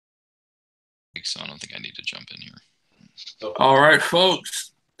so I don't think I need to jump in here. All right, folks.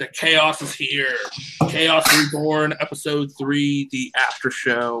 The chaos is here. Chaos Reborn, episode 3, the after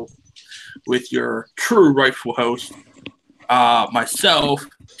show, with your true rightful host, myself,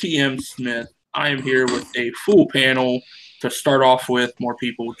 TM Smith. I am here with a full panel to start off with. More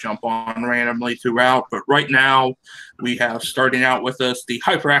people jump on randomly throughout, but right now we have starting out with us the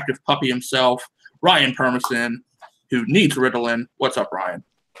hyperactive puppy himself, Ryan Permison, who needs Ritalin. What's up, Ryan?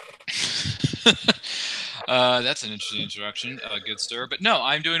 That's an interesting introduction. Good sir. But no,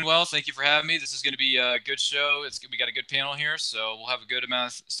 I'm doing well. Thank you for having me. This is going to be a good show. We got a good panel here, so we'll have a good amount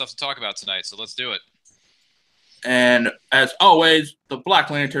of stuff to talk about tonight. So let's do it. And as always, the Black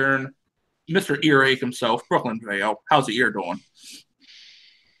Lantern, Mr. Earache himself, Brooklyn Vale. How's the ear doing?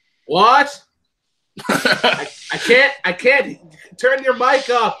 What? I can't turn your mic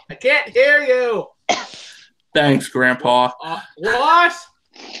up. I can't hear you. Thanks, Grandpa. What?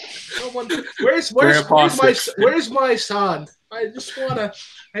 Where's my son? I just wanna.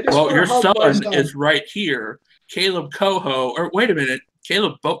 Well, your son is right here, Caleb Coho. Or wait a minute,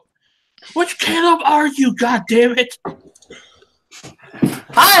 Caleb. Which Caleb are you? God damn it!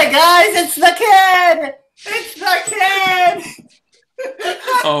 Hi guys, it's the kid. It's the kid.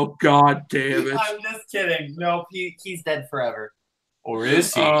 Oh God damn it! I'm just kidding. No, he's dead forever. Or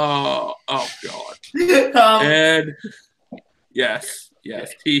is he? Oh God. And yes,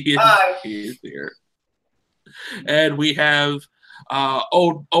 he is here. And we have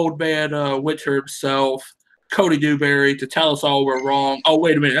old man Winter himself, Cody Dewberry, to tell us all we're wrong. Oh,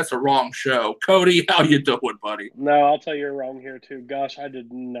 wait a minute, that's the wrong show. Cody, how you doing, buddy? No, I'll tell you you're wrong here too. Gosh, I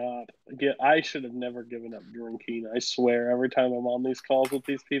should have never given up drinking. I swear, every time I'm on these calls with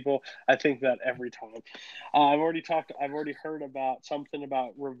these people, I think that every time. I've already heard about something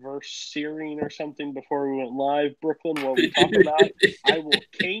about reverse searing or something before we went live. Brooklyn, what we talk about, I will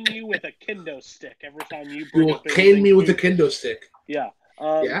cane you with a kendo stick every time you bring up. You will cane me with a kendo stick. Yeah.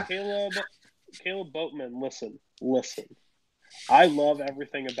 Caleb Boatman, listen. I love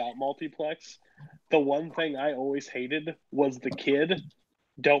everything about Multiplex. The one thing I always hated was the kid.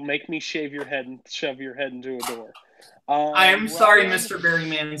 Don't make me shave your head and shove your head into a door. I am sorry, Mr.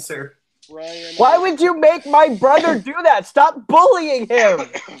 Berryman, sir. Ryan, why would you make my brother do that? Stop bullying him.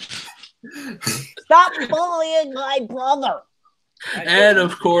 Stop bullying my brother. And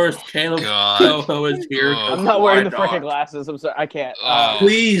of course, Caleb Coho is here. I'm not wearing the freaking glasses. I'm sorry, I can't.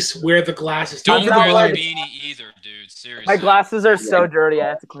 Please wear the glasses. Don't wear the beanie either, dude. Seriously. My glasses are so dirty. I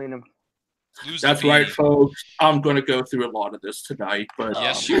have to clean them. That's right, folks. I'm going to go through a lot of this tonight, but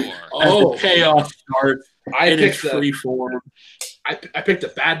yes, you are. As the chaos starts, it is free form. I picked a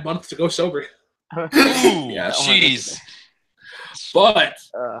bad month to go sober. Ooh, jeez. But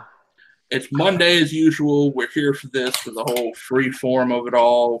it's Monday as usual. We're here for the whole free form of it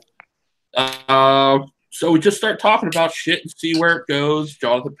all. So we just start talking about shit and see where it goes.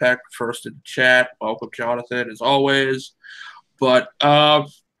 Jonathan Peck first in the chat. Welcome, Jonathan, as always. But throw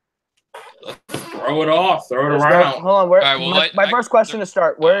it off. Throw it around. Hold on. My first question to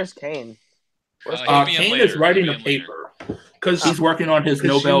start. Where is Kane? Kane is writing a paper because he's working on his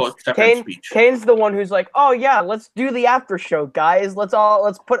Nobel acceptance speech. Kane's the one who's like, "Oh yeah, let's do the after show, guys. Let's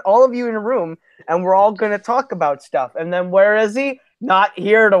put all of you in a room and we're all gonna talk about stuff." And then where is he? Not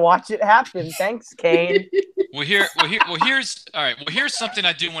here to watch it happen. Thanks, Kane. Here's something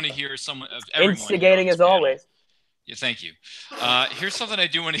I do want to hear. Instigating as always. Yeah, thank you. Here's something I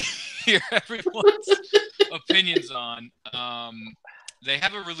do want to hear everyone's opinions on. They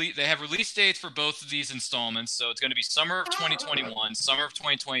have release dates for both of these installments, so it's going to be summer of 2021, summer of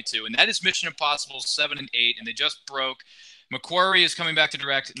 2022, and that is Mission Impossible 7 and 8, and they just broke. Macquarie is coming back to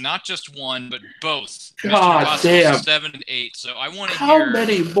direct not just one, but both. God damn. 7 and 8. So I want to hear. How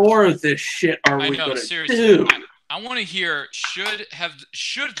many more of this shit are we going to do? I want to hear, should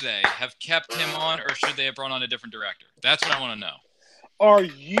they have kept him on, or should they have brought on a different director? That's what I want to know. Are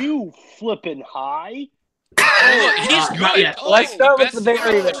you flipping high? Look, he's good. Let's start with the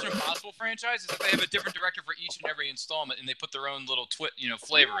Mission Impossible franchise is that they have a different director for each and every installment, and they put their own little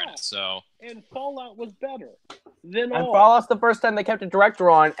flavor in it. So. And Fallout was better than all. And Fallout's the first time they kept a director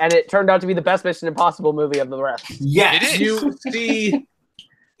on, and it turned out to be the best Mission Impossible movie of the rest. Yes, it is. You see.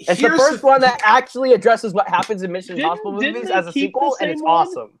 It's the first one that actually addresses what happens in Mission Impossible movies as a sequel, and it's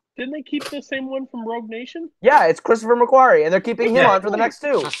awesome. Didn't they keep the same one from Rogue Nation? Yeah, it's Christopher McQuarrie, and they're keeping him on for the next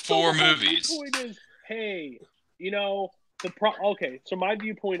two. For 4 movies. My point is, hey, so my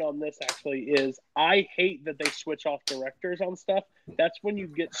viewpoint on this actually is I hate that they switch off directors on stuff. That's when you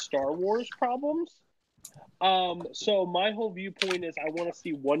get Star Wars problems. So my whole viewpoint is I want to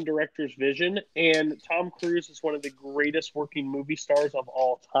see one director's vision, and Tom Cruise is one of the greatest working movie stars of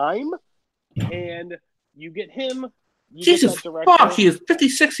all time. and you get him. You Jesus get that director, fuck, he is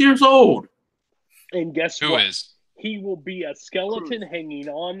 56 years old. and guess Who what? is? He will be a skeleton hanging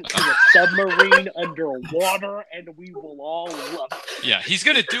on to a submarine underwater, and we will all love it. Yeah, he's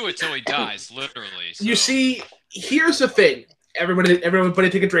gonna do it till he dies, literally. So. You see, here's the thing. Everybody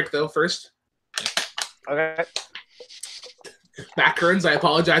take a drink, though, first. Okay. Matt Kearns, I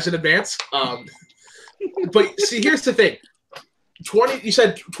apologize in advance. But see, here's the thing. You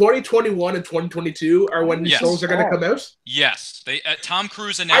said 2021 and 2022 are when these Yes. films are going to come out? Yes, they Tom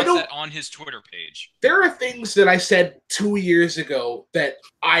Cruise announced that on his Twitter page. There are things that I said 2 years ago that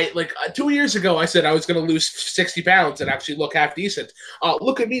 2 years ago I said I was going to lose 60 pounds and actually look half decent.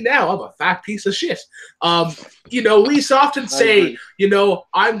 Look at me now. I'm a fat piece of shit. We often say,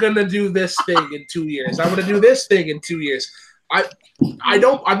 I'm going to do this thing in 2 years. I'm going to do this thing in 2 years.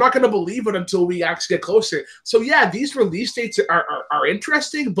 I'm not going to believe it until we actually get closer. So yeah, these release dates are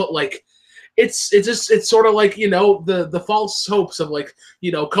interesting, but like, it's sort of like, the false hopes of like,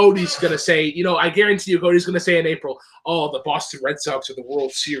 Cody's going to say, I guarantee you Cody's going to say in April, oh, the Boston Red Sox are the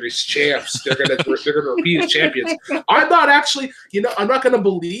World Series champs. They're going to repeat as champions. I'm not actually, I'm not going to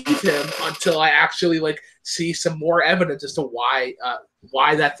believe him until I actually like see some more evidence as to why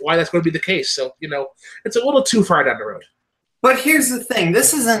that's going to be the case. So, it's a little too far down the road. But here's the thing.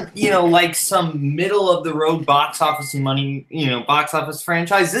 This isn't, like some middle-of-the-road box office money, box office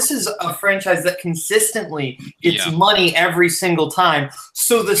franchise. This is a franchise that consistently gets money every single time.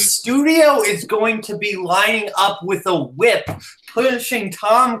 So the studio is going to be lining up with a whip, pushing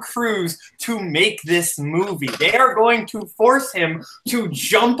Tom Cruise to make this movie. They are going to force him to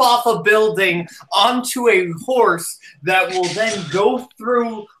jump off a building onto a horse that will then go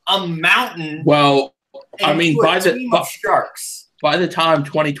through a mountain. Well, I mean, by sharks. By the time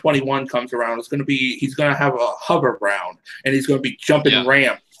 2021 comes around, he's going to have a hover ground, and he's going to be jumping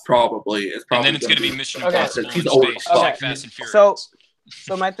ramps. Probably, and then it's going to be Mission Impossible in he's space, like Fast and Furious.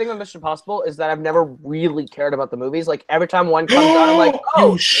 So my thing with Mission Impossible is that I've never really cared about the movies. Like every time one comes out, I'm like,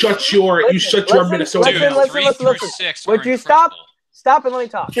 oh, you shut your Minnesota. Listen. Would you stop and let me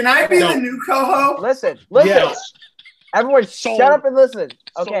talk? Can I be the new co-host? Listen. Yes. Everyone, shut up and listen.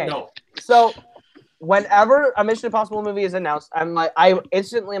 Okay. So whenever a Mission Impossible movie is announced, I'm like,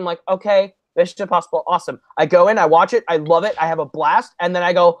 okay, Mission Impossible, awesome. I go in, I watch it, I love it, I have a blast, and then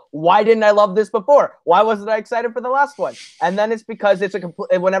I go, why didn't I love this before? Why wasn't I excited for the last one? And then it's because it's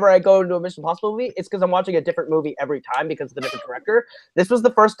whenever I go into a Mission Impossible movie, it's because I'm watching a different movie every time because of the different director. This was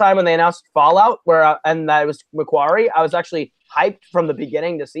the first time when they announced Fallout, and that was Macquarie. I was actually hyped from the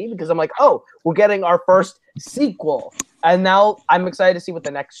beginning to see because I'm like, oh, we're getting our first sequel. And now I'm excited to see what the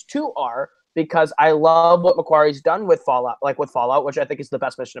next two are, because I love what Macquarie's done with Fallout, which I think is the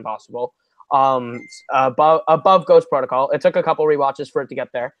best Mission Impossible. Above Ghost Protocol. It took a couple rewatches for it to get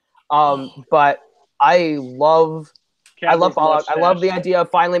there. But I love Fallout. I love the idea of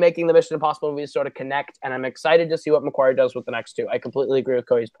finally making the Mission Impossible movies sort of connect, and I'm excited to see what Macquarie does with the next two. I completely agree with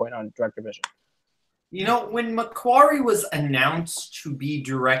Cody's point on director vision. When Macquarie was announced to be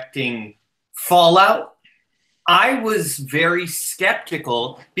directing Fallout, I was very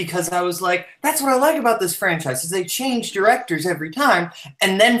skeptical because I was like, that's what I like about this franchise, is they change directors every time.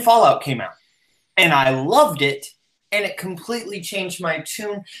 And then Fallout came out. And I loved it. And it completely changed my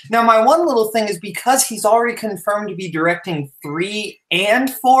tune. Now, my one little thing is because he's already confirmed to be directing 3 and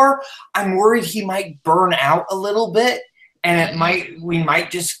 4, I'm worried he might burn out a little bit. And we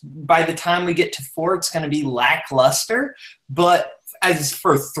might just, by the time we get to 4, it's going to be lackluster. But as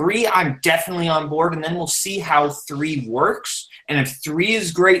for 3, I'm definitely on board, and then we'll see how 3 works. And if 3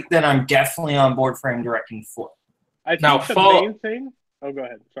 is great, then I'm definitely on board for him directing 4. I think the main thing. Oh, go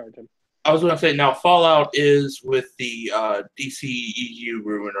ahead. Sorry, Tim. I was going to say, now Fallout is with the DCEU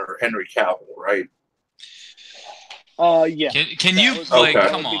ruiner Henry Cavill, right? Yeah. Can you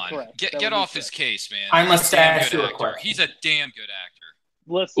come on, get off his case, man. I must ask you a question. He's a damn good actor.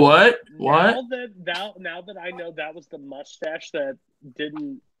 Listen, what? Now that I know that was the mustache that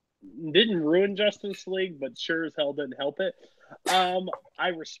didn't ruin Justice League, but sure as hell didn't help it. I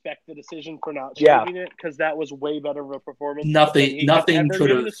respect the decision for not shaving it, because that was way better of a performance. Nothing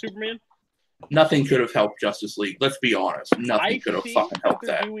could have. Superman. Nothing could have helped Justice League. Let's be honest. Nothing could have fucking helped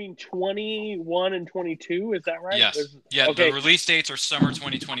that. They're doing 21 and 22. Is that right? Yes. Okay. The release dates are summer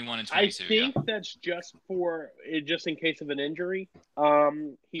 2021 and 22. I think that's just in case of an injury.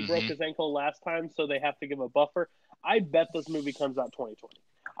 He broke his ankle last time, so they have to give a buffer. I bet this movie comes out 2020.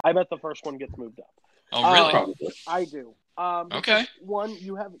 I bet the first one gets moved up. Oh, really? Probably. I do. Okay. One,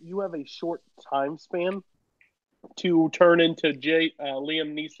 you have a short time span to turn into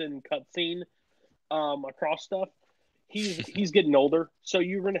Liam Neeson cutscene across stuff. he's getting older, so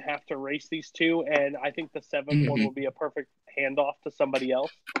you're going to have to race these two, and I think the seventh one will be a perfect handoff to somebody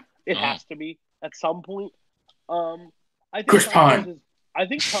else. It has to be at some point. I think Chris Pine. I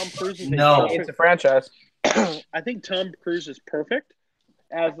think Tom Cruise is It's a franchise. I think Tom Cruise is perfect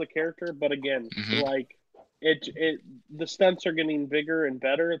as the character, but again, like the stunts are getting bigger and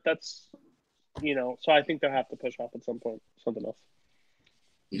better. That's so I think they'll have to push off at some point something else.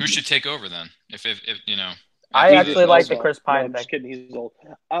 Who should take over then? If I actually like the Chris Pine I'm thing. just kidding. He's old.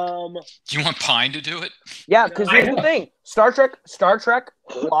 Do you want Pine to do it? Yeah, because here's the thing: Star Trek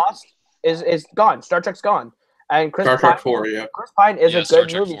Lost is gone. Star Trek's gone, and Star Trek 4, yeah. Chris Pine is a Star good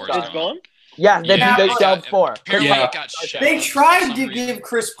Trek movie 4 star. is It's gone. Yeah, they Yeah, shelved 4. Apparently Yeah. it got shelved They for tried some to reason. give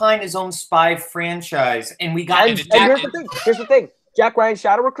Chris Pine his own spy franchise, and we got And it here's did- the thing. Here's the thing. Jack Ryan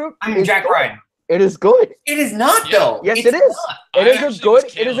Shadow Recruit. I'm is Jack good. Ryan. It is good. It is not Yeah. though. Yes, It's it is. not. It I is a actually good.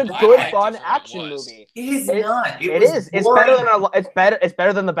 was It is a Caleb. I good, liked fun it for what it action was. movie. It is It- not. It was is. It's boring. better than it's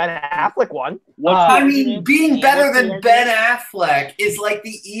better than the Ben Affleck one. I mean, being Yeah, better what's the than argument? Ben Affleck is like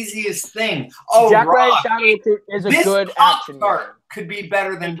the easiest thing. Oh, Jack Ryan Rock, Shadow Recruit is a this good Pop action movie. Tart could be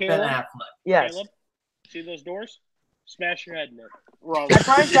better than Hey, Ben Caleb? Affleck. Yes. Caleb, see those doors? Smash your head in it. Wrong. Jack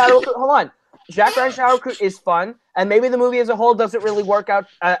Ryan Shadow Recruit. Hold on. Jack Ryan Shadow Recruit is fun, and maybe the movie as a whole doesn't really work out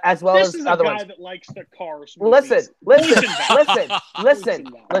as well This as is a other guy ones. that likes the cars. Listen. Poison Valley.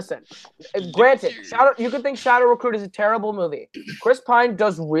 Listen. Granted, you could think Shadow Recruit is a terrible movie. Chris Pine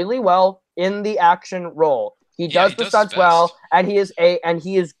does really well in the action role. He does the his stunts best. well, and he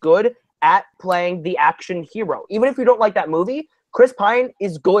is good at playing the action hero. Even if you don't like that movie, Chris Pine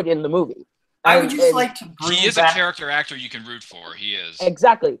is good in the movie. I would just And- like to bring He is a back. character actor you can root for. He is.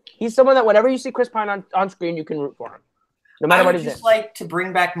 Exactly. He's someone that whenever you see Chris Pine on screen, you can root for him, no I matter what would he's in. just like to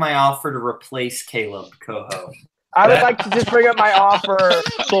bring back my offer to replace Caleb co-host. I would like to just bring up my offer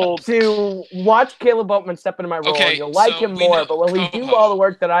Sold. to watch Caleb Boatman step into my role. Okay, And you'll like so him we more, know- but will he do co-host. all the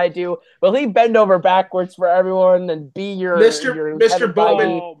work that I do? Will he bend over backwards for everyone and be your Mr. your Mr. head Bowman,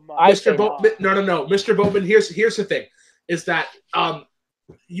 buddy? Oh my I say Mr. Boatman, no. Mr. Boatman, here's the thing, is that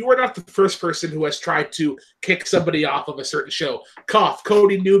you are not the first person who has tried to kick somebody off of a certain show. Cough,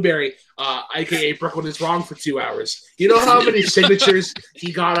 Cody Newberry, aka Brooklyn is wrong for 2 hours. You know how many signatures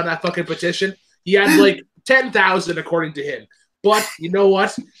he got on that fucking petition? He had like 10,000 according to him. But you know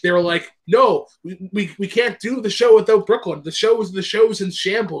what? They were like, no, we can't do the show without Brooklyn. The show's in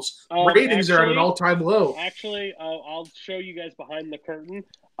shambles. Ratings are at an all-time low. Actually, I'll show you guys behind the curtain.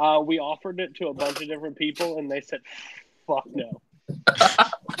 We offered it to a bunch of different people, and they said, "Fuck no."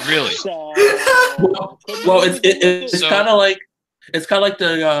 Really? So, Well, it's So- kind of like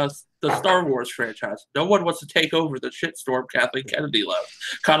the Star Wars franchise. No one wants to take over the shitstorm Kathleen Kennedy left.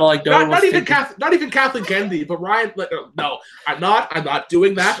 Kind of like no one Not wants even to not even Kathleen Kennedy, but Ryan. No, I'm not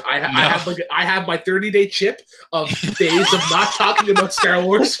doing that. I have my 30-day chip of days of not talking about Star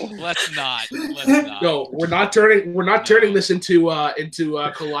Wars. Let's not. No, we're not turning this into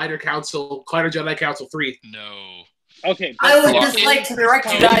Collider Jedi Council 3. No. okay, I would Well, just like to direct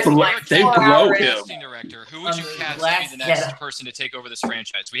you They guys to blow- like they 4 blow hours. him. Casting director. Who would you Um, cast to last- be the next yeah. person to take over this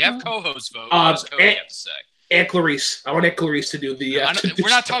franchise? We have co-host vote. Uh, What does Cody have to say? Aunt Clarice. I want Aunt Clarice to do the. We're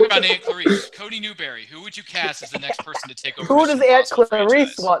not talking about Aunt Clarice. Cody Newberry. Who would you cast as the next person to take over? Who this does Aunt impossible Clarice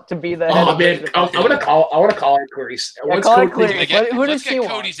franchise? want to be the head Oh of man, the I want to call Aunt Clarice. Yeah, Once call Aunt Cody- Clarice. Let's Who does let's she get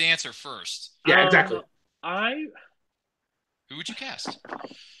want? Cody's answer first. Yeah, exactly. Who would you cast?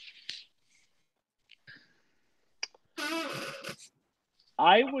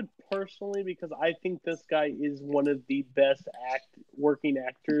 I would personally, because I think this guy is one of the best working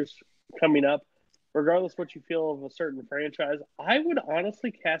actors coming up. Regardless what you feel of a certain franchise, I would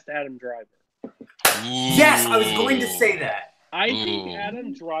honestly cast Adam Driver. Yes, I was going to say that. I think Ooh.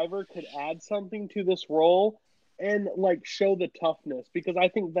 Adam Driver could add something to this role and like show the toughness, because I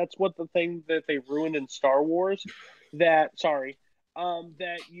think that's what the thing that they ruined in Star Wars. That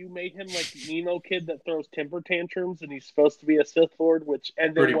you made him like an emo kid that throws temper tantrums, and he's supposed to be a Sith Lord.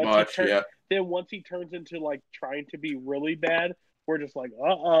 pretty much, yeah. Then once he turns into like trying to be really bad, we're just like,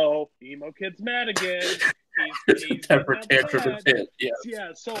 emo kid's mad again. He's Temper upset. tantrum is hit. Yeah. Yeah,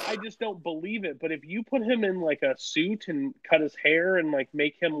 so I just don't believe it. But if you put him in like a suit and cut his hair and like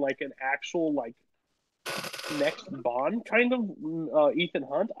make him like an actual like next Bond kind of Ethan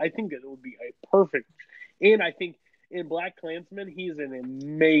Hunt, I think it would be a perfect. And I think in Black Klansman, he's an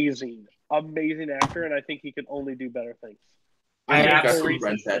amazing actor, and I think he can only do better things. I Aunt got some Clarice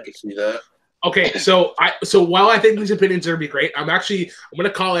rent is that to see that. Okay, so while I think these opinions are gonna be great, I'm gonna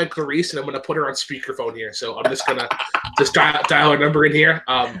call Aunt Clarice and I'm gonna put her on speakerphone here. So I'm just gonna dial her number in here.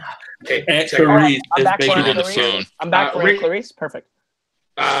 Okay, Aunt second. Clarice I'm is back making for on it the Clarice. phone. I'm back for Ring- Aunt Clarice. Perfect.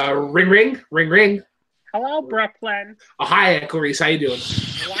 Ring. Hello, Brooklyn. Hi, Clarice. How you doing?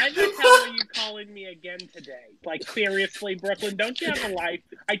 Why the hell are you calling me again today? Like, seriously, Brooklyn, don't you have a life?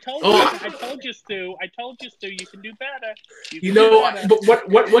 I told you, Stu. You can do better. You know, but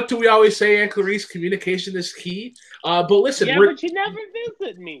what do we always say, Aunt Clarice? Communication is key. But listen, but you never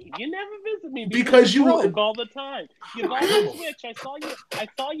visit me. Because you broke all the time. You bought a Switch. I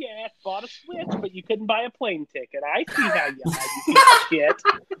saw you bought a Switch, but you couldn't buy a plane ticket. I see how you piece of shit.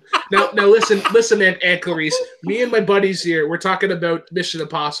 Now listen, Aunt Clarice. Me and my buddies here, we're talking about Mission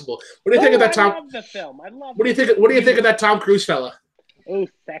Impossible. What do you think of that, Tom? I love the film. What do you think? What do you think of that Tom Cruise fella? Oh,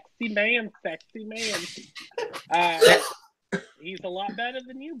 sexy man. He's a lot better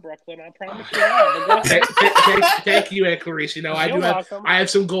than you, Brooklyn. I promise you that. Thank you, Aunt Clarice. You know, I have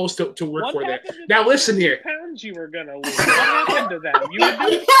some goals to work for there. Now, listen here. Pounds you were gonna lose. What happened to them? You were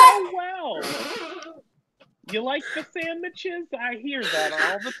doing so well. You like the sandwiches? I hear that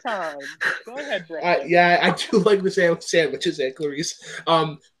all the time. Go ahead, Brooklyn. Yeah, I do like the sandwiches, Aunt Clarice.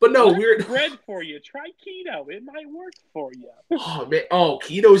 But no, we're bread for you. Try keto. It might work for you. Oh man,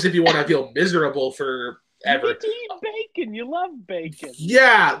 ketos if you want to feel miserable forever. You eat bacon. You love bacon.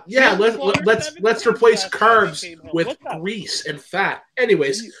 Yeah. Let's replace carbs with grease and fat.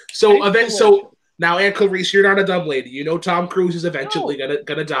 Anyways, so now, Aunt Clarice, you're not a dumb lady. You know Tom Cruise is eventually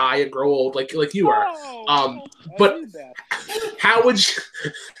gonna die and grow old like you are. But how would you?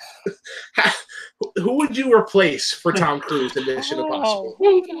 Who would you replace for Tom Cruise in Mission Impossible?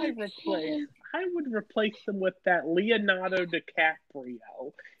 Who would I replace? I would replace him with that Leonardo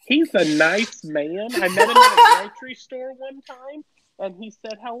DiCaprio. He's a nice man. I met him at a grocery store one time, and he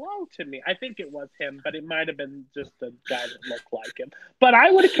said hello to me. I think it was him, but it might have been just a guy that looked like him. But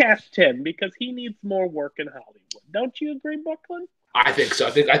I would have cast him because he needs more work in Hollywood. Don't you agree, Brooklyn? I think so.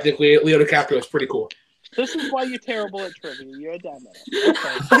 I think Leo DiCaprio is pretty cool. This is why you're terrible at trivia. You're a dumbass.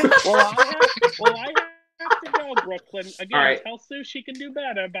 Okay. Well, I have to go, Brooklyn. Again, all right. Tell Sue she can do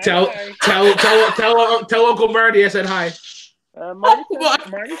better. Bye. Tell Uncle Marty I said hi. Marty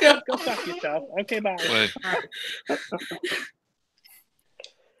says go fuck yourself. Okay, bye.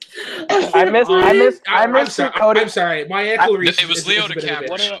 I missed Cody. I'm sorry. My Aunt Clarice. It was Leo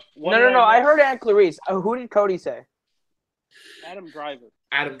DiCaprio. No. I heard Aunt Clarice. Who did Cody say? Adam Driver.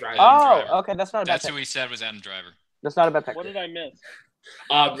 Okay, that's not a bad That's who he said was Adam Driver. That's not a bad pick. What did I miss?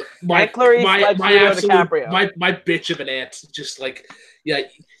 My bitch of an aunt, just like, yeah,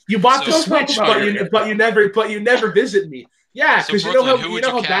 you bought the Switch, but you never visit me. Yeah, because you know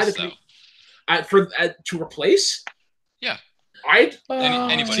how bad it can be. To replace. Yeah.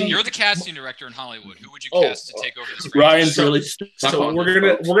 Anybody. You're the casting director in Hollywood. Who would you cast to take over this? Ryan's really. So we're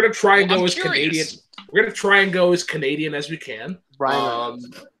gonna try and go as Canadian. We're gonna try and go as Canadian as we can. No.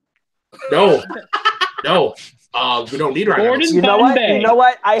 We don't need Ryan Reynolds. You know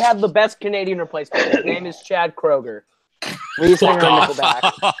what? I have the best Canadian replacement. His name is Chad Kroger. Fuck off.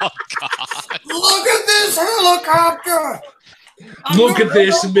 Look at this helicopter! Look at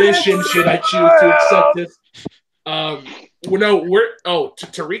this mission. Should I choose to accept this?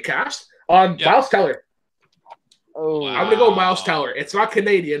 To recast Miles Teller. Oh, I'm gonna go Miles Teller. It's not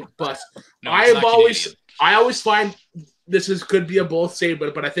Canadian, but I always find could be a both same,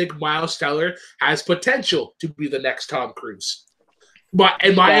 but I think Miles Teller has potential to be the next Tom Cruise. But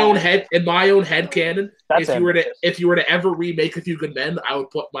in my own head canon, if you were to ever remake A Few Good Men, I would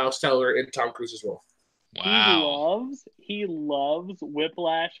put Miles Teller in Tom Cruise's role. Wow. He loves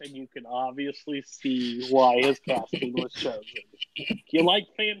Whiplash, and you can obviously see why his casting was chosen. You like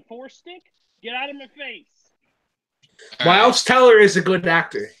Fan Four Stick? Get out of my face. Miles Teller is a good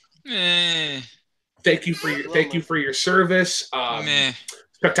actor. Thank you for your service.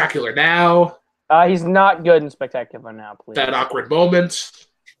 Spectacular Now. He's not good in Spectacular Now, please. That awkward moment.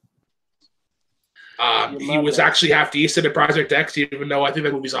 He was actually half decent at Project X, even though I think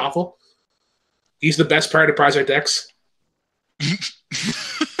that movie's awful. He's the best part of Project X.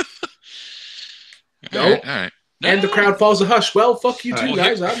 No. All right. And the crowd falls a hush. Well, fuck you too,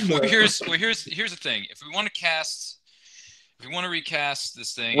 guys. Here's the thing. If we want to recast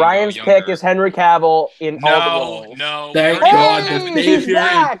this thing, Ryan's pick is Henry Cavill in all the roles. No. Thank God. He's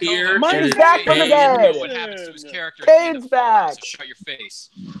back. He's back from the dead. What happens to his character? Kane's back. So shut your face.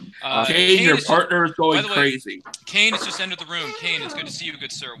 Kane, your partner is going crazy. Kane has just entered the room. Kane, it's good to see you,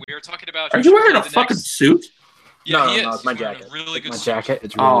 good sir. We are talking about. Are you wearing a fucking suit? Yeah, no, it's my jacket. Really good suit. Jacket.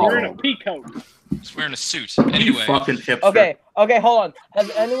 It's really wearing a peacoat. He's wearing a suit. Anyway. Fucking hipster. Okay, hold on. Has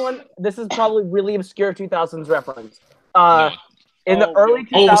anyone? This is probably really obscure 2000s reference. No. In the Oh, early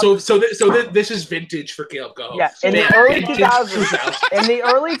yeah. 2000s, This is vintage for Caleb Go. yeah, in the early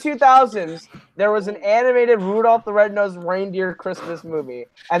 2000s, there was an animated Rudolph the Red-Nosed Reindeer Christmas movie,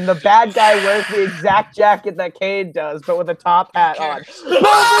 and the bad guy wears the exact jacket that Kane does, but with a top hat on. Bowman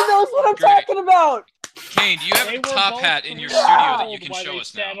knows what I'm talking about. Kane, do you have They a were top both hat in your studio that you can while show they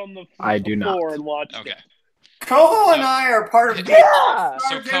us now? sat on the I do not. floor and watched Okay. it. Coho and I are part of the Yeah. All-Star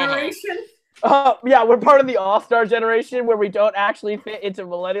So Coho. generation. Yeah, we're part of the All-Star generation where we don't actually fit into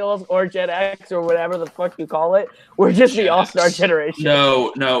millennials or Gen X or whatever the fuck you call it. We're just the Gen All-Star X. generation.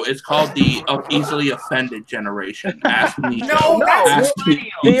 No, it's called the easily offended generation. Ask me. No, No, that's Ask millennial.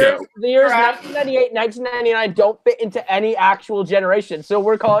 The years, Nico. the years Correct. 1998, 1999 don't fit into any actual generation. So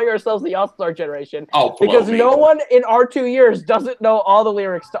we're calling ourselves the All-Star generation Oh, because blow me. no one in our 2 years doesn't know all the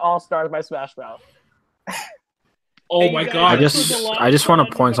lyrics to All Stars by Smash Mouth. Oh Hey, my you guys, god. this was a lot I just of wanna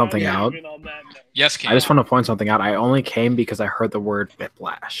fun, point but I'm something out. leaving on that note. Yes, Kane. I just want to point something out. I only came because I heard the word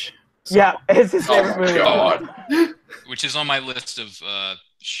whiplash. So, Yeah, it's his Oh favorite my movie. god. Which is on my list of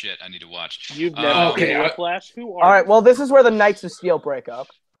shit I need to watch. You've never Okay, seen Whiplash? Who are All right, you? well, this is where the Knights of Steel break up.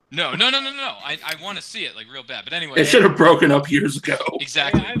 No. I want to see it like real bad. But anyway, It should have broken up years ago.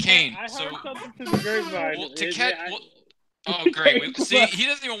 exactly. Hey, Kane. I So, heard something through the grapevine. well, to It- catch. I- Well, oh, great. See, he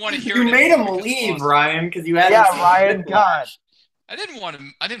doesn't even want to hear You it made anymore him because leave, Austin- Ryan, because you had Yeah, him see Ryan, Whiplash. I didn't want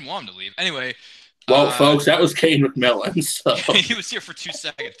him to leave. Anyway. Well, folks, that was Kane McMillan. So he was here for 2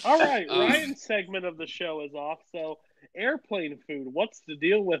 seconds. All right, Um, Ryan's segment of the show is off. So, airplane food. What's the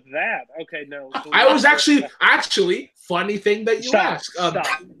deal with that? Okay, no. I was actually funny thing that you Stop. asked. Stop.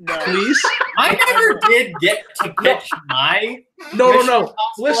 No. Please. I never did get to pitch my. No. Mission Impossible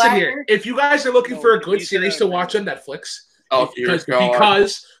Listen here. actor? If you guys are looking No, for a good he's series to not. watch on Netflix, oh, dear because God.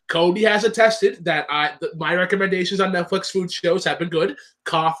 Cody has attested that my recommendations on Netflix food shows have been good.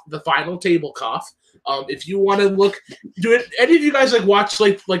 Cough, The Final Table Cough. If you want to look, do it. Any of you guys watch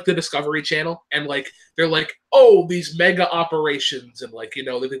like the Discovery Channel and they're like, oh, these mega operations and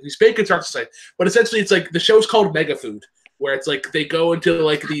these bacon tarts, but essentially it's like the show's called Mega Food, where it's like they go into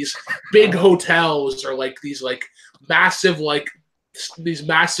these big hotels or these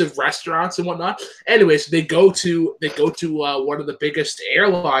massive restaurants and whatnot. Anyways, they go to one of the biggest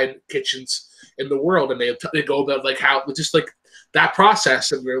airline kitchens in the world, and they go about how just that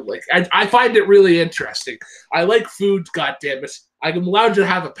process, and they're I find it really interesting. I like food, goddammit. I'm allowed to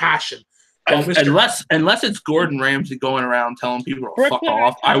have a passion. Well, Unless it's Gordon Ramsay going around telling people to fuck Brooklyn,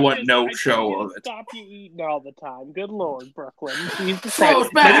 off, I want told no you show to of it. Stop you eating all the time. Good Lord, Brooklyn. Jesus Close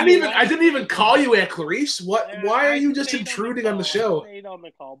Christ. back. I didn't even call you Aunt Clarice. What? Yeah, Why are I you just stayed intruding on the call. show? I stayed on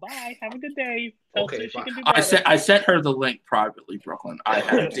the call. Bye. Have a good day. Tell Okay, Sue she bye. can do I better. sent her the link privately, Brooklyn. I You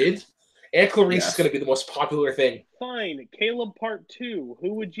had did. Aunt Clarice Yes. is going to be the most popular thing. Fine. Caleb Part 2.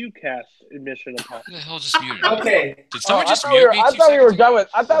 Who would you cast in Mission Impossible? Who the hell just muted me? Okay. Did someone I just thought we mute were, me? I 2 thought we were seconds done ago? with.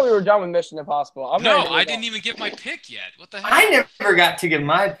 I thought we were done with Mission Impossible. I'm No, ready to I move didn't on. even get my pick yet. What the hell? I never got to give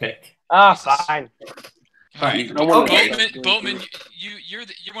my pick. Ah, fine. All right. I wanna Okay. know. Boatman, you're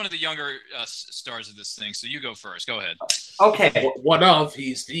one of the younger stars of this thing, so you go first. Go ahead. Okay. One of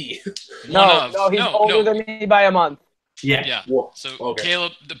he's the. No, he's older than me by a month. Yeah. Yeah. Whoa. So Okay.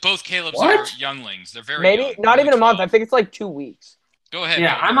 Caleb, both Caleb's What? are younglings. They're very Maybe young. not Only even a month. 12. I think it's like 2 weeks. Go ahead.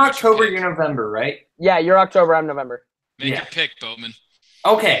 Yeah, Boatman. I'm What's your October, pick? you're November, right? Yeah, you're October. I'm November. Make Yeah. your pick, Boatman.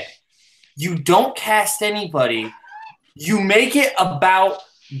 Okay. You don't cast anybody. You make it about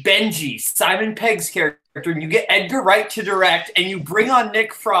Benji, Simon Pegg's character, and you get Edgar Wright to direct, and you bring on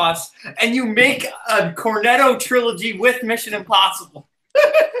Nick Frost, and you make a Cornetto trilogy with Mission Impossible.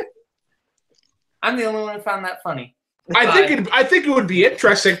 I'm the only one who found that funny. I think it would be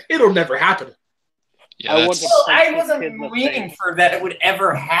interesting. It'll never happen. Yeah, I that's, want to Well, punch I this kid wasn't in the waiting face. for that it would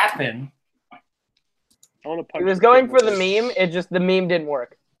ever happen. I want to punch He was this going kid for in the face. meme. It just the meme didn't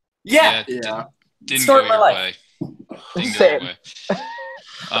work. Yeah. it didn't- Yeah. didn't Start go my your life. way. Didn't go Same. your way.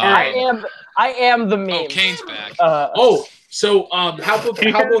 I am the meme. Oh, Kane's back. Oh, so how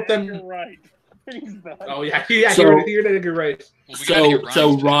about them? You're right. He's back. Oh yeah, So- you're right. Well, we gotta get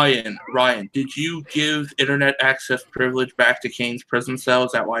So Ryan's pick. Ryan, did you give internet access privilege back to Kane's prison cell?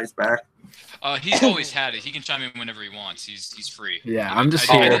 Is that why he's back? He's always had it. He can chime in whenever he wants. He's free. Yeah, I'm just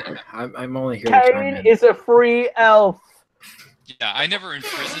I here. didn't- I'm only here to chime Kane in. is a free elf. Yeah, I never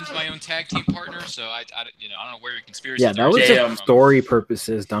imprisoned my own tag team partner, so I don't know where your conspiracy. Yeah, that was theories Damn. come just from. story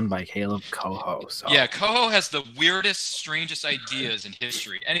purposes done by Caleb Coho. So. Yeah, Coho has the weirdest, strangest ideas in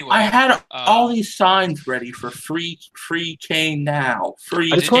history. Anyway, I had all these signs ready for free Kane now.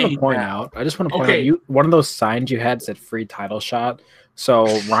 Free I just want to Kane point now. out. I just want to point Okay. out. You one of those signs you had said free title shot. So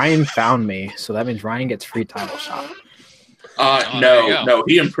Ryan found me. So that means Ryan gets free title shot. there you go. No,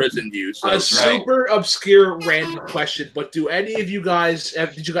 he imprisoned you. So A super obscure random question, but do any of you guys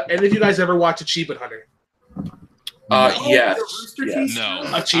any of you guys ever watch Achievement Hunter? Yes. No, I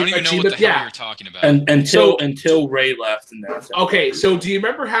don't Achievement, even know what the hell yeah. you're talking about. And until Ray left, and that's Okay, so do you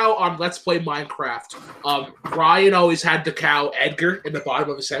remember how on Let's Play Minecraft, Ryan always had the cow Edgar in the bottom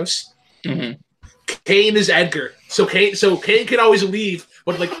of his house? Mhm. Kane is Edgar. So Kane can always leave,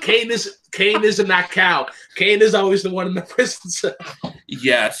 but like Kane isn't that cow. Kane is always the one in the prison cell.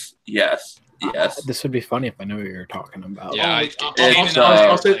 Yes. This would be funny if I knew what you were talking about. Yeah,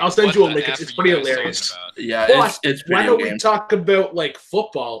 I'll send you a link. It's pretty hilarious. Yeah, But it's why video don't we games. talk about like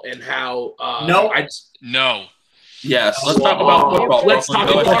football and how? No. No. Yes, let's talk about football. Let's talk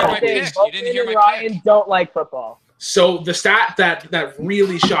You about didn't hear my pick. You didn't hear and my Ryan pick. don't like football. So the stat that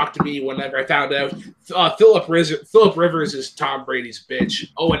really shocked me whenever I found out, Philip Rivers is Tom Brady's bitch.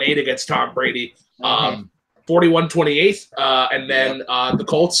 0-8 against Tom Brady. 41-28, and then the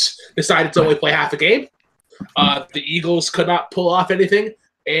Colts decided to only play half a game. The Eagles could not pull off anything,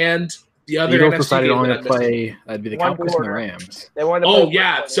 and the other Eagles NFC decided game only that to I missed. play. That'd be the One Cowboys and the quarter. Rams. They wanted to Oh play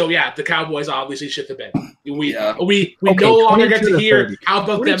yeah, football. so yeah, the Cowboys obviously shit the bed. We Yeah. we Okay, no longer get 22 to hear 30. how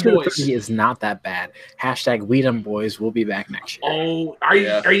about them 42 to boys. 30 is not that bad. Hashtag we them boys. We'll be back next year. Oh,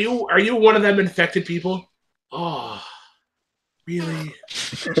 Yeah. are you one of them infected people? Oh, really?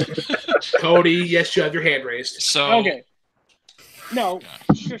 Cody, yes, you have your hand raised. So Okay. No,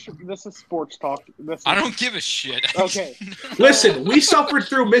 shush, this is sports talk. I don't give a shit. Okay. Listen, we suffered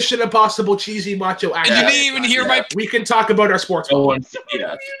through Mission Impossible cheesy macho And you action. didn't even hear my. We can talk about our sports. Oh,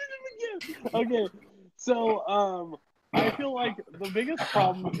 yeah. Okay, so I feel like the biggest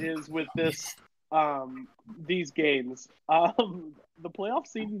problem is with these games. The playoff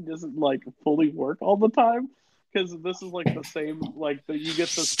seeding doesn't like fully work all the time because this is like the same. You get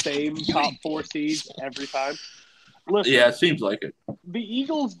the same top 4 seeds every time. Listen, Yeah, it seems like it. the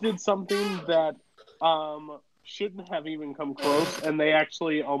Eagles did something that shouldn't have even come close, and they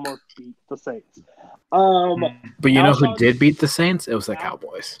actually almost beat the Saints. But you know who Alshon- did beat the Saints? It was the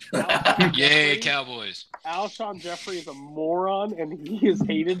Cowboys. Yay, Cowboys. Alshon Jeffrey is a moron, and he is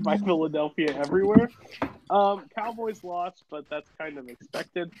hated by Philadelphia everywhere. Cowboys lost, but that's kind of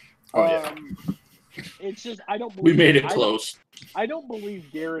expected. Oh, yeah. It's just I don't. We Believe, made it I don't- close. I don't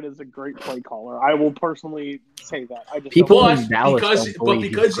believe Garrett is a great play caller. I will personally say that. I just People don't But in Dallas because- don't but believe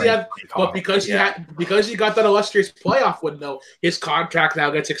because he's you great have- play But caller. because he got that illustrious playoff win, though, his contract now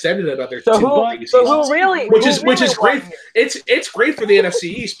gets extended another So 2 who? seasons. So who really? Which who is really great. won here? It's great for the NFC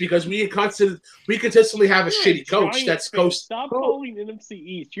East because we consistently have a shitty coach Giants that's fan. coast. Stop Who- calling NFC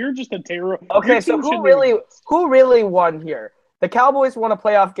East. You're just a terror. Okay, Your so team shouldn't who really won here? The Cowboys won a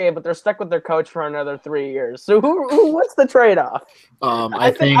playoff game, but they're stuck with their coach for another 3 years. So what's the trade-off?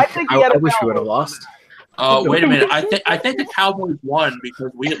 I think think he had I a wish we would have Cowboys. lost. Wait a minute. I think the Cowboys won because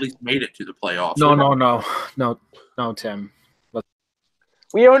we at least made it to the playoffs. No, Tim.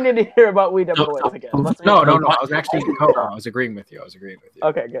 We don't need to hear about we them No, boys again. Let's No, move on. I was actually I was agreeing with you.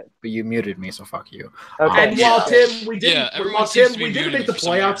 Okay, good. But you muted me, so fuck you. Okay. And Yeah. while Tim, we didn't, Yeah, everyone while seems Tim, to be we didn't muting make the me for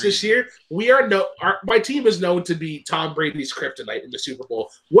some weird playoffs this reason. year. We are my team is known to be Tom Brady's kryptonite in the Super Bowl.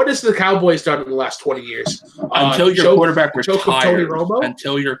 What has the Cowboys done in the last 20 years? Until your Choke- quarterback choke of Tony retires. Romo?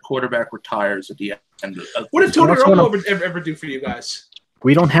 Until your quarterback retires at the end of What did Tony What's Romo going ever do for you guys?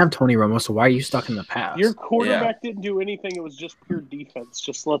 We don't have Tony Romo, so why are you stuck in the past? Your quarterback didn't do anything. It was just pure defense.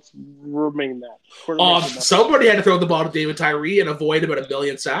 Just let's remain that. Quarterback did nothing. Somebody had to throw the ball to David Tyree and avoid about 1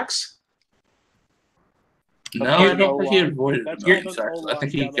 million sacks. No, I don't think he O-line. avoided That's the all sacks. the I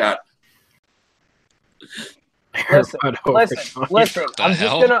think he O-line got. Listen, Everyone over Listen. The I'm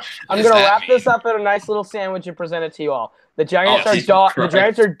hell? just gonna What does that wrap this mean? up in a nice little sandwich and present it to you all. The Giants Oh, are Jesus the Christ.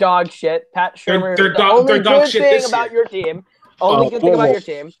 Giants are dog shit. Pat Shermer. they're the dog- only they're dog good shit thing this about year. your team. Only good thing about whoa. your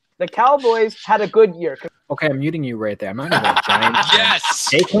team. The Cowboys had a good year. Okay, I'm muting you right there. I'm not going to Giants. Yes.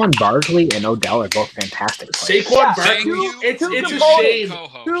 Saquon Barkley and Odell are both fantastic players. Saquon Yeah, Thank Barkley, you. it's two a components. shame.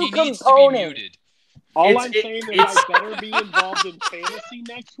 Coho. Two He needs to be components. muted. All It's- I'm it- saying is it's- I better be involved in fantasy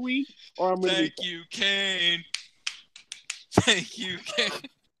next week, or I'm going to Thank be. you, Kane. Thank you, Kane.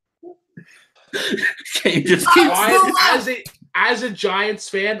 He just keeps. As a Giants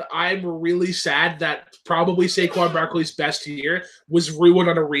fan, I'm really sad that probably Saquon Barkley's best year was ruined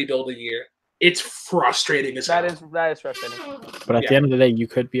on a rebuilding year. It's frustrating as hell. That is frustrating. But at the end of the day, you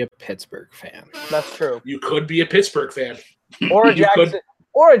could be a Pittsburgh fan. That's true. You could be a Pittsburgh fan. Or a You could- Jackson.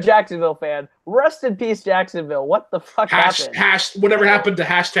 Or a Jacksonville fan. Rest in peace, Jacksonville. What the fuck happened? Whatever happened to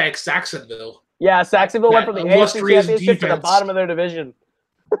hashtag Saxonville? Yeah, Saxonville went That from the AFC illustrious Championship to the defense. bottom of their division.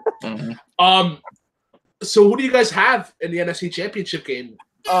 Mhm. So who do you guys have in the NFC Championship game?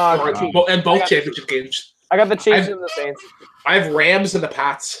 Uh, And both championship games. I got the Chiefs and the Saints. I have Rams and the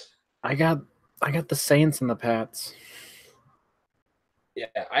Pats. I got the Saints and the Pats. Yeah,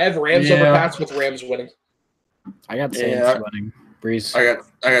 I have Rams over Pats with Rams winning. I got Saints winning. Breeze. I got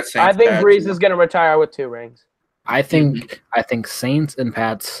Saints. I think Pats. Breeze is going to retire with 2 rings. I think Saints and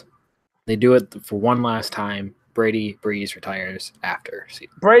Pats. They do it for one last time. Breeze retires after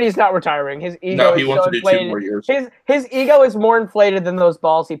season. Brady's not retiring. His ego No, is he wants so to do inflated. 2 more years. His ego is more inflated than those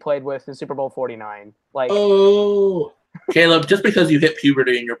balls he played with in Super Bowl 49. Like, Oh, Caleb, just because you hit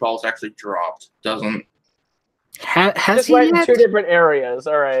puberty and your balls actually dropped doesn't. Has just he went in yet? 2 different areas.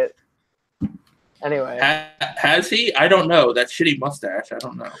 All right. Anyway, Has he? I don't know. That shitty mustache. I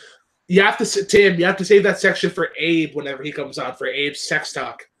don't know. you have to Tim. You have to save that section for Abe whenever he comes on for Abe's sex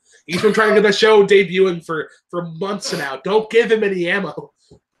talk. He's been trying to get the show debuting for months now. Don't give him any ammo.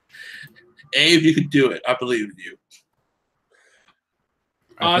 Abe, you can do it. I believe in you.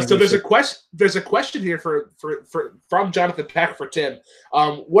 So there's a question here from Jonathan Peck for Tim.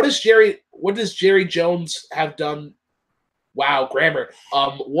 What does Jerry Jones have done? Wow, grammar.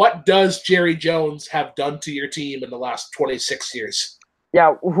 What does Jerry Jones have done to your team in the last 26 years?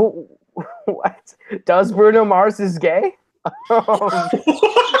 yeah. What? Does Bruno Mars is gay?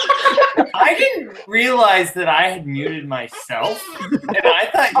 I didn't realize that I had muted myself, and I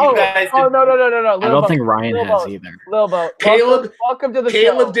thought you guys. Oh no! I don't think Ryan has either. Lilbo, Caleb- welcome to the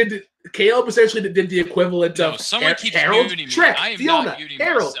Caleb show. Caleb essentially did the equivalent No, of someone keeps Harold, muting me. Trek, I am Fiona, not muting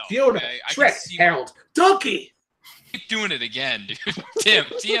Harold, myself, Fiona, okay? I can Trek, see- Harold, Donkey. Keep doing it again, dude.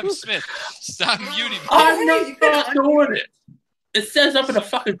 TM Smith, stop muting me. I'm not doing it. It says up in the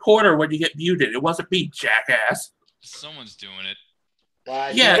fucking corner when you get muted. It wasn't me, jackass. Someone's doing it.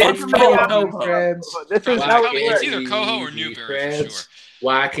 Why Yeah, can't it's we Coho. be friends? This is Why how can't It's we're, either we Coho or be Newberry for friends? sure.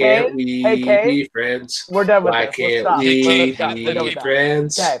 Why can't we Hey, Kay? be friends? we're done with Why this. can't Let's we stop. Hey, We're done be with that.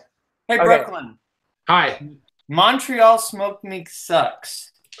 friends? Okay. Hey, Okay. Brooklyn. Hi. Montreal Smoke Meat sucks.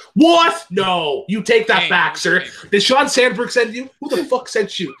 What? No, you take that Hey, back, sir. hey. Did Sean Sandberg send you? Who the fuck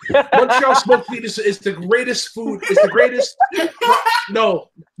sent you? Montreal smoked meat is the greatest food. Is the greatest. No,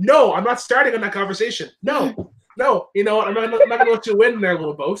 I'm not starting on that conversation. No. You know what? I'm not going to let you win there,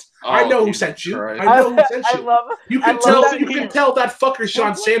 little boat. I know who Jesus sent you. Christ. I know who sent I you. love. You I can love tell. that You can tell that fucker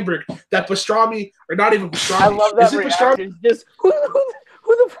Sean Sandberg that pastrami or not even pastrami. I love that Is it pastrami? reaction. Just who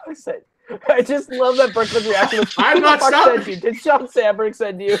the fuck said? I just love that Brooklyn's reaction. I'm Who the not fuck stopping. sent you? Did Sean Sandberg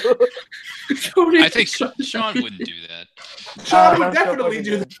send you? I think Sean wouldn't do that. Sean would that's so definitely fucking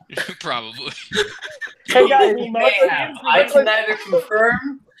do good. that. Probably. Hey guys, He may have. I can neither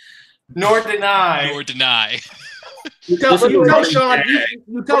confirm nor deny. Or deny. You tell Listen, Sean.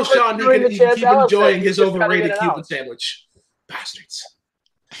 You tell Sean he Doing can the chance keep Alice enjoying said, his he's just cutting overrated it Cuban out. sandwich.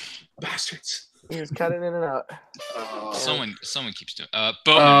 Bastards. He was cutting in and out. Someone keeps doing.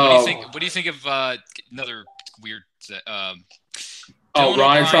 Boatman, what do you think of another weird? Oh, Dylan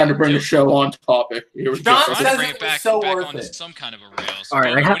Ryan's trying to bring the Dylan- show on topic. Here we go. John Trying to says bring it it was back, so back worth onto it. some kind of a rails. All right,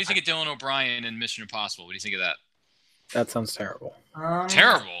 Boatman, I what do you think of Dylan O'Brien and Mission Impossible? What do you think of that? That sounds terrible.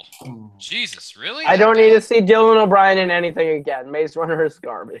 Terrible. Jesus, really? I don't need to see Dylan O'Brien in anything again. Maze Runner is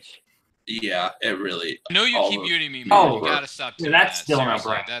garbage. Yeah, it really. I know you all keep of- muting me, man. Oh, you gotta stop Yeah, doing that's that. Dylan Seriously,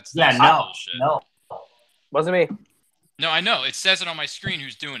 O'Brien. That's Yeah, bullshit. no. Wasn't me. No, I know. It says it on my screen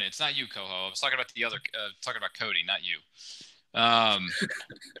who's doing it. It's not you, Coho. I was talking about the other, talking about Cody, not you.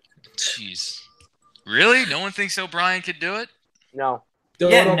 Jeez. Really? No one thinks O'Brien could do it? No.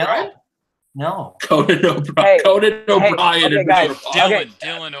 Yeah, Dylan O'Brien? No. Conan O'Brien. Hey, Conan O'Brien okay, and guys. Mission Impossible. Okay.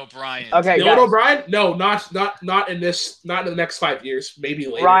 Dylan O'Brien. Okay, Dylan guys. O'Brien? No, not in the next 5 years. Maybe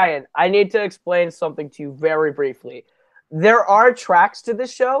later. Ryan, I need to explain something to you very briefly. There are tracks to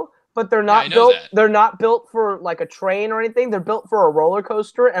this show, but they're not I know built. that. They're not built for like a train or anything. They're built for a roller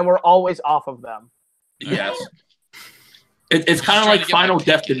coaster, and we're always off of them. Yes. It's kind of trying like to get my Final pick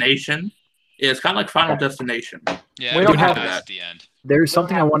in. Destination. Yeah, it's kind of like Final Destination. Yeah, We we don't have have that that. at the end. There's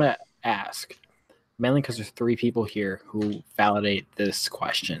something I want to ask, mainly because there's 3 people here who validate this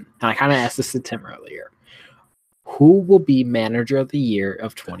question. And I kind of asked this to Tim earlier. Who will be manager of the year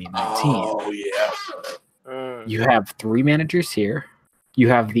of 2019? Oh, yeah. You have 3 managers here. You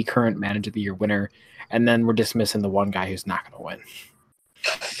have the current manager of the year winner, and then we're dismissing the one guy who's not going to win.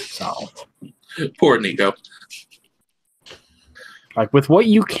 So, Poor Nico. like, with what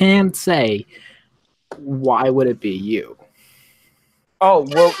you can say, why would it be you? Oh,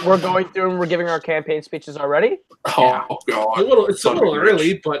 we're going through and we're giving our campaign speeches already. Oh God, It's a little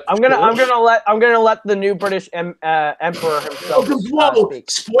early, but I'm gonna let the new British emperor himself Whoa!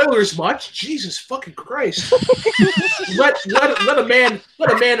 speak. Spoilers much? Jesus fucking Christ! let a man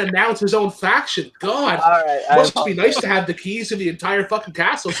announce his own faction. God, All right, must be nice to have the keys to the entire fucking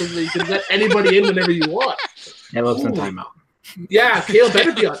castle so that you can let anybody in whenever you want. Caleb's in Holy- timeout. Yeah, Caleb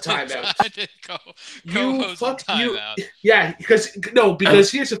better be on timeout. I did co-host on timeout. Yeah, because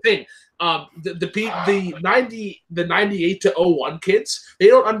here's the thing. The 98 to 01 kids, they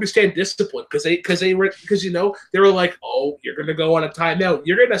don't understand discipline because they were like, oh, you're gonna go on a timeout,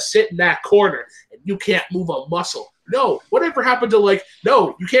 you're gonna sit in that corner and you can't move a muscle. No, whatever happened to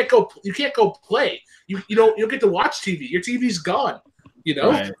no, you can't go play. You don't get to watch TV. Your TV's gone.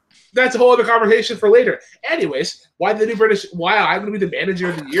 Right. That's a whole other conversation for later. Anyways, why I'm going to be the manager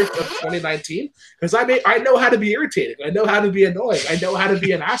of the year of 2019? Because I know how to be irritating. I know how to be annoying. I know how to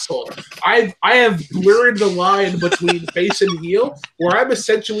be an asshole. I have blurred the line between face and heel, where I'm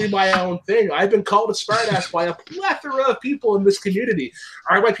essentially my own thing. I've been called a smartass by a plethora of people in this community.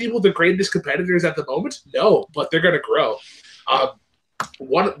 Are my people the greatest competitors at the moment? No, but they're going to grow.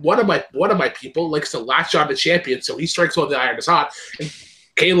 One of my people likes to latch on to champions, so he strikes while the iron is hot. And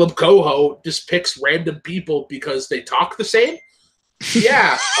Caleb Coho just picks random people because they talk the same.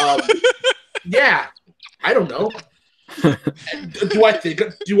 Yeah, yeah. I don't know. Do I think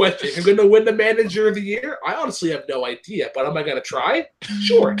I'm going to win the manager of the year? I honestly have no idea, but am I going to try?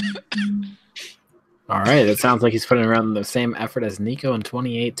 Sure. All right, it sounds like he's putting around the same effort as Nico in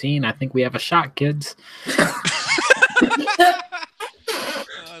 2018. I think we have a shot, kids. I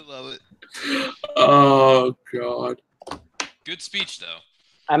love it. Oh God. Good speech though.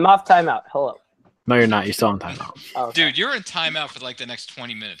 I'm off timeout. Hello. No, you're not. You're still on timeout. Oh, okay. Dude, you're in timeout for like the next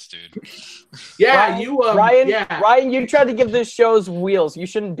 20 minutes, dude. Yeah, Ryan, Ryan, you tried to give this show's wheels. You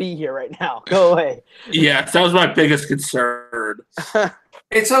shouldn't be here right now. Go away. Yes, that was my biggest concern.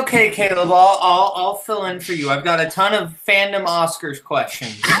 It's okay, Caleb. I'll fill in for you. I've got a ton of fandom Oscars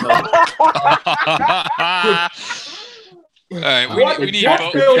questions. So. All right, we need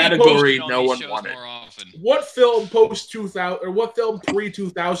what film category on no these one shows wanted. more often. What film post 2000 or what film pre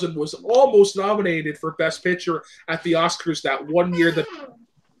 2000 was almost nominated for Best Picture at the Oscars that one year? That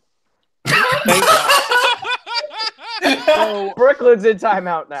So Brooklyn's in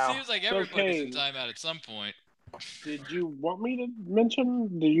timeout now. Seems like everybody's in timeout at some point. Did you want me to mention?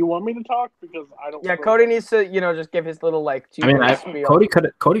 Do you want me to talk? Because I don't. Yeah, Cody needs to, just give his little spiel. Cody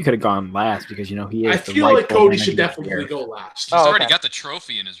could have gone last because he is. I feel like Cody should definitely go last. He's already got the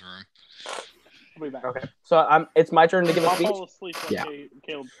trophy in his room. I'll be back. Okay, so it's my turn to give a I'll speech. fall asleep. Yeah.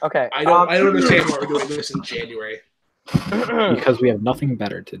 Caleb. Okay, I don't understand why we're doing this in January. Because we have nothing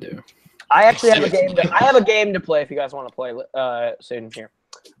better to do. I actually have a game. I have a game to play if you guys want to play soon here.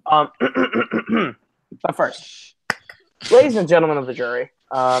 But first, ladies and gentlemen of the jury,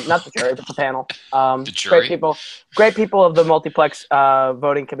 not the jury, but the panel, The jury? great people of the multiplex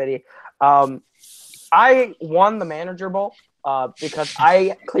voting committee. I won the manager bowl because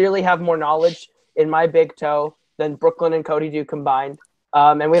I clearly have more knowledge in my big toe than Brooklyn and Cody do combined.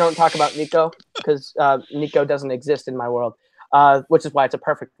 And we don't talk about Nico because Nico doesn't exist in my world, which is why it's a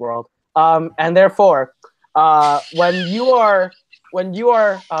perfect world. And therefore, when you are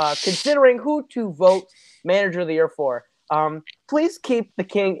considering who to vote manager of the year for, please keep the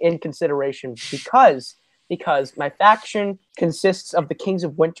king in consideration because my faction consists of the Kings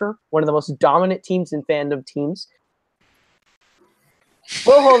of Winter, one of the most dominant teams in fandom teams.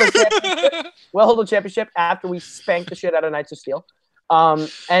 We'll hold a championship after we spank the shit out of Knights of Steel.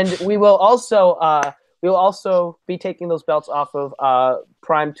 And we will also be taking those belts off of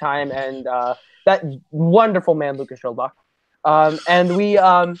Prime Time and that wonderful man Lucas Schildbach. And we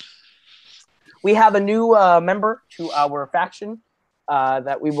have a new member to our faction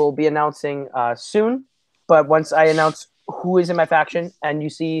that we will be announcing soon. But once I announce who is in my faction and you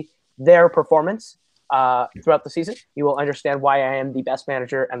see their performance throughout the season, you will understand why I am the best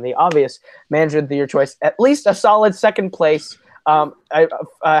manager and the obvious manager of the year choice. At least a solid second place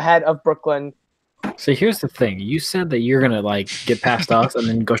ahead of Brooklyn. So here's the thing. You said that you're going to get past us and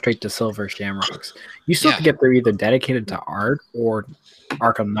then go straight to Silver Shamrocks. You still have to get there either dedicated to art or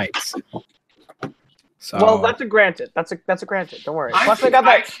Arkham Knights. So, well, that's a granted. That's a granted. Don't worry. I Plus,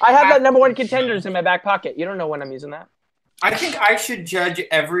 I have that number one contenders in my back pocket. You don't know when I'm using that. I think I should judge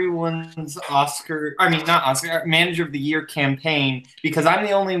everyone's Manager of the Year campaign because I'm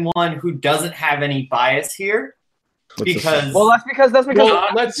the only one who doesn't have any bias here. Because that's because let's wait. Yeah.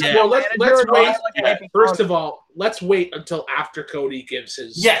 First of all, let's wait until after Cody gives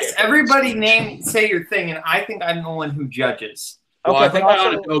his. Yes, everybody say your thing, and I think I'm the one who judges. Well, Okay, I think but I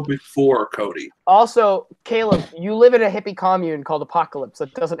ought to also, go before Cody. also, Caleb, you live in a hippie commune called Apocalypse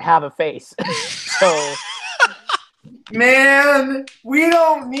that doesn't have a face. So Man, we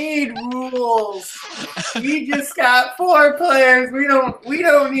don't need rules. We just got 4 players. We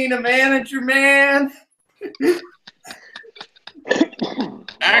don't need a manager, man.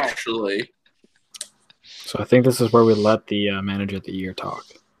 Actually, So I think this is where we let the manager of the year talk.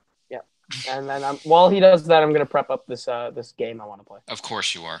 and then while he does that, I'm gonna prep up this game I want to play. Of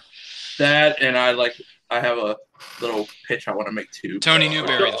course you are. that and I have a little pitch I want to make too. Tony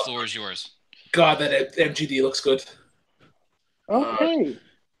Newberry, the floor is yours. God, that MGD looks good. Okay.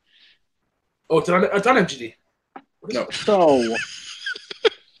 Oh, it's on MGD. No. So,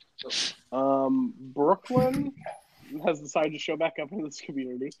 Brooklyn has decided to show back up in this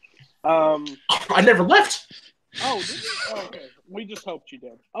community. I never left. Oh, did you? Oh, okay. We just hoped you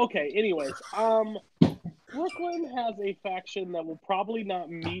did. Okay, anyways. Brooklyn has a faction that will probably not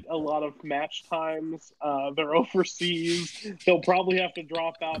meet a lot of match times. They're overseas. They'll probably have to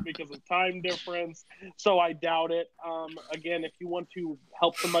drop out because of time difference. So I doubt it. Again, if you want to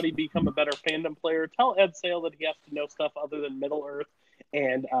help somebody become a better fandom player, tell Ed Sale that he has to know stuff other than Middle Earth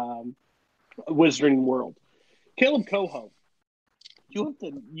and Wizarding World. Caleb Coho,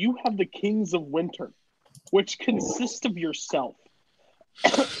 you have the Kings of Winter, which consist of yourself.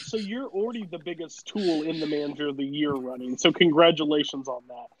 So you're already the biggest tool in the Manager of the Year running. So congratulations on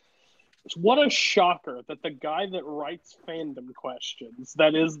that. What a shocker that the guy that writes fandom questions,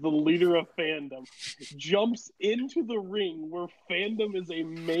 that is the leader of fandom, jumps into the ring where fandom is a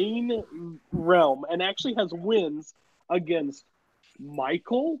main realm and actually has wins against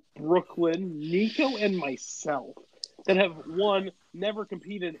Michael, Brooklyn, Nico, and myself that have won, never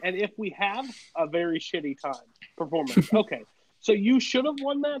competed, and if we have, a very shitty time performance. Okay. So you should have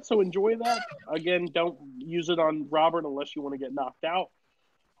won that, so enjoy that. Again, don't use it on Robert unless you want to get knocked out.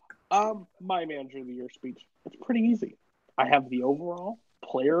 My Manager of the Year speech. It's pretty easy. I have the overall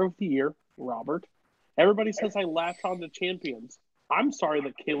Player of the Year, Robert. Everybody says I latch on to champions. I'm sorry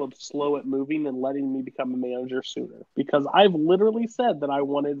that Caleb's slow at moving and letting me become a manager sooner, because I've literally said that I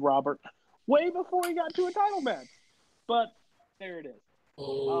wanted Robert way before he got to a title match. But there it is.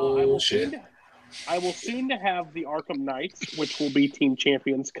 Oh, shit. I will soon to have the Arkham Knights, which will be team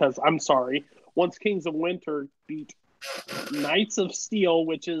champions, because I'm sorry, once Kings of Winter beat Knights of Steel,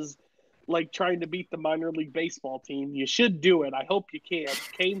 which is like trying to beat the minor league baseball team, you should do it. I hope you can.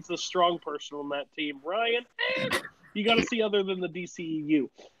 Kane's the strong person on that team. Ryan, you got to see other than the DCEU.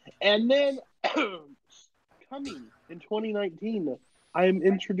 And then coming in 2019, I am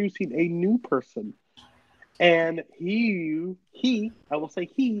introducing a new person. And he, I will say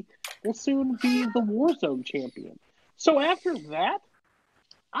he, will soon be the Warzone champion. So after that,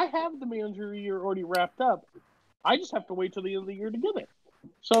 I have the Manager of the Year already wrapped up. I just have to wait till the end of the year to get it.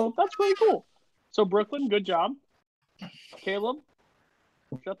 So that's really cool. So Brooklyn, good job. Caleb,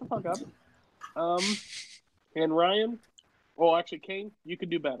 shut the fuck up. And Ryan, well, actually, Kane, you could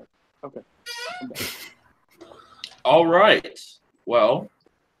do better. Okay. I'm done. All right. Well,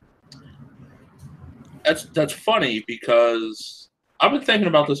 that's funny because I've been thinking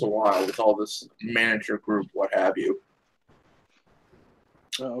about this a while with all this manager group, what have you.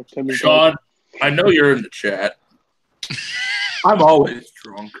 Oh, Sean, I know you're in the chat. I'm always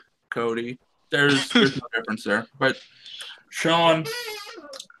drunk, Cody. There's no difference there. But Sean,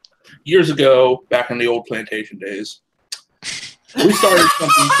 years ago, back in the old plantation days, we started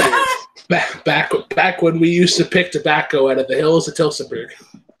something serious. Back when we used to pick tobacco out of the hills of Tilsonburg.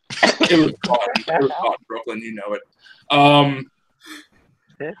 It was fun, Brooklyn. You know it.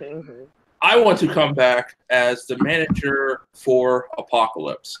 I want to come back as the manager for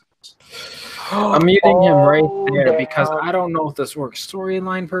Apocalypse. I'm muting him right there because I don't know if this works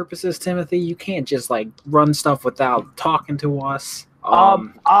storyline purposes, Timothy. You can't just like run stuff without talking to us.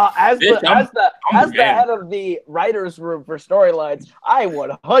 As the head of the writers room for storylines, I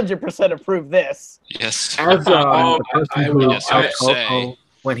would 100% approve this. Yes. As the person who yes, I would say. Coco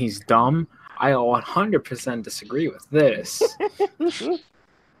when he's dumb, I 100% disagree with this.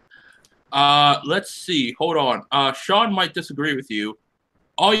 Let's see. Hold on. Sean might disagree with you.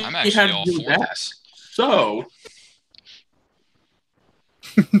 All you I'm had actually to all do for that. this. So,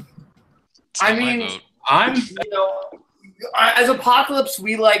 It's I not my mean, vote. I'm As Apocalypse,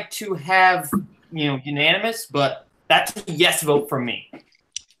 we like to have, unanimous, but that's a yes vote from me.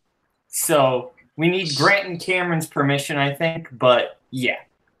 So we need Grant and Cameron's permission, I think, but yeah.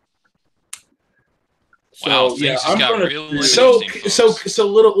 Wow, so, things yeah, just I'm got gonna real do- interesting, folks. So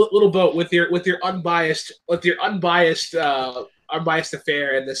little boat with your unbiased unbiased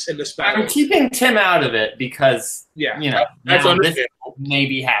affair in this battle. I'm keeping Tim out of it because Yeah, That's now this understandable. may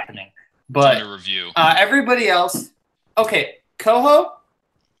be happening. It's But under review. everybody else, okay, Coho.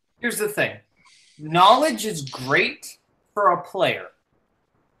 Here's the thing: knowledge is great for a player.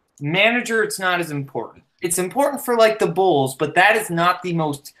 Manager, it's not as important. It's important for like the Bulls, but that is not the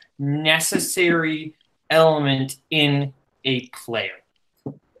most necessary element in a player.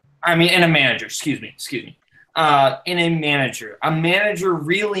 I mean, in a manager. Excuse me. In a manager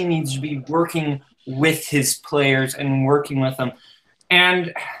really needs to be working with his players and working with them.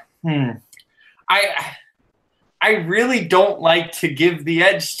 And I really don't like to give the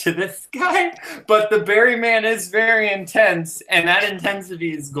edge to this guy, but the Barry man is very intense, and that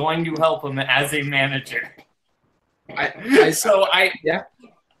intensity is going to help him as a manager. I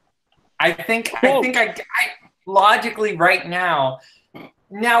think I logically right now.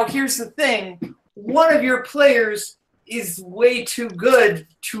 Now here's the thing: one of your players is way too good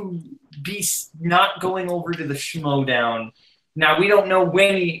to be not going over to the Schmodown. Now we don't know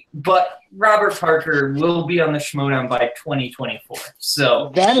when but Robert Parker will be on the Schmodown by 2024.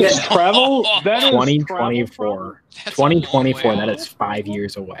 So That is travel. That is 2024. That's a long way 2024. That out. is 5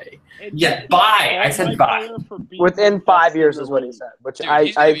 years away. Yeah, bye. I said bye. Within 5 years is what he said, which Dude, I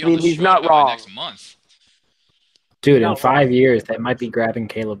he's gonna be on mean the he's show not by wrong. Next month. Dude, No. in 5 years, they might be grabbing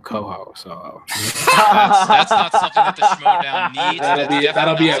Caleb Coho. So That's not something that the Schmodown needs. That'll That's be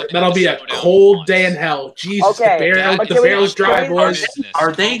definitely not something that'll that be the a Schmodown cold wants. day in hell. Jesus, Okay, the but barrels can we- dry, can we- boys.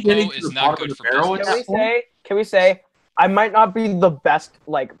 Are they getting Coho to is the not bottom good of for the barrel? business. Can we say I might not be the best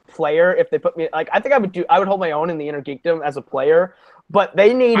like player if they put me like I think I would hold my own in the Inner Geekdom as a player, but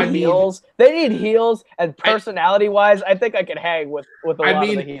they need I mean- heels. They need heels, and personality wise, I think I could hang with a lot I of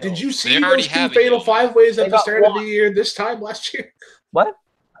the mean, heels. did you They see already those two have a fatal heel. five ways They at the got start of the one. year this time last year? What?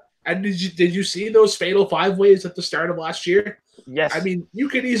 And did you see those fatal five ways at the start of last year? Yes. I mean, you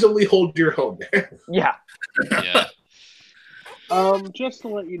could easily hold your own there. yeah. Yeah. Just to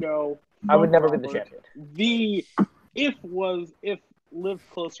let you know, I would never be the Robert, champion. if lived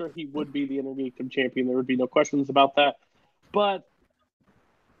closer, he would be the Inner Geekdom champion. There would be no questions about that. But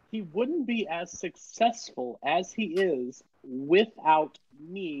he wouldn't be as successful as he is without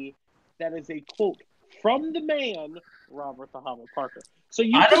me. That is a quote from the man, Robert the Hobbit Parker. So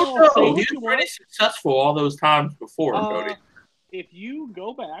you I can don't all say know. what He's you pretty want. successful all those times before, Cody. If you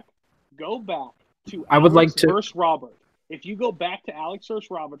go back to I would like Alex to- versus Robert. If you go back to Alex versus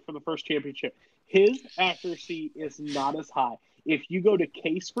Robert for the first championship, his accuracy is not as high. If you go to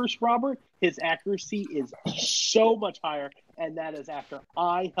Case versus Robert, his accuracy is so much higher, and that is after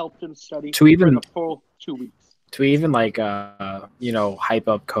I helped him study To even- for the full 2 weeks. to even like hype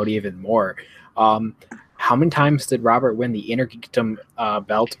up Cody even more. How many times did Robert win the Inner Geekdom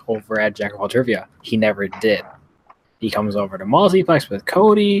belt over at Jack of all Trivia? He never did. He comes over to Multiplex with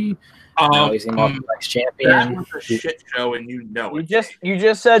Cody. Now he's a Multiplex That champion. was a shit show, and you know it. You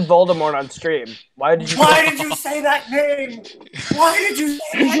just said Voldemort on stream. Why did you? Why did you say that name? Why did you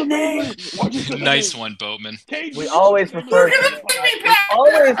say that name? Nice one, Boatman. We always refer to it.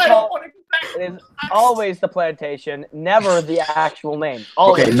 Always call, it is always the plantation, never the actual name.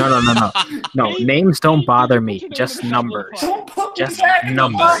 Always. Okay, no. Names don't bother me. Just numbers. Don't put me Just back in the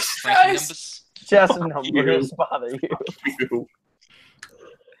numbers. box, Frankie guys. numbers. Just numbers bother you.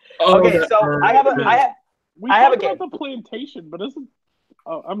 Oh, Okay, that so hurt. I have We I have a talked about the plantation, but isn't?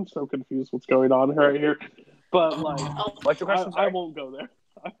 Oh, I'm so confused. What's going on right here? But like, what's your question? I Sorry? won't go there.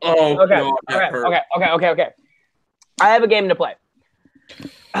 Oh, Okay, God, that hurt. okay. I have a game to play.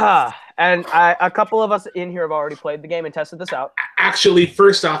 And a couple of us in here have already played the game and tested this out. Actually,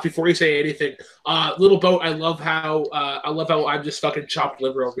 first off, before you say anything, Little Boat, I love how I'm just fucking chopped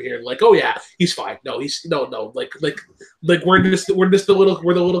liver over here. Like, oh yeah, he's fine. No, like we're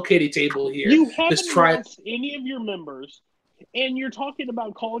the little kiddie table here. You haven't Just try it. announced any of your members, and you're talking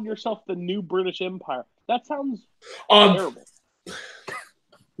about calling yourself the new British Empire. That sounds terrible.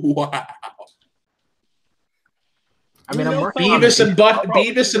 Wow. I mean, I'm working on Beavis and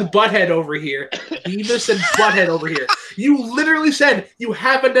Butthead over here. Beavis and Butthead over here. You literally said you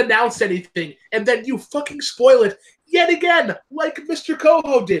haven't announced anything, and then you fucking spoil it yet again, like Mr.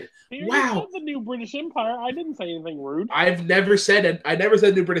 Coho did. You Wow. said the new British Empire. I didn't say anything rude. I never said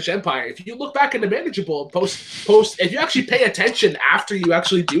New British Empire. If you look back in the manageable post, if you actually pay attention after you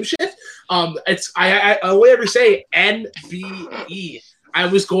actually do shit, it's I only ever say NBE. I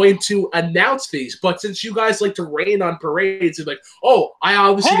was going to announce these, but since you guys like to rain on parades, it's like, oh, I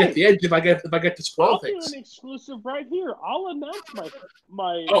obviously get the edge if I get to spoil I'll things. do an exclusive right here. I'll announce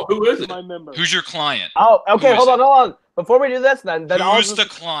my Oh, who is it? my member. Who's your client? Oh, okay. Who is Hold on. Before we do this, then I'll Who's just the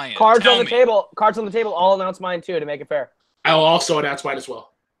client? cards Tell on the me. table. Cards on the table. I'll announce mine too to make it fair. I'll also announce mine as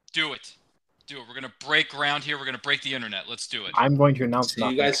well. Do it. We're gonna break ground here. We're gonna break the internet. Let's do it. I'm going to announce So you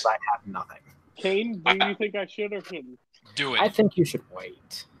nothing guys- because I have nothing. Kane, do you think I should or shouldn't? Do I it. think you should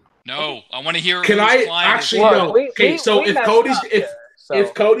wait. No, I want to hear. Can whose I client is- actually Look, no? we- Okay, we- so we if messed Cody's up if there, so-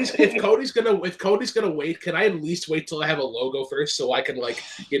 if Cody's gonna wait, can I at least wait till I have a logo first so I can put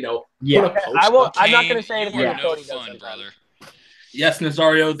Yeah. a post I will. up? I'm not Kane, going to say you anything are that no Cody does fun, sometimes. brother. Yes,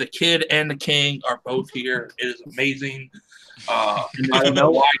 Nazario, the kid and the king are both here. It is amazing. I don't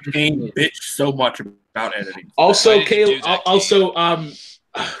know why Kane bitched so much about editing. Why Also, did you Caleb. do that, Also,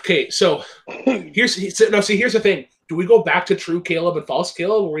 okay. So here's the thing. Do we go back to true Caleb and false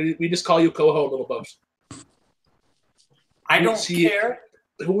Caleb, or we just call you Coho and Little Bubs? I don't See- care.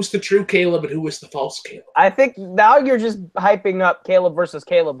 Who was the true Caleb and who was the false Caleb? I think now you're just hyping up Caleb versus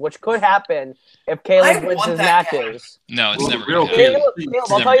Caleb, which could happen if I Caleb wins want his that matches. No, it's Well, never real gonna Caleb. happen. Caleb,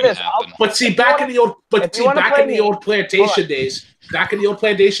 It's I'll never tell you gonna this. happen. But see, If you back wanna- in the old, if you wanna play me- plantation days,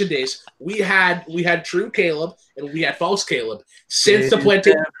 we had true Caleb and we had false Caleb. Since the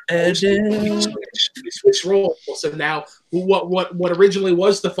plantation, we switched roles. So now, what originally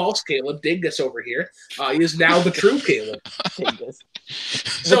was the false Caleb, Dingus over here, is now the true Caleb. The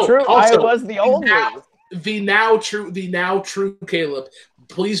So, true, I also, was the only. now- The now true Caleb.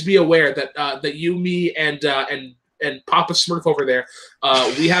 Please be aware that you, me, and Papa Smurf over there,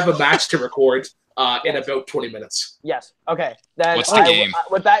 we have a match to record in about 20 minutes. Yes. Okay. Then What's the game?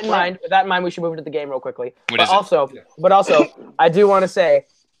 with that in mind, we should move into the game real quickly. What but is it? also, I do want to say,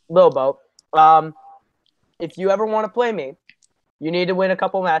 Lilbo, if you ever want to play me, you need to win a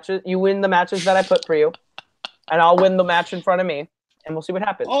couple matches. You win the matches that I put for you, and I'll win the match in front of me, and we'll see what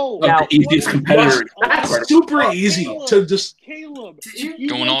happens. Oh, Now- the easiest competitor. That's super easy to just. Caleb, Did if you- you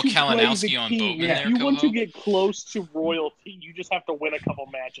Going want all to play Kalinowski the on king, Boatman if there, you want Coho? to get close to royalty, you just have to win a couple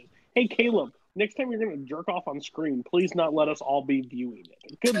matches. Hey, Caleb, next time you're going to jerk off on screen, please not let us all be viewing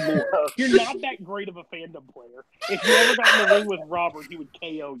it. Good lord. You're not that great of a fandom player. If you ever got in the ring with Robert, he would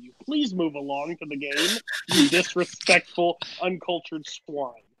KO you. Please move along to the game, you disrespectful, uncultured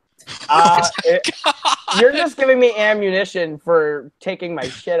swine. You're just giving me ammunition for taking my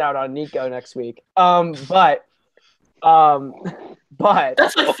shit out on Nico next week. But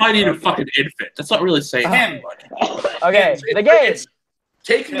That's like fighting a fucking infant. That's not really saying Him. much. okay, It's- the game. it's-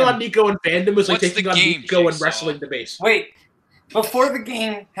 Taking on Nico and fandom is like What's taking the on game, Nico and Jigsaw? wrestling the base. Wait, before the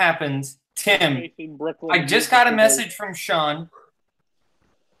game happens, Tim, Facing Brooklyn I just got a message from Sean,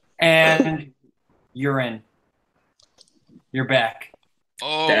 and you're in. You're back.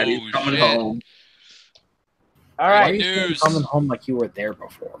 Oh, Daddy's coming shit. home. All Why right. are you saying News. coming home like you were there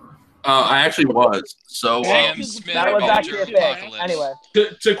before? I actually was. So Sam Smith, That was Avenger actually a of thing. Apocalypse. Anyway,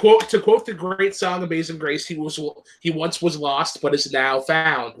 To quote the great song Amazing Grace, he once was lost but is now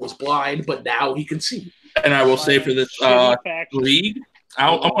found, was blind but now he can see. and I will say for this league,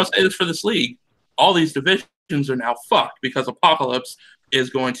 I want to say this for this league, all these divisions are now fucked because Apocalypse is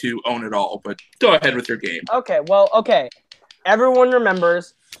going to own it all. But go ahead with your game. okay. Everyone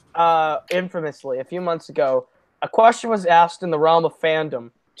remembers, infamously, a few months ago, a question was asked in the realm of fandom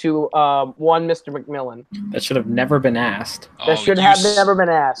to one Mr. McMillan. That should have never been asked. That should have never been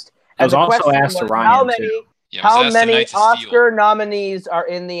asked. It was And the also question asked to was, Ryan, how many, too. Yeah, it was how asked in many Knights of Steel. Oscar nominees are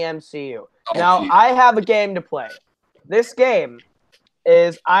in the MCU? Oh, Now, geez. I have a game to play. This game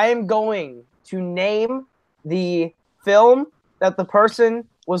is I am going to name the film that the person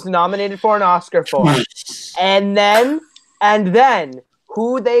was nominated for an Oscar for, and then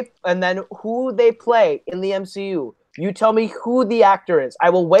who they play in the MCU. You tell me who the actor is. I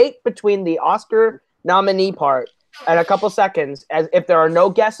will wait between the Oscar nominee part and a couple seconds, as if there are no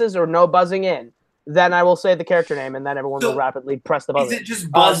guesses or no buzzing in. Then I will say the character name, and then everyone will So, rapidly press the Is buzzer. it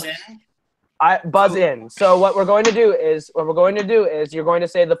just buzz in? I buzz in. So what we're going to do is you're going to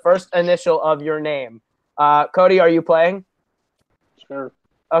say the first initial of your name. Cody, are you playing? Sure.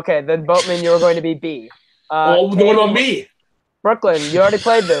 Okay, then Boatman, you're going to be B. What Kane, about me? Brooklyn, you already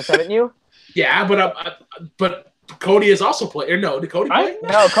played this, haven't you? Yeah, but Cody has also played. Or no, did Cody play?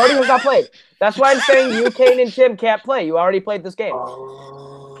 No, Cody has not played. That's why I'm saying you, Kane, and Tim can't play. You already played this game.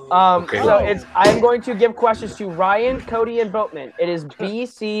 Okay. So I'm going to give questions to Ryan, Cody, and Boatman. It is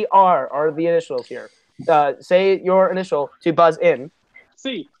BCR are the initials here. Say your initial to buzz in.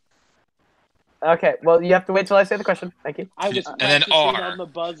 See, Okay, well, you have to wait till I say the question. Thank you. I was And then practicing R. on the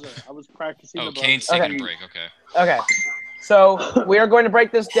buzzer. I was practicing Oh, the buzzer. Kane's taking Okay. a break. Okay. Okay, so we are going to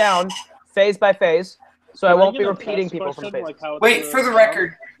break this down phase by phase, so I Can won't get be a repeating test people from question, phases. like how it's Wait, gonna for the sound?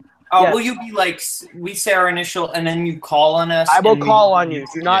 record, Yes. will you be like, we say our initial and then you call on us? I will and we- call on you.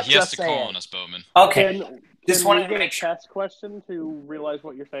 Do not Yeah, he has just to say call it. on us, Bowman. Okay. Just Can wanted we to get a make sure. test question to realize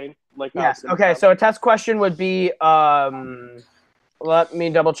what you're saying? Like how Yes. it's gonna Okay. sound? So a test question would be let me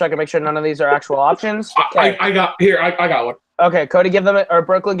double check and make sure none of these are actual options. Okay. I got one. Okay. Cody, give them or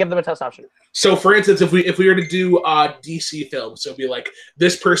Brooklyn, give them a test option. So, for instance, if we were to do DC films, so it'd be like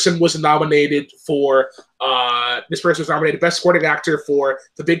this person was nominated Best Supporting Actor for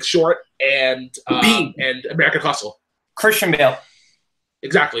The Big Short and American Hustle. Christian Bale.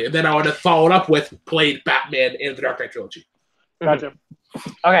 Exactly, and then I would have followed up with played Batman in the Dark Knight trilogy. Gotcha.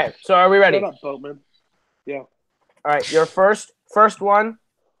 Okay. So are we ready? Shut up, Boatman. All right. Your first one.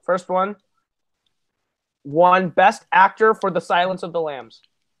 One Best Actor for The Silence of the Lambs.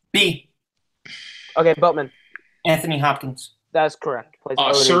 B. Okay, Boatman. Anthony Hopkins. That's correct. Plays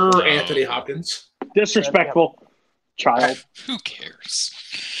Odin. Sir Anthony Hopkins, Disrespectful child. Who cares?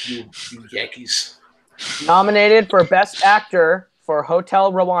 you Yankees. Nominated for Best Actor for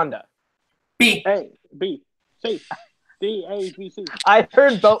Hotel Rwanda. B. A, B, C, D, A, B, C. I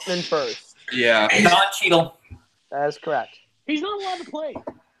heard Boatman first. Yeah. Don Cheadle. That is correct. He's not allowed to play.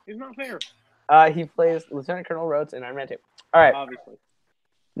 It's not fair. He plays Lieutenant Colonel Rhodes in Iron Man 2. All right. Obviously.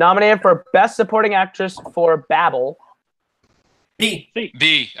 Nominated for Best Supporting Actress for Babel. B. C.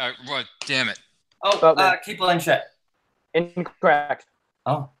 B. What? Damn it. Oh, Boatman. Kate Blanchett. Incorrect.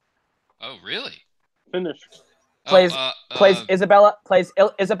 Oh. Oh, really? Finish. Plays Oh, plays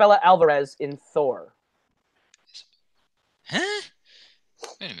Isabella Alvarez in Thor. Huh?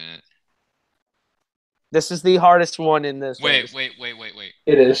 Wait a minute. This is the hardest one in this. Wait. race.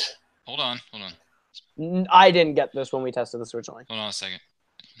 It is. Hold on. I didn't get this when we tested this originally. Hold on a second.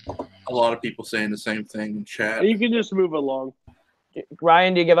 A lot of people saying the same thing in chat. You can just move along.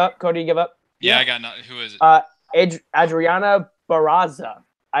 Ryan, do you give up? Cody, do you give up? Yeah, I got not. Who is it? Adriana Barraza.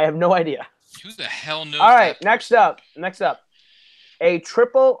 I have no idea. Who the hell knows? All right, that? next up. A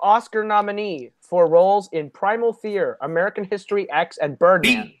triple Oscar nominee for roles in Primal Fear, American History X, and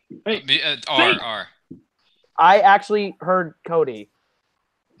Birdman. Hey, R. I actually heard Cody.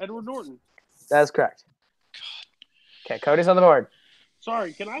 Edward Norton. That is correct. Okay, Cody's on the board.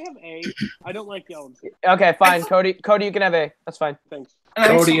 Sorry, can I have A? I don't like yelling. Okay, fine. Cody, you can have A. That's fine. Thanks.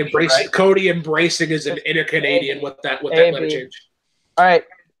 Cody embracing is an inner Canadian with that A, letter B. change. All right.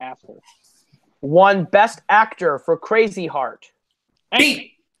 Asshole. One Best Actor for Crazy Heart.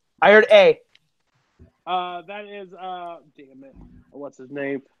 B. I heard A. That is damn it. What's his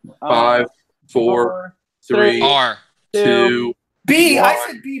name? 5, 4, 3, R. 2. B. I One.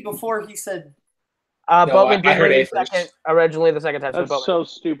 said B before he said. Boatman I did heard hear A the second. Originally, the second time. That's Boatman. so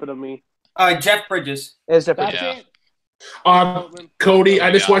stupid of me. Jeff Bridges. It's different. That's Yeah. it. Cody, Oh,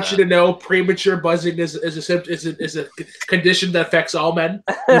 I just yeah, want you to know premature buzzing is a condition that affects all men.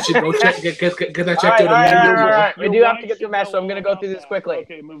 You should go get that checked All out. right. We Your do have to wife get through should a match, know so I'm going to all go through about this that. quickly.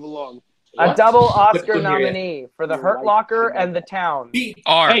 Okay, move along. A double Oscar Couldn't hear you. nominee for The Your Hurt wife Locker should know and The Town. B.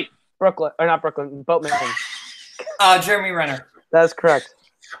 R. Hey, Brooklyn, or not Brooklyn, Boatman. Jeremy Renner. That's correct.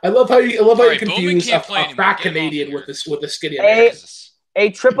 I love how you Sorry, confuse Bowman can't a play anymore. fat Get him off Canadian here. with a skinny A- American. Jesus. A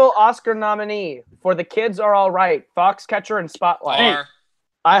triple Oscar nominee for The Kids Are All Right, Foxcatcher, and Spotlight. R.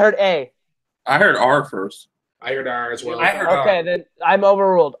 I heard A. I heard R first. I heard R as well. I heard R. Okay, then I'm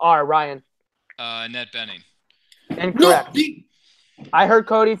overruled. R. Ryan. Ned Benning. Incorrect. B. I heard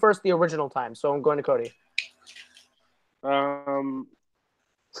Cody first the original time, so I'm going to Cody.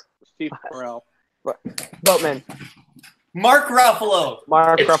 Steve Carell. Boatman. Mark Ruffalo.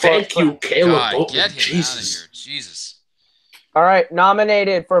 Mark And Ruffalo. thank you, Caleb God, Boatman. get him Jesus. out of here. Jesus. All right,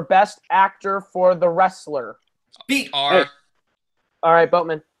 nominated for Best Actor for The Wrestler. B. R. All right,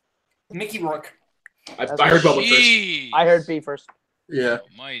 Boatman. Mickey Rourke. I heard Boatman first. Jeez. I heard B first. Yeah.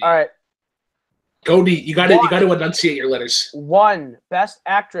 Almighty. All right, Cody, you got to enunciate your letters. one Best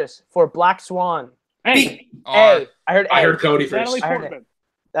Actress for Black Swan. Hey, R. A. I heard A. I heard Cody first. Natalie I heard Portman.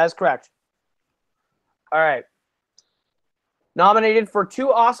 That's correct. All right. Nominated for 2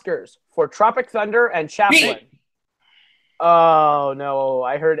 Oscars for Tropic Thunder and Chaplin. Oh no,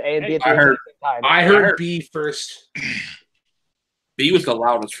 I heard A and B at the I heard- same time. I heard B first. B was the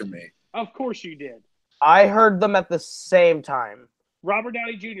loudest for me. Of course you did. I heard them at the same time. Robert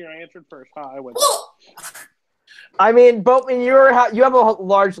Downey Jr. I answered first. I went. I mean, Boatman, you have a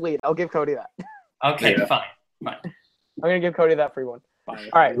large lead. I'll give Cody that. Okay, Yeah. fine. I'm gonna give Cody that free one. Fine.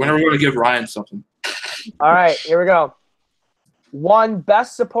 All right. When are we going to give Ryan something? All right, here we go. One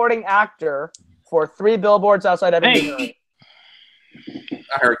Best Supporting Actor for 3 Billboards Outside Ebbing, Hey. Missouri.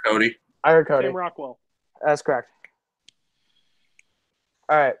 I heard Cody. I heard Cody. Sam Rockwell. That's correct.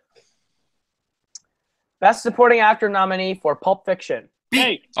 All right. Best Supporting Actor nominee for Pulp Fiction.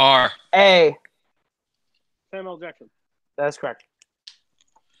 Hey, R. A. Samuel L. Jackson. That's correct.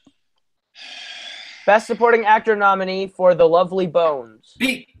 Best Supporting Actor nominee for The Lovely Bones.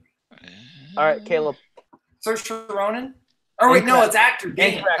 B. All right, Caleb. Saoirse Ronan? Oh, wait, no, Incorrect. it's actor.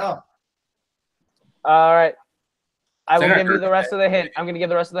 Dang it. Incorrect. Oh. All right. I will Is that give you actor? the rest of the hint. I'm going to give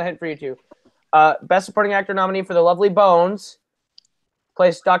the rest of the hint for you two. Best Supporting Actor nominee for The Lovely Bones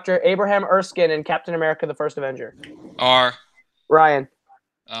plays Dr. Abraham Erskine in Captain America: The First Avenger. R. Ryan.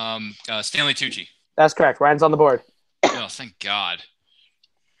 Stanley Tucci. That's correct. Ryan's on the board. Oh, thank God.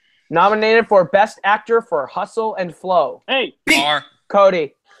 Nominated for Best Actor for Hustle and Flow. Hey, R.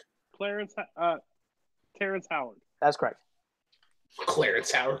 Cody. Terrence Howard. That's correct.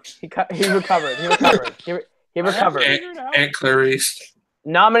 Clarence Howard. He recovered. He recovered. He recovered. Figured out. Aunt Clarice.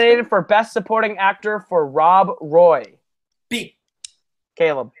 Nominated for Best Supporting Actor for Rob Roy. B.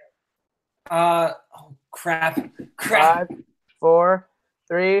 Caleb. Oh, crap. 5, 4,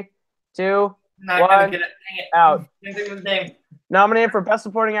 3, 2, Not One. gonna get it. Dang it. out. Can't think of his name. Nominated for Best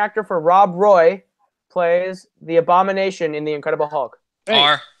Supporting Actor for Rob Roy plays the Abomination in The Incredible Hulk. Hey.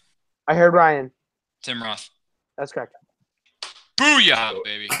 R. I heard Ryan. Tim Roth. That's correct. Booyah,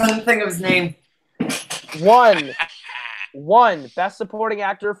 baby. Couldn't think of his name. One. Best Supporting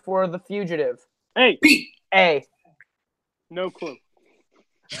Actor for The Fugitive. Hey, B. A. no clue.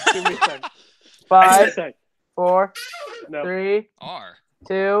 Give me a second. 5, Say. 4, No. 3, R.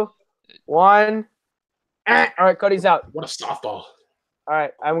 2, 1. All right, Cody's out. What a softball. All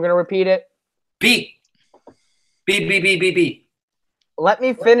right, I'm going to repeat it. B. B, B, B, B, B. Let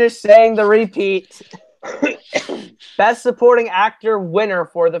me finish saying the repeat. Best Supporting Actor winner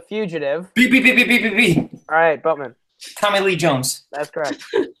for The Fugitive. B, B, B, B, B, B, B. All right, Boatman. Tommy Lee Jones. That's correct.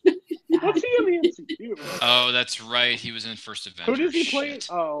 What's he in the MCU? Oh, that's right. He was in First Avenger. Who does he play? Shit.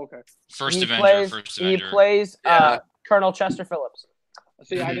 Oh, okay. First He Avenger. plays- First He Avenger. plays Yeah. Colonel Chester Phillips.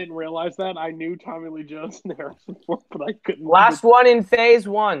 See, I didn't realize that. I knew Tommy Lee Jones and Harrison Ford, but I couldn't. Last one in Phase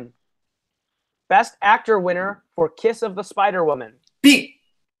 1. Best Actor winner for Kiss of the Spider Woman. B.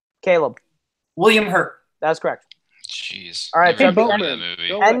 Caleb. William Hurt. That's correct. Jeez. All right, Never so heard of Bowman, that movie.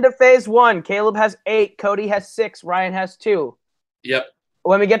 go- End of Phase 1. Caleb has 8. Cody has 6. Ryan has 2. Yep.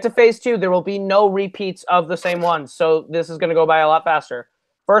 When we get to Phase 2, there will be no repeats of the same one. So this is going to go by a lot faster.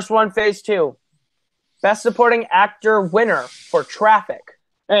 First one, Phase 2. Best Supporting Actor winner for Traffic.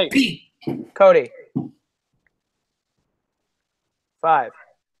 Hey, B. Cody. 5,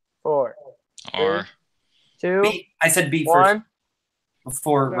 4, R. 2, B. I said B first 1.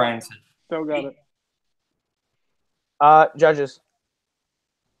 before No. Ryan said. still got it. Judges.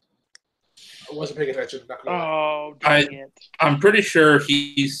 I wasn't paying attention. Not gonna lie. Oh, dang it. I'm pretty sure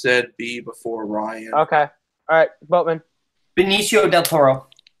he said B before Ryan. Okay. All right, Boatman. Benicio del Toro.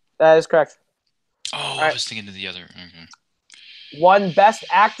 That is correct. Oh, I right. was thinking of the other. Okay. One Best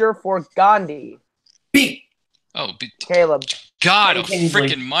Actor for Gandhi. B. Oh, Caleb. God, Ben oh, Kingsley.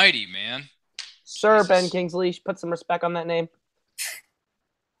 freaking mighty, man. Sir Jesus. Ben Kingsley. Put some respect on that name.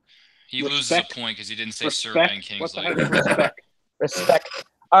 He loses Respect. a point because he didn't say Sir Respect. Ben What the Kingsley. heck is respect? Respect.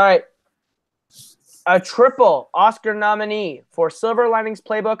 All right. A triple Oscar nominee for Silver Linings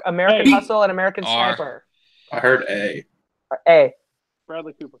Playbook, American Hey. Hustle, and American R. Sniper. I heard A. A.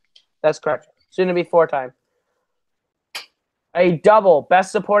 Bradley Cooper. That's correct. Soon to be 4-time. A double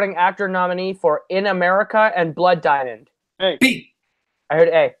Best Supporting Actor nominee for In America and Blood Diamond. Hey. B. I heard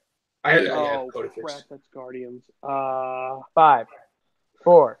A. I had Oh, Cody crap. first. That's Guardians. 5,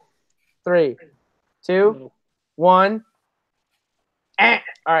 4, 3, 2, No. 1. All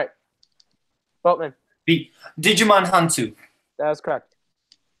right. Boatman. B. Digimon Hansu. That is correct.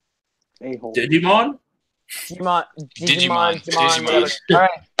 A-hole. Digimon? Digimon. Digimon. whatever. All right.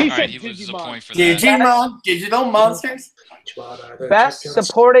 He All said right, he loses a Digimon. point for that. Digimon. Digital Monsters. Digimon are the Best champions.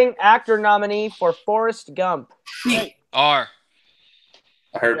 Supporting Actor nominee for Forrest Gump. B. R.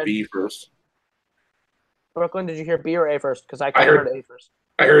 I heard B first. Brooklyn, did you hear B or A first? Because I I kind of heard heard- A first.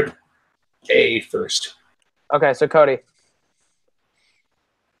 I heard A first. Okay, so Cody.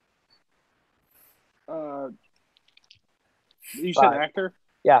 You said 5. actor?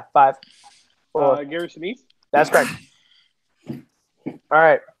 Yeah, 5, 4. Gary Sinise? That's correct. All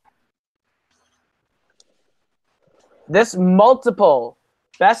right. This multiple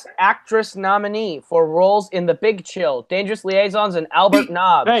Best Actress nominee for roles in The Big Chill, Dangerous Liaisons, and Albert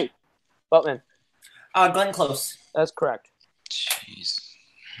Nobbs. Hey. Boatman. Glenn Close. That's correct. Jeez.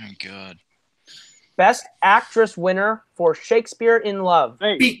 Oh, my God. Best Actress winner for Shakespeare in Love.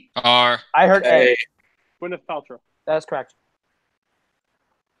 Hey. B. R. I heard A. A. Gwyneth Paltrow. That's correct.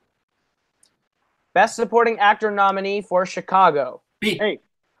 Best Supporting Actor nominee for Chicago. B. Hey.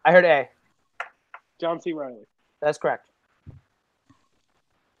 I heard A. John C. Riley. That's correct.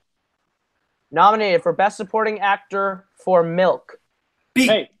 Nominated for Best Supporting Actor for Milk. B.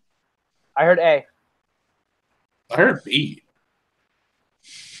 Hey. I heard A. I heard B.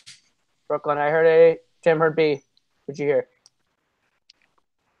 Brooklyn, I heard A. Tim heard B. What'd you hear?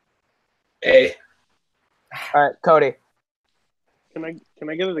 A. All right, Cody. Can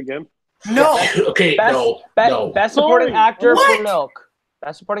I get it again? No. Okay, Best, no. Best supporting Sorry, actor what? for Milk.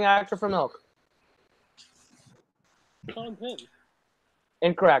 Best supporting actor for Milk. Sean Penn.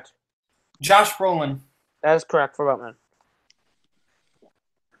 Incorrect. Josh Brolin. That is correct for Boatman.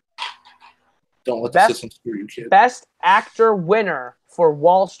 Don't let the Best- system screw you, kid. Best actor winner for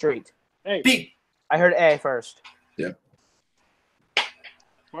Wall Street. Hey, B. I heard A first.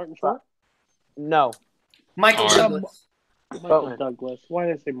 Martin Short. No. Michael R. Douglas. Michael Douglas. Why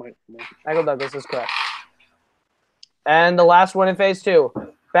did I say Michael? Michael Douglas is correct. And the last one in phase 2.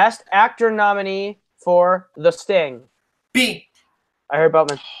 Best actor nominee for The Sting. B. I heard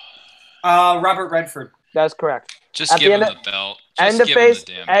Boatman. Robert Redford. That's correct. Just At the give him end the belt. Just End of give him phase.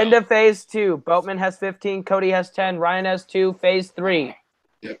 the damn End belt. of phase 2. Boatman has 15. Cody has 10. Ryan has 2. Phase 3.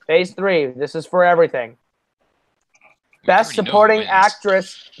 Yep. Phase 3. This is for everything. We Best already know who supporting wins.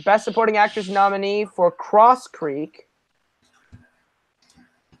 actress. Best supporting actress nominee for Cross Creek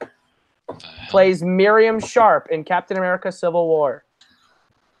What the hell? plays Miriam Sharp in Captain America: Civil War.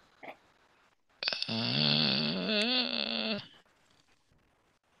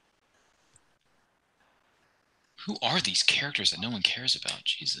 Who are these characters that no one cares about?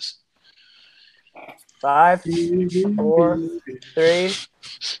 Jesus. 5, 4, 3,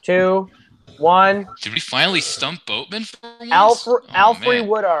 2, 1. Did we finally stump Boatman for once? Alfred man.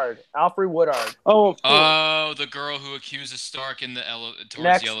 Woodard. Alfred Woodard. Oh, of course. Oh, the girl who accuses Stark in the towards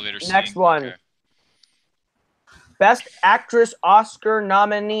Next- the elevator scene. next one. Okay. Best actress Oscar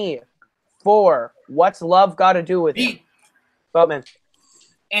nominee for What's Love Got to Do with It? B. Boatman.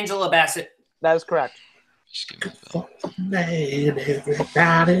 Angela Bassett. That is correct. Just give him the belt. Man,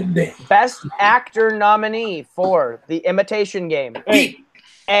 everybody there. Best actor nominee for The Imitation Game. B.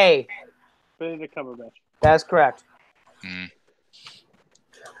 A. Benedict Cumberbatch. That's correct. Hmm.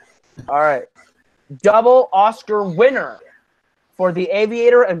 All right. Double Oscar winner for The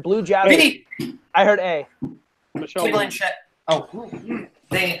Aviator and Blue Jasmine. B. I heard A. Michelle. Kate Williams. Blanchett. Oh,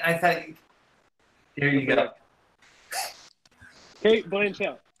 dang it, I thought. There you go. Kate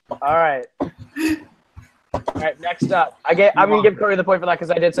Blanchett. All right. All right. Next up, I'm gonna give Cody the point for that because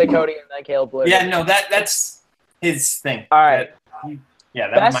I did say Cody and then Caleb blew it. Yeah, no, that's his thing. All right. Yeah,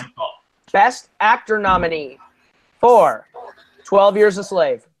 that was Best- my fault. Best actor nominee for 12 Years a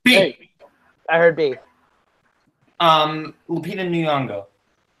Slave. B. Hey, I heard B. Lupita Nyong'o.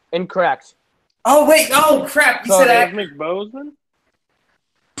 Incorrect. Oh wait! Oh crap! You Sorry. said Chadwick actor. Boseman.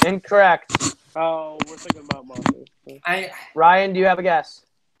 Incorrect. Oh, we're thinking about Monty. Ryan, do you have a guess?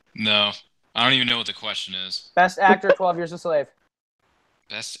 No. I don't even know what the question is. Best actor, 12 Years a Slave.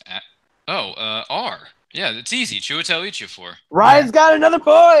 R. Yeah, it's easy. Chiwetel Ejiofor. Ryan's got another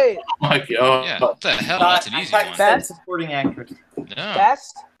point. Oh my god. Yeah, what the hell? That's an I easy thought you one. said supporting actress. No.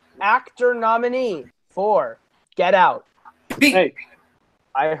 Best actor nominee for Get Out. B. Hey,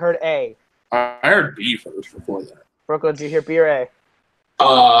 I heard A. I heard B first before that. Brooklyn, did you hear B or A?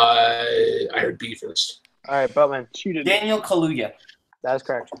 I heard B first. All right, Boatman. cheated. Daniel Kaluuya. That is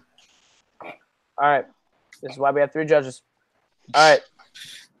correct. All right. This is why we have 3 judges. All right.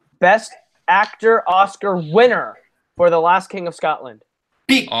 Best actor Oscar winner for The Last King of Scotland.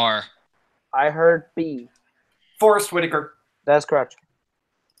 B. R. I heard B. Forrest Whitaker. That's correct.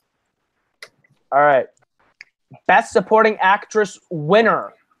 All right. Best supporting actress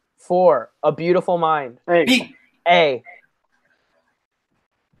winner for A Beautiful Mind. Hey, B. A.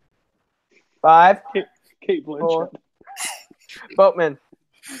 5. Kate Blanchett. Boatman.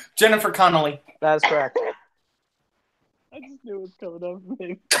 Jennifer Connelly. That is correct. I just knew it was coming up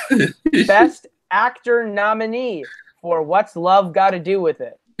with me. Best actor nominee for What's Love Got to Do with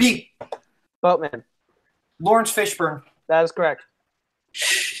It. B. Boatman. Lawrence Fishburne. That is correct.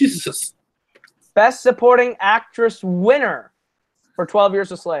 Jesus. Best supporting actress winner for 12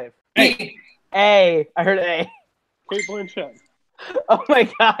 Years a Slave. B. A. I heard A. Kate Blanchett. Oh my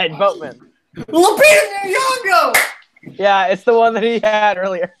God, Boatman. Lupita Nyong'o. Yeah, it's the one that he had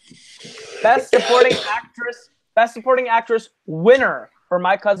earlier. Best supporting actress winner for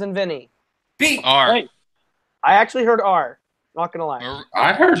My Cousin Vinny. B. R. Hey, I actually heard R. Not gonna lie.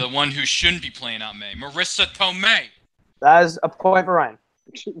 I heard The one who shouldn't be playing out May. Marissa Tomei. That is a point for Ryan.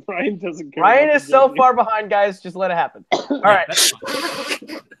 Ryan doesn't care. Ryan about is the so Disney. far behind, guys. Just let it happen. All right.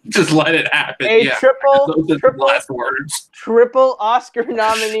 just let it happen. A yeah. triple Those are the triple last words. triple Oscar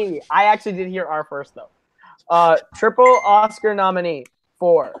nominee. I actually did hear R first though. Triple Oscar nominee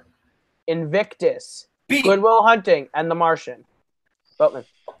for Invictus, B. Good Will Hunting, and The Martian. Boatman.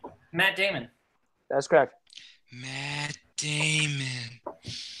 Matt Damon. That's correct. Matt Damon.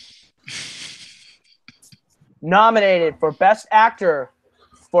 Nominated for Best Actor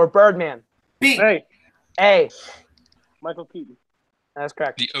for Birdman. B. Hey, A. Michael Keaton. That's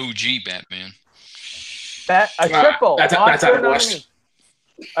correct. The OG Batman. A triple That's Oscar out of nominee. West.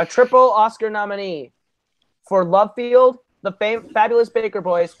 A triple Oscar nominee for Love Field, The Fabulous Baker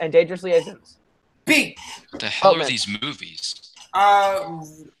Boys, and Dangerous Liaisons. B. What the hell are Batman. these movies? Michelle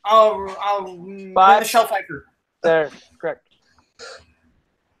Pfeiffer. There, correct.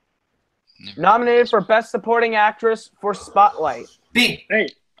 Never- Nominated for Best Supporting Actress for Spotlight. B. Hey,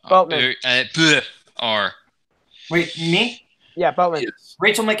 Boatman. Bleh. R. Wait, me? Yeah, Boatman. Yes.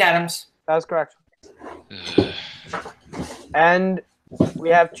 Rachel McAdams. That was correct. Ugh. And we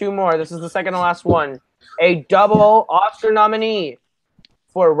have two more. This is the second to last one. A double Oscar nominee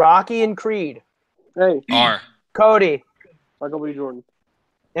for Rocky and Creed. hey, R. Cody. Michael B. Jordan.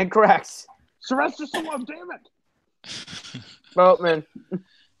 Incorrect. Sylvester Stallone, damn it! Boatman.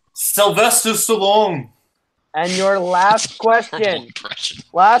 Sylvester Stallone. And your last Horrible question. impression.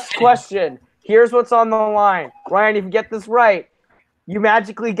 Last question. Here's what's on the line. Ryan, if you get this right, you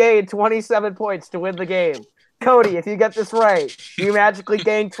magically gain 27 points to win the game. Cody, if you get this right, you magically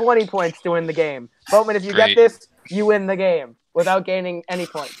gain 20 points to win the game. Boatman, if you Great. get this, you win the game without gaining any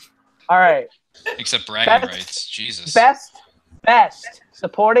points. All right. Except bragging Best- rights. Jesus. Best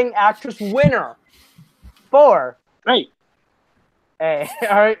supporting actress winner for Hey, A.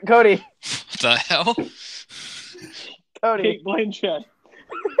 All right, Cody. What the hell? Cody. Kate Blanchett.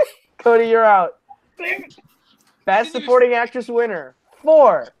 Cody, you're out. Damn it! Best supporting actress winner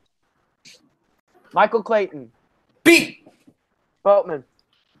for Michael Clayton. B. Boatman.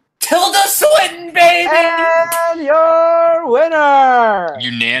 Tilda Swinton, baby. And your winner,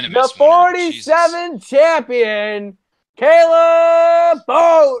 Unanimous. the winner. Jesus. 47 champion, Caleb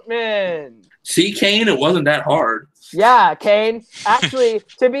Boatman. See, Kane, it wasn't that hard. Yeah, Kane. Actually,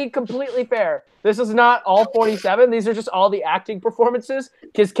 to be completely fair, this is not all 47. These are just all the acting performances.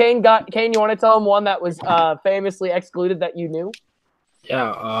 Because Kane, you want to tell him one that was famously excluded that you knew?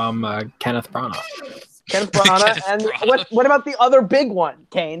 Yeah, Kenneth Branagh. Kenneth Branagh. Kenneth And Branagh. what about the other big one,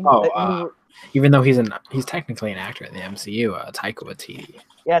 Kane? Oh, that you- Even though he's technically an actor in the MCU, Taika Waititi.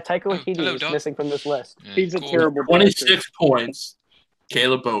 yeah, Taika Waititi hello, is dog. missing from this list. Yeah, He's a cool. terrible 26 points.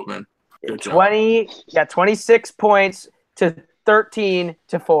 Caleb Boatman. Good job. 26 points to 13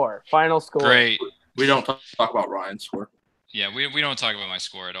 to 4. Final score. Great. We don't talk about Ryan's score. Yeah, we don't talk about my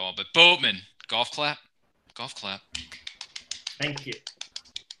score at all. But Boatman, golf clap. Golf clap. Thank you.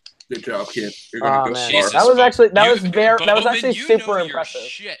 Good job, kid. You're gonna Oh, go man. far. Jesus, That was actually that You- was Boatman, actually you know super your impressive.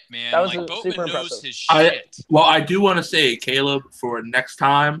 Shit, man. That was like, Boatman super knows impressive. his I- shit. Well, I do want to say, Caleb, for next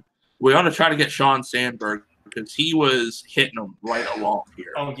time, we ought to try to get Sean Sandberg because he was hitting them right along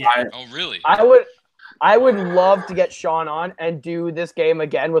here. Oh, yeah. Oh, really? I would love to get Sean on and do this game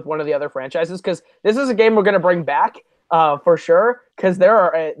again with one of the other franchises because this is a game we're going to bring back for sure because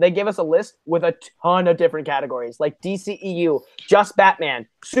they gave us a list with a ton of different categories like DCEU, Just Batman,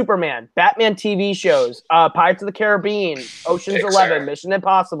 Superman, Batman TV shows, Pirates of the Caribbean, Ocean's Pixar. 11, Mission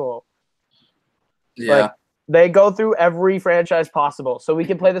Impossible. Yeah. Like, they go through every franchise possible, so we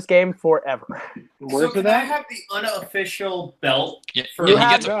can play this game forever. Where's So it can I at? have the unofficial belt? Yeah, For yeah, You he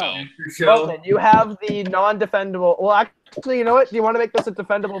have- gets a belt. Show? Boatman, you have the non-defendable. Well, actually, you know what? Do you want to make this a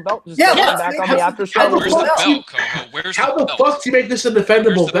defendable belt? Just Yeah, put it let's back make on this the a after show. defendable Where's the belt. belt, Coho? Where's How the the belt? fuck do you make this a Where's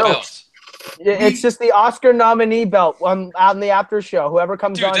defendable the belt? It's just the Oscar nominee belt on the after show. Whoever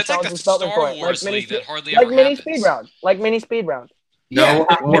comes Dude, on that's like the challenges Beltman for Star it. Wars Like league that mini, hardly like ever mini happens. speed round. Like mini speed round. No, Yeah. we'll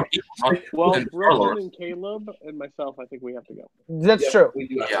have more people on Well, than Roman Star-Lord. and Caleb and myself, I think we have to go. That's Yeah, true. we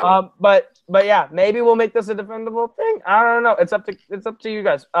do have Yeah. to. But yeah, maybe we'll make this a defendable thing. I don't know. It's up to you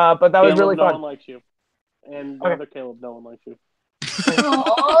guys. But that was Caleb, really no fun. one likes you. And the Okay. other Caleb, no one likes you.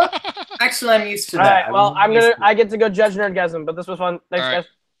 Actually, I'm used to All that. right. Well, I get to go judge Nerdgasm, but this was fun. Thanks, All right.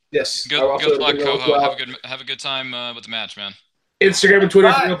 guys. Yes. Good, I'm also good luck, gonna go Coho. as well. Have a good time with the match, man. Instagram and Twitter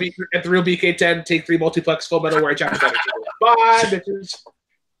Bye. at the real BK10. Take 3 multiplex full metal wear challenge. Bye, bitches.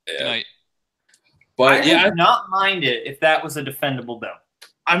 Good night. But I yeah, would not mind it if that was a defendable belt.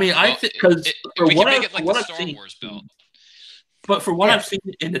 I mean, I Well, think because for we what can I- make it like what the I've Star seen- Wars belt. But for what Yeah. I've seen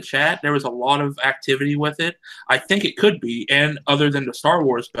in the chat, there was a lot of activity with it. I think it could be, and other than the Star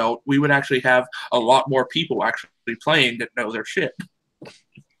Wars belt, we would actually have a lot more people actually playing that know their shit.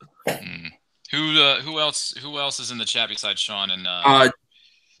 Hmm. Who else is in the chat besides Sean and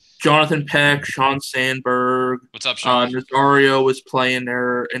Jonathan Peck, Sean Sandberg, what's up, Sean? Nazario was playing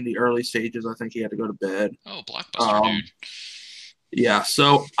there in the early stages. I think he had to go to bed. Oh, Blockbuster, dude. Yeah,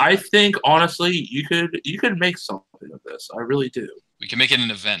 so I think honestly, you could make something of this. I really do. We can make it an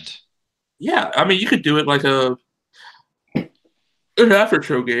event. Yeah, I mean, you could do it like a an after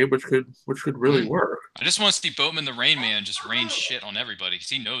show game, which could really work. I just want to see Boatman the Rain Man just rain shit on everybody because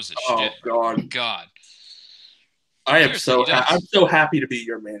he knows this Oh shit. God. I'm Seriously, so he does. I'm so happy to be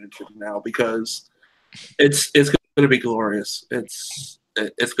your manager now because it's going to be glorious. It's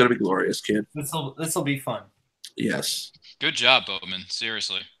going to be glorious, kid. This will be fun. Yes. Good job, Boatman.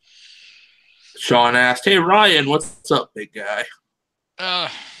 Seriously. Sean asked, "Hey Ryan, what's up, big guy?"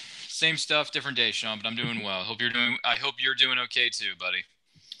 Same stuff, different day, Sean. But I'm doing well. I hope you're doing okay too, buddy.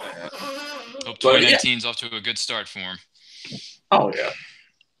 Hope 2019's off to a good start for him. Oh yeah.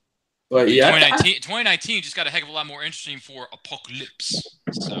 But yeah, 2019 just got a heck of a lot more interesting for Apocalypse.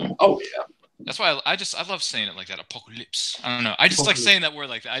 So. Oh yeah. That's why I love saying it like that. Apocalypse. I don't know. I just like saying that word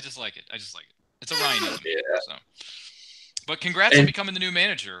like that. I just like it. It's a Ryan. Yeah. So. But congrats on becoming the new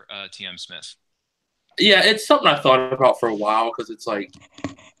manager, TM Smith. Yeah, it's something I thought about for a while because it's like,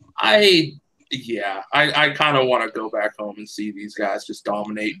 I kind of want to go back home and see these guys just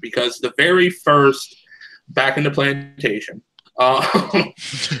dominate because the very first back in the plantation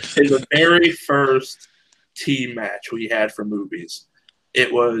is the very first team match we had for movies.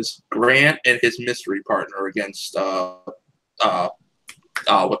 It was Grant and his mystery partner against what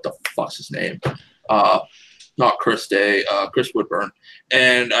the fuck's his name? Not Chris Day, Chris Woodburn,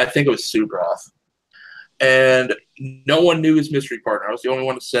 and I think it was Subrath. And no one knew his mystery partner. I was the only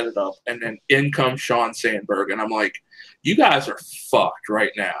one to set it up. And then in comes Sean Sandberg, and I'm like, "You guys are fucked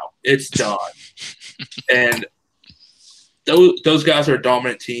right now. It's done." And those guys are a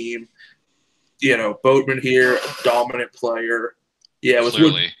dominant team. You know, Boatman here, a dominant player. Yeah, it was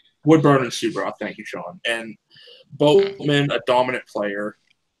Woodburn and Subrath. Thank you, Sean. And Boatman, a dominant player.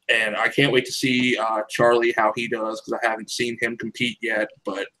 And I can't wait to see Charlie, how he does, because I haven't seen him compete yet.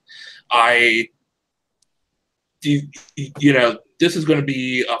 But this is going to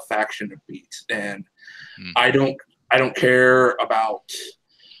be a faction to beat. And I don't care about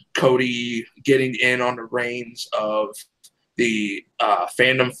Cody getting in on the reins of the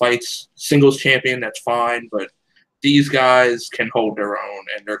Fandom Fights singles champion. That's fine. But these guys can hold their own,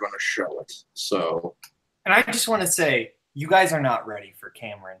 and they're going to show it. So, and I just want to say, you guys are not ready for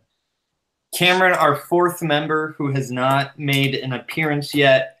Cameron. Cameron, our fourth member who has not made an appearance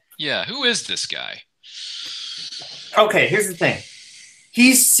yet. Yeah, who is this guy? Okay, here's the thing.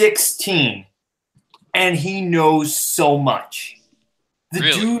 He's 16, and he knows so much.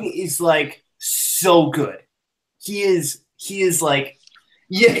 The dude is, like, so good. He is like,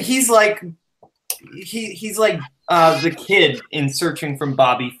 yeah, he's like the kid in Searching for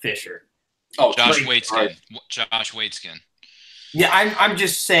Bobby Fischer. Oh, Josh Waitskin. Josh Waitskin. Yeah, I'm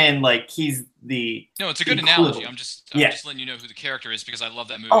just saying, like, he's the. No, it's a good analogy. I'm just letting you know who the character is because I love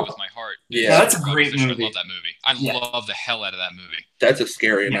that movie with my heart. Yeah, that's a great movie. I love that movie. I love the hell out of that movie. That's a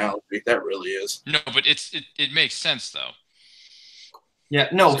scary analogy. That really is. No, but it makes sense though. Yeah,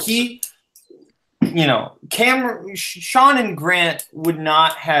 no, Cameron, Sean and Grant would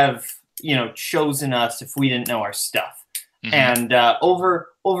not have, chosen us if we didn't know our stuff. Mm-hmm. And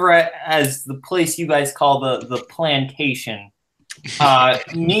over at, as the place you guys call the plantation,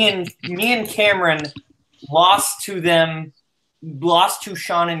 me and Cameron lost to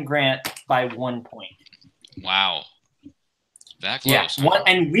Sean and Grant by 1 point. Wow. That close. Yeah,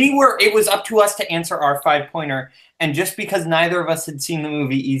 and it was up to us to answer our 5-pointer, and just because neither of us had seen the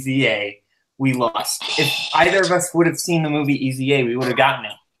movie Easy A, we lost. If either of us would have seen the movie Easy A, we would have gotten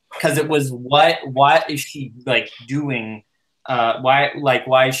it. Because it was what is she like doing?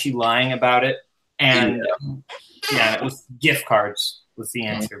 Why is she lying about it? And it was gift cards was the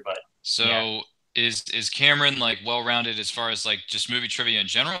answer. But is Cameron like well-rounded as far as like just movie trivia in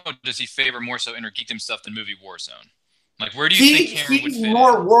general, or does he favor more so Inner Geekdom stuff than movie Warzone? Like, where do you think Cameron would fit? He's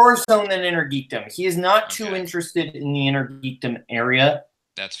more Warzone than Inner Geekdom. He is not too interested in the Inner Geekdom area.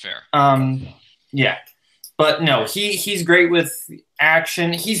 That's fair. Yeah. But no, he's great with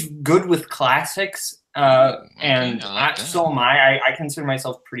action. He's good with classics. So am I. I consider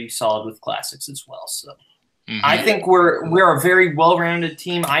myself pretty solid with classics as well. So I think we're a very well-rounded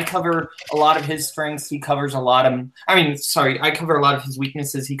team. I cover a lot of his strengths. He covers a lot of. I cover a lot of his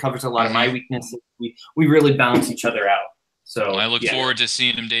weaknesses. He covers a lot of my weaknesses. We really balance each other out. So I look forward to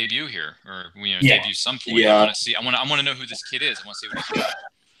seeing him debut here, or debut some point. Yeah. I want to know who this kid is. I want to see what he's got.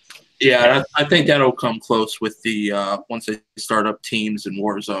 Yeah, I think that'll come close with the once they start up teams in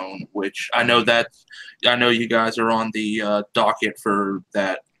Warzone, which I know you guys are on the docket for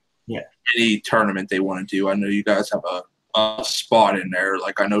that. Yeah. Any tournament they want to do. I know you guys have a spot in there.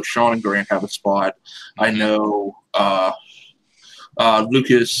 Like I know Sean and Grant have a spot. I know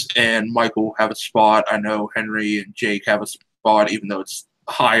Lucas and Michael have a spot. I know Henry and Jake have a spot, even though it's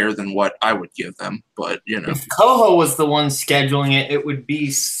higher than what I would give them. But If Coho was the one scheduling it, it would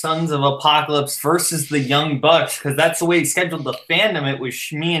be Sons of Apocalypse versus the Young Bucks, because that's the way he scheduled the fandom. It was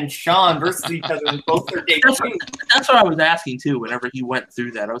me and Sean versus each other in both their debuts. that's what I was asking too. Whenever he went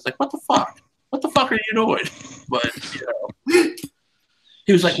through that, I was like, "What the fuck? What the fuck are you doing?" But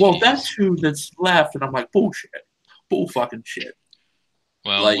he was like, "Well, that's who that's left," and I'm like, "Bullshit, bull fucking shit."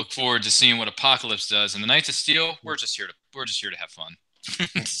 Well, look forward to seeing what Apocalypse does. And the Knights of Steel, we're just here to have fun.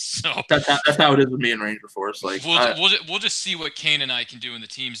 So that's how it is with me and Ranger Force. Like we'll just see what Kane and I can do in the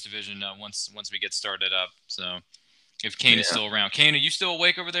teams division once we get started up. So if Kane is still around, Kane, are you still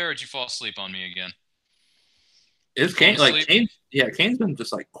awake over there, or did you fall asleep on me again? Is Kane Kane's been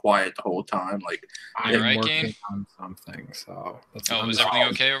just like quiet the whole time. Like I'm right, working Kane? on something, so Is everything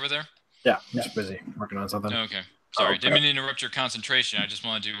okay over there? Yeah, I'm just busy working on something. Okay. Sorry, didn't mean to interrupt your concentration. I just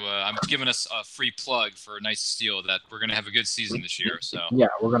wanted to. I'm giving us a free plug for Knights of Steel that we're gonna have a good season this year. So yeah,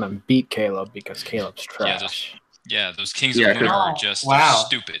 we're gonna beat Caleb because Caleb's trash. Those Kings of Lunar are just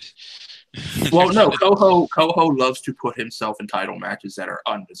stupid. Well, no, Coho loves to put himself in title matches that are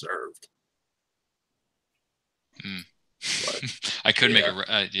undeserved. I could make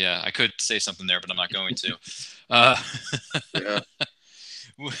I could say something there, but I'm not going to.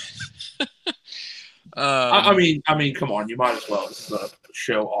 I mean, come on, you might as well. This is a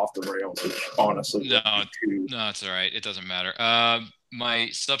show off the rails, which honestly. No, it's all right. It doesn't matter. My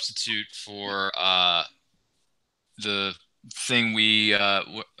substitute for the thing we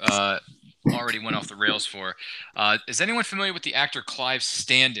already went off the rails for. Is anyone familiar with the actor Clive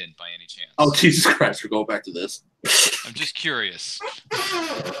Standen by any chance? Oh, Jesus Christ, we're going back to this. I'm just curious.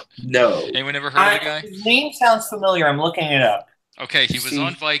 No. Anyone ever heard of the guy? His name sounds familiar. I'm looking it up. Okay, he was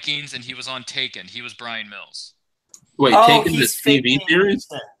on Vikings and he was on Taken. He was Brian Mills. Wait, Taken the TV series?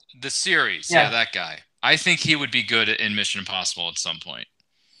 The series, yeah, that guy. I think he would be good in Mission Impossible at some point.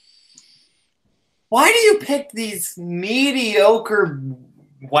 Why do you pick these mediocre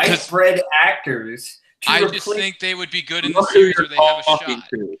white bread actors? I just think they would be good in the series where they have a shot.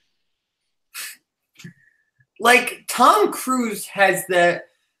 Like Tom Cruise has that.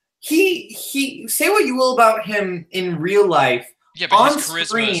 He say what you will about him in real life. Yeah, but his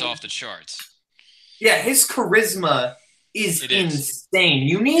charisma is off the charts. Yeah, his charisma is insane.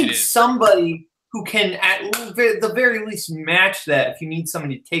 You need somebody who can at the very least match that if you need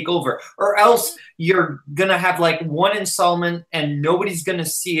somebody to take over. Or else you're going to have like one installment and nobody's going to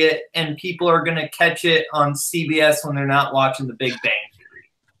see it and people are going to catch it on CBS when they're not watching The Big Bang Theory.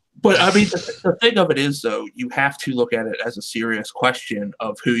 But I mean, the thing of it is, though, you have to look at it as a serious question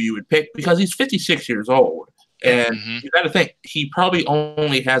of who you would pick because he's 56 years old. And you got to think, he probably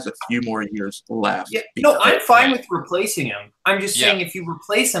only has a few more years left. Yeah, no, I'm fine with replacing him. I'm just saying if you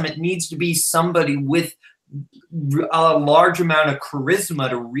replace him, it needs to be somebody with a large amount of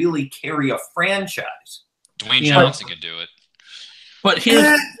charisma to really carry a franchise. Dwayne Johnson could do it. But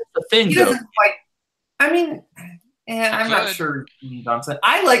here's the thing, though. I'm not sure Johnson.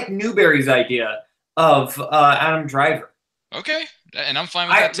 I like Newberry's idea of Adam Driver. Okay, and I'm fine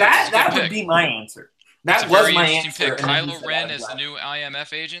with that too. That would be my answer. That was my answer. Pick. Kylo Ren as the new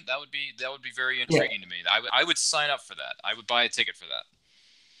IMF agent. That would be very intriguing to me. I would sign up for that. I would buy a ticket for that.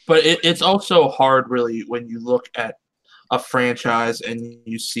 But it's also hard, really, when you look at a franchise and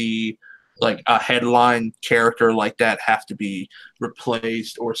you see like a headline character like that have to be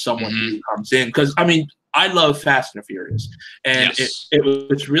replaced or someone new comes in. Because I mean, I love Fast and Furious, and it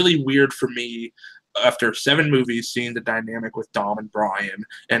was really weird for me after 7 movies seeing the dynamic with Dom and Brian,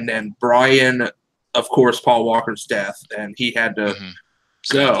 and then Brian. Of course, Paul Walker's death, and he had to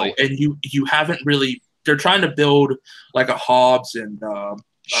go. And you haven't really. They're trying to build like a Hobbs and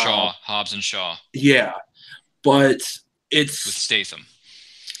Hobbs and Shaw. Yeah, but it's with Statham.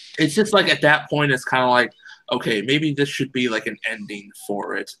 It's just like at that point, it's kind of like, okay, maybe this should be like an ending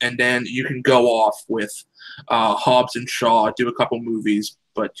for it, and then you can go off with Hobbs and Shaw, do a couple movies,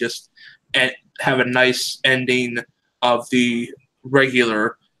 but just have a nice ending of the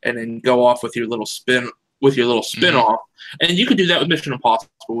regular. And then go off with your little spin-off. And you could do that with Mission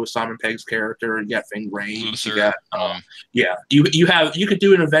Impossible with Simon Pegg's character, and you got Ving Rhames. You got, you could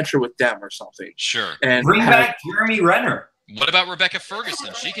do an adventure with them or something. Sure. And bring back Jeremy Renner. What about Rebecca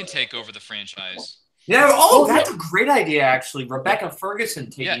Ferguson? She can take over the franchise. Yeah. That's a great idea, actually. Rebecca Ferguson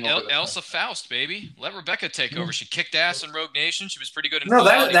taking over. Elsa Faust, baby. Let Rebecca take over. She kicked ass in Rogue Nation. She was pretty good in. I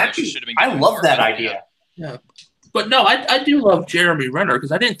love that idea. Yeah. But no, I do love Jeremy Renner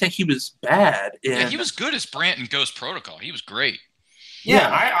because I didn't think he was bad. Yeah, he was good as Brant in Ghost Protocol. He was great. Yeah,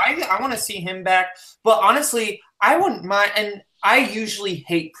 I want to see him back. But honestly, I wouldn't mind. And I usually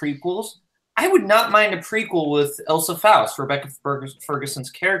hate prequels, I would not mind a prequel with Elsa Faust, Rebecca Ferguson's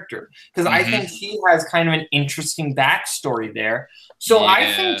character, because I think she has kind of an interesting backstory there. So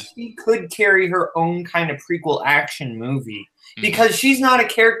I think she could carry her own kind of prequel action movie, because she's not a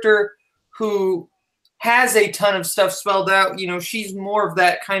character who has a ton of stuff spelled out. You know, she's more of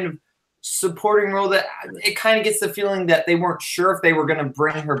that kind of supporting role that it kind of gets the feeling that they weren't sure if they were going to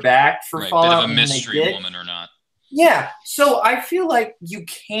bring her back for Fallout. Bit of a mystery woman or not. Yeah, so I feel like you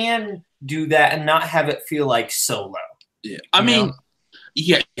can do that and not have it feel like Solo. Yeah, I mean,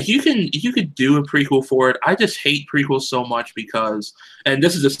 yeah, you could do a prequel for it. I just hate prequels so much because, and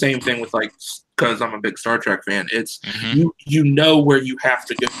this is the same thing with like, because I'm a big Star Trek fan. It's you know where you have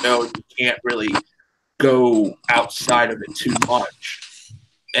to go. You can't really go outside of it too much,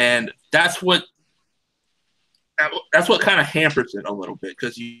 and that's what kind of hampers it a little bit,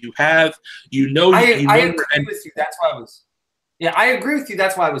 because I agree with you. That's why I was. Yeah, I agree with you.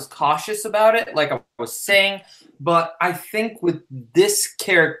 That's why I was cautious about it, like I was saying. But I think with this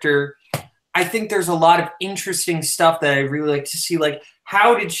character, I think there's a lot of interesting stuff that I really like to see. Like,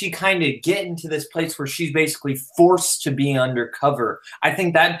 how did she kind of get into this place where she's basically forced to be undercover? I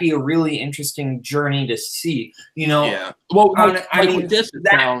think that'd be a really interesting journey to see. You know, yeah. Well, with this,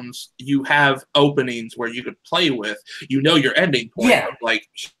 you have openings where you could play with. You know your ending point, like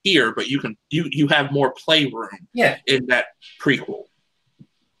here, but you have more playroom. In that prequel.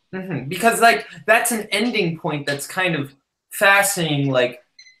 Because like that's an ending point that's kind of fascinating. Like,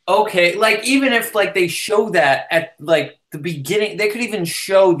 okay, like even if like they show that at like the beginning, they could even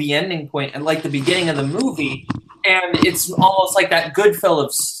show the ending point at like the beginning of the movie, and it's almost like that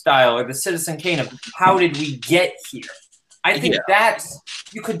Goodfellas style or the Citizen Kane of how did we get here? I think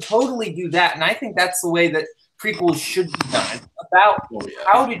you could totally do that, and I think that's the way that prequels should be done. It's about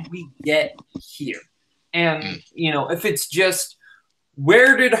how did we get here, and you know, if it's just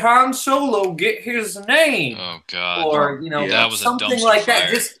where did Han Solo get his name? Oh God! Or you know, that was something like that.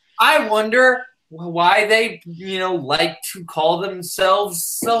 Just I wonder why they, you know, like to call themselves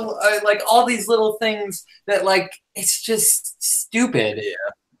so like all these little things that like it's just stupid.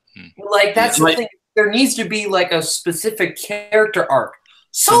 Like that's the thing. There needs to be like a specific character arc.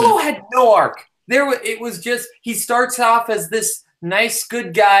 Solo had no arc. It was just he starts off as this nice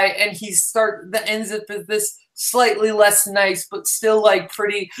good guy, and that ends up as this slightly less nice, but still like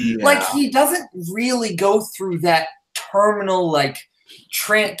pretty. Like he doesn't really go through that terminal like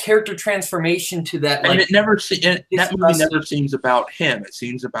character transformation to that. Like, and it never that movie never seems about him. It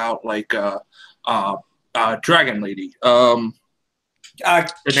seems about like Dragon Lady. Emilia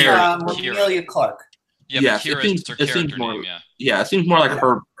Clarke. It seems more. It seems more like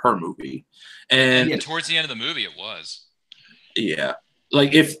her movie. And towards the end of the movie, it was. Yeah.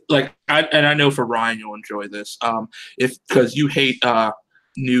 Like if like I know for Ryan you'll enjoy this. Because you hate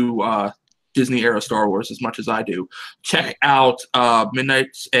new Disney era Star Wars as much as I do, check out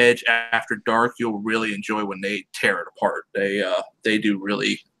Midnight's Edge After Dark. You'll really enjoy when they tear it apart. They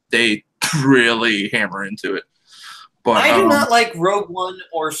really hammer into it. But I do not like Rogue One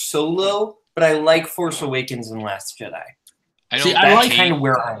or Solo, but I like Force Awakens and Last Jedi. That's kind of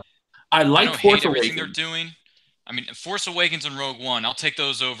where I like Force Awakens. They're doing. I mean, Force Awakens and Rogue One, I'll take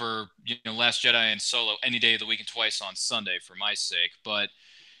those over, Last Jedi and Solo any day of the week and twice on Sunday for my sake. But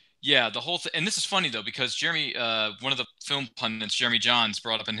yeah, the whole thing, and this is funny though, because Jeremy, one of the film pundits, Jeremy Johns,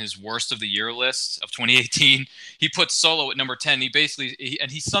 brought up in his worst of the year list of 2018, he put Solo at number 10.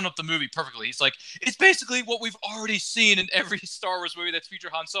 He summed up the movie perfectly. He's like, it's basically what we've already seen in every Star Wars movie that's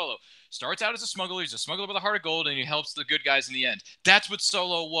featured Han Solo. Starts out as a smuggler, he's a smuggler with a heart of gold, and he helps the good guys in the end. That's what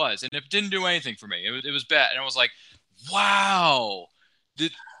Solo was, and it didn't do anything for me. It was bad, and I was like, wow. He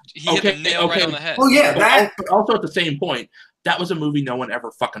hit the nail right on the head. Well, yeah, also at the same point, that was a movie no one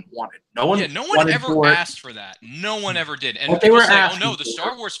ever fucking wanted. No one ever asked for that. No one ever did. And people say, "Oh no, the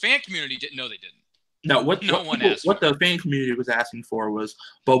Star Wars fan community didn't." No, they didn't. No, what the fan community was asking for was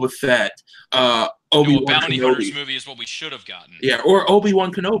Boba Fett, Obi-Wan Bounty Kenobi. Hunters movie is what we should have gotten. Yeah, or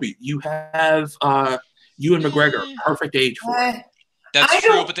Obi-Wan Kenobi. You have Ewan McGregor, perfect age for it. That's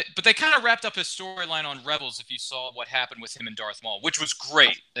true, but they kind of wrapped up his storyline on Rebels. If you saw what happened with him and Darth Maul, which was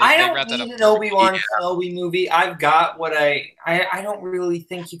great. I don't need an Obi-Wan Kenobi movie. I've got what I don't really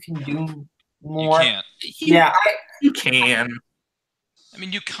think you can do more. You can't. You can. I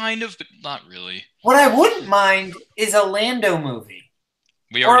mean, you kind of, but not really. What I wouldn't mind is a Lando movie.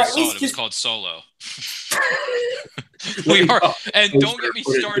 We already saw it. It was called Solo. And don't get me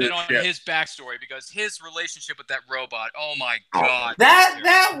started on his backstory, because his relationship with that robot, oh my God.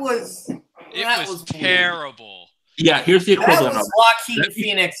 That was terrible. Yeah, here's the equivalent of Joaquin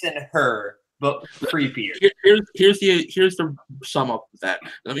Phoenix and her. but creepier. Here's the sum up of that.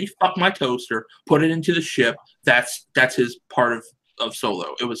 Let me fuck my toaster, put it into the ship. That's his part of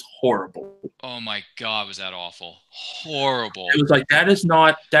Solo. It was horrible. Oh my god, was that awful? Horrible. It was like that is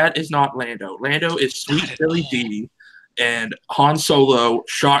not Lando. Lando is sweet Not at Billy all. D, and Han Solo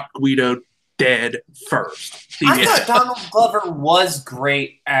shot Guido dead first. I thought Donald Glover was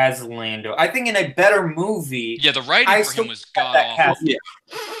great as Lando. I think in a better movie. Yeah, the writing I for still him was got god that awful. cast.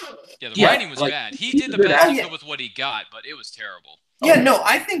 Yeah, the Yeah, writing was like, bad. He he's did a the good best actor. he could with what he got, but it was terrible. Yeah, no,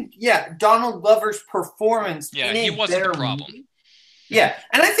 I think Donald Glover's performance. Yeah, in he a wasn't the better problem. movie- Yeah,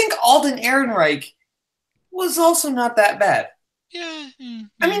 and I think Alden Ehrenreich was also not that bad. Yeah.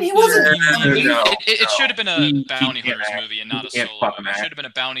 I mean, he wasn't. No. It should have been a He bounty can't hunters act. movie and not a He can't solo fucking movie. It act. should have been a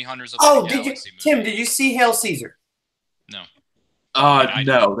bounty hunters of Oh, the did you, galaxy Tim? movie. Did you see Hail Caesar? No.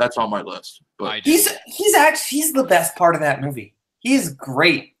 No, that's on my list. But I did. He's the best part of that movie. He's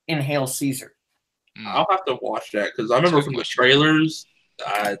great in Hail Caesar. I'll have to watch that because I remember from the trailers.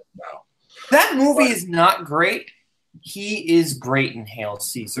 No. That movie is not great. He is great in Hail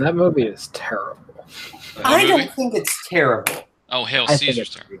Caesar. That movie is terrible. I movie? don't think it's terrible. Oh, Hail I think Caesar's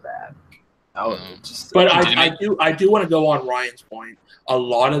it's terrible. pretty bad. Oh, Oh. just But Did I do want to go on Ryan's point. A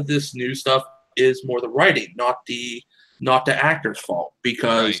lot of this new stuff is more the writing, not the actor's fault,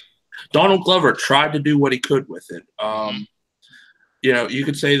 because Right. Donald Glover tried to do what he could with it. Mhm. You know, you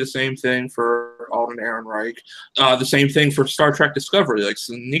could say the same thing for Alden Ehrenreich, the same thing for Star Trek Discovery. Like,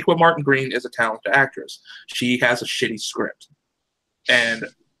 Sonequa Martin Green is a talented actress. She has a shitty script, and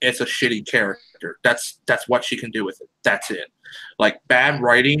it's a shitty character. That's what she can do with it. That's it. Like, bad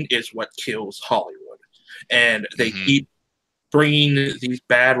writing is what kills Hollywood, and they Mhm. keep bringing these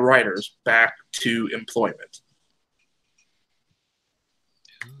bad writers back to employment.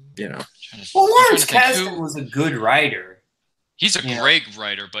 You know, Well, I'm Lawrence trying to think Kasdan was a good writer. He's a Yeah. great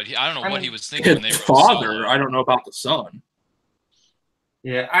writer, but I don't know I what mean, he was thinking when they his wrote father. Solo. I don't know about the son.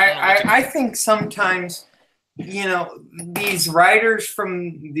 Yeah, I don't know what to I think sometimes, these writers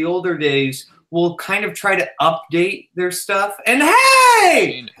from the older days will kind of try to update their stuff. And I hey,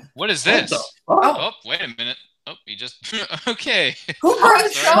 mean, what is What this? the fuck? Oh, wait a minute. Oh, he just okay. who brought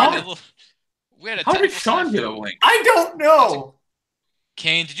Sorry, Sean? we had a How did technical Sean get a snafu. link? I don't know.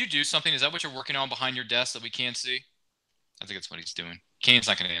 Kane, did you do something? Is that what you're working on behind your desk that we can't see? I think that's what he's doing. Kane's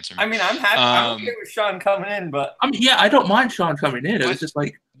not going to answer me. I mean, I'm happy. I'm Um, okay with Sean coming in, but I mean, yeah, I don't mind Sean coming in. It What? was just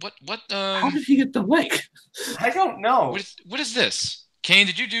like, what how did he get the link? I don't know. what is this? Kane,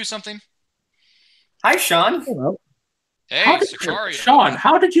 did you do something? Hi, Sean. Hey, How did Sicario. Sean,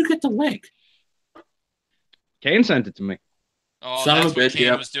 how did you get the link? Kane sent it to me. Oh, Son of that's a what bitch, Kane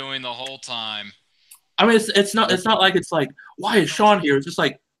yeah. was doing the whole time. I mean, it's not like it's like, why is Sean here? It's just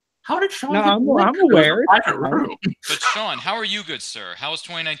like, how did Sean? No, get the I'm link? It was aware. a private room. But Sean, how are you, good sir? How is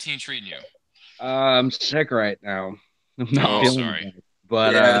 2019 treating you? I'm sick right now. I'm not Oh, feeling sorry. good.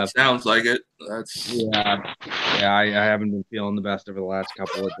 But Yeah, it sounds like it. That's yeah, I haven't been feeling the best over the last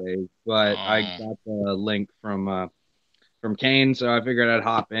couple of days. But I Oh. got the link from Kane, so I figured I'd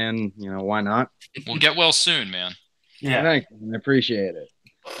hop in. Why not? We'll get well soon, man. Yeah. Thanks, man. I appreciate it.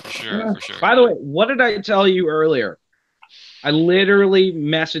 For sure, for sure. By the way, what did I tell you earlier? I literally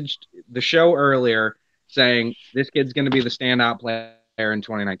messaged the show earlier saying this kid's going to be the standout player in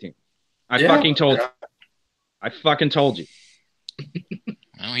 2019. I Yeah. fucking told you. I fucking told you.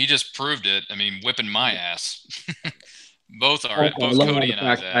 Well, he just proved it. I mean, whipping my ass. Both are, Okay, both love Cody the and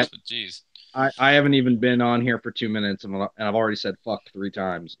I's fact ass. But jeez. I haven't even been on here for 2 minutes, and I've already said fuck 3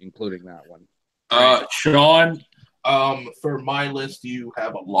 times, including that one. Sean. For my list, you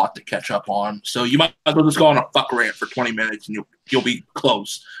have a lot to catch up on, so you might as well just go on a fuck rant for 20 minutes, and you'll be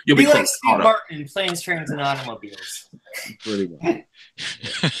close. You'll be Be like close. Steve Martin in Planes, Trains, and Automobiles. Pretty good.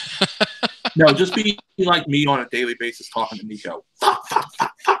 No, just be like me on a daily basis talking to Nico. Fuck.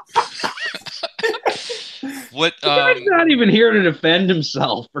 What? He's not even here to defend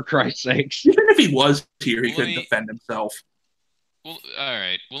himself, for Christ's sakes. Even if he was here, he Let couldn't me- defend himself. Well, all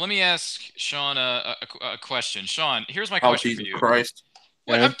right. Well, let me ask Sean a question. Sean, here's my Oh, question for Jesus you. Christ.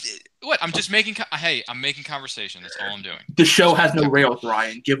 I'm just making. Hey, I'm making conversation. That's all I'm doing. The show has no rails,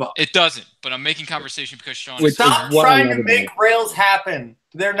 Ryan. Give up. It doesn't, but I'm making conversation because Sean. Which- Stop what I trying love to about make it. rails happen.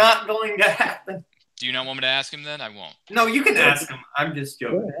 They're not going to happen. Do you not want me to ask him then? I won't. No, you can ask them. I'm just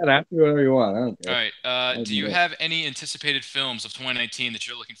Go joking. ahead, ask me whatever you want. I don't All care. right. Do you have any anticipated films of 2019 that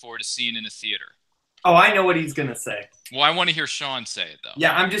you're looking forward to seeing in a theater? Oh, I know what he's going to say. Well, I want to hear Sean say it though.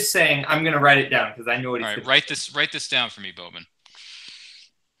 Yeah, I'm just saying I'm going to write it down because I know what All he's right. going to say. Write this down for me, Bowman.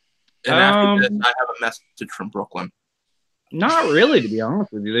 And after this, Um, I have a message from Brooklyn. Not really, to be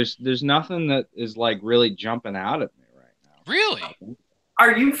honest with you. There's nothing that is like really jumping out at me right now. Really?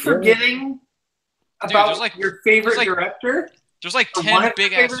 Are you forgetting about there's like- your favorite there's like director? There's like Or 10 one of your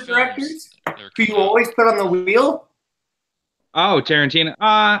big ass favorite films. directors? that are Who you coming out. always put on the wheel? Oh,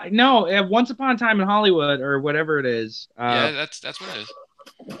 Tarantino. No, Once Upon a Time in Hollywood or whatever it is. Yeah, that's what it is.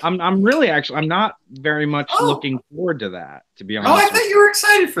 I'm really actually I'm not very much Oh. looking forward to that, to be Oh, honest. I with thought you were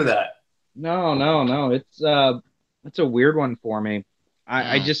excited for that. No. It's a weird one for me.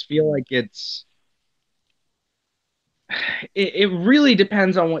 I just feel like it really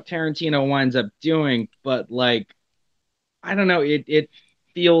depends on what Tarantino winds up doing, but like I don't know, it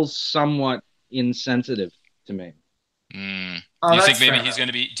feels somewhat insensitive to me. Mm. Oh, Do you that's think maybe fair he's enough. going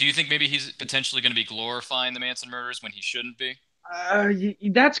to be? Do you think maybe he's potentially going to be glorifying the Manson murders when he shouldn't be?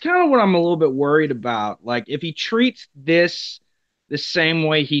 That's kind of what I'm a little bit worried about. Like if he treats this the same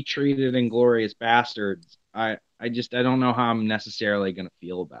way he treated Inglorious Bastards, I don't know how I'm necessarily going to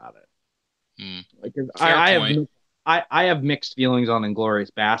feel about it. Mm. Like 'cause Fair I point. I have mixed feelings on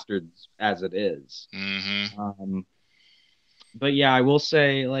Inglorious Bastards as it is. Mm-hmm. But yeah, I will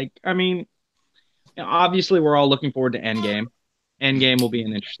say, like, I mean, you know, obviously we're all looking forward to Endgame. Endgame will be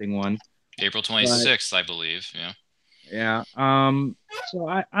an interesting one. April 26th, I believe. Yeah. Yeah. So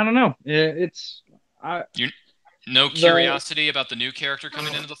I don't know. It's No curiosity about the new character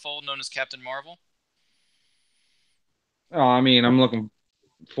coming into the fold known as Captain Marvel? I mean, I'm looking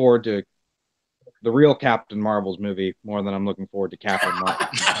forward to the real Captain Marvel's movie more than I'm looking forward to Captain Marvel.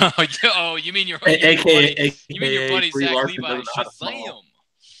 Oh, you mean your AKA buddy Brie Zach Larson Levi doesn't know how to Shazam? smile.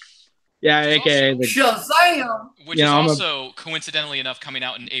 Yeah, Which is aka the, Shazam! Which You is know, I'm a- also coincidentally enough coming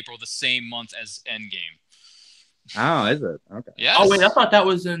out in April, the same month as Endgame. oh, is it? Okay. Yes. Oh wait, I thought that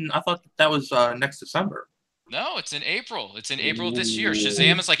was next December. No, it's in April. It's in April of this year.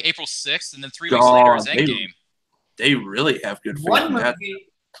 Shazam is like April 6th, and then 3 weeks God, later is they- Endgame. They really have good faith One in that.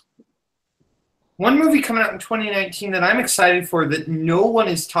 movie coming out in 2019 that I'm excited for that no one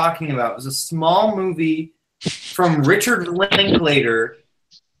is talking about is a small movie from Richard Linklater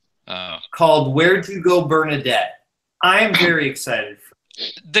called Where'd You Go, Bernadette? I am very excited.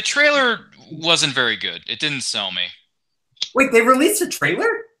 The trailer wasn't very good. It didn't sell me. Wait, they released a trailer?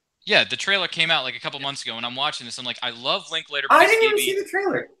 Yeah, the trailer came out like a couple months ago, and I'm watching this. I'm like, I love Linklater. I because didn't he even gave see me- the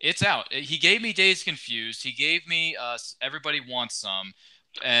trailer. It's out. He gave me Days Confused. He gave me Everybody Wants Some,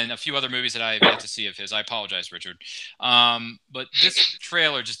 and a few other movies that I have yet to see of his. I apologize, Richard. But this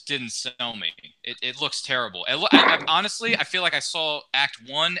trailer just didn't sell me. It looks terrible. Honestly, I feel like I saw Act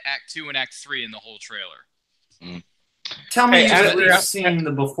 1, Act 2, and Act 3 in the whole trailer, Tell me Hey, you've as- at least seen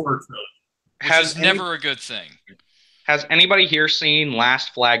the before trailer. which is never a good thing. Has anybody here seen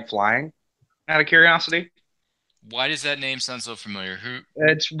Last Flag Flying? Out of curiosity, Why does that name sound so familiar? Who?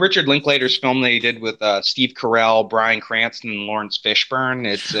 it's Richard Linklater's film that he did with Steve Carell, Bryan Cranston, and Lawrence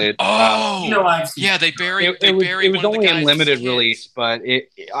Fishburne. Oh, You know I've seen yeah, they buried. It They was buried one of the only guys' in limited kids. release, but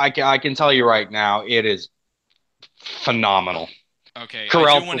I can tell you right now, it is phenomenal. Okay, I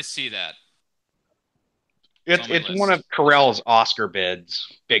Carell- do want to see that. It's on my it's list. one of Carell's Oscar bids,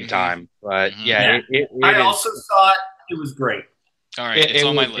 big Mhm. time. But Mhm. yeah, Yeah. it I is- also saw it. It was great. All right, It it's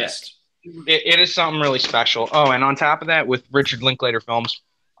on my was- list. it is something really special. Oh, and on top of that, with Richard Linklater films,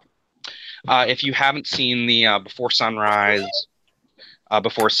 if you haven't seen the Before Sunrise,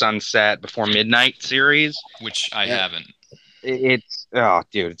 Before Sunset, Before Midnight series, Which I Yeah. haven't. it's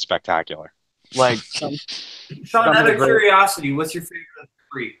it's spectacular. Like Sean, Some out of the of great- curiosity, what's your favorite of the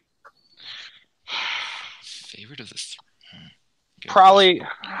three? Favorite of the three. Good probably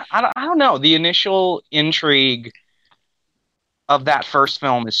I don't know, the initial intrigue of that first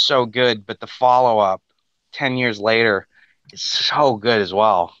film is so good, but the follow-up 10 years later is so good as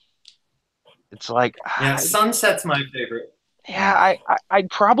well. It's like Yeah, Sunset's my favorite. yeah, I'd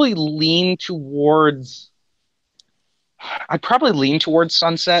probably lean towards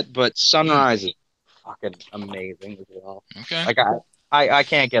Sunset, but Sunrise is fucking amazing as well. Okay. Like I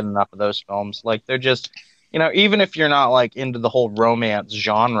can't get enough of those films. Like they're just, even if you're not like into the whole romance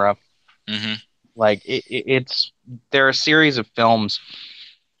genre, Mm-hmm. like they're a series of films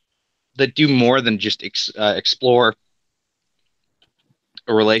that do more than just explore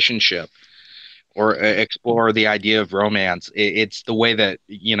a relationship or explore the idea of romance. It's the way that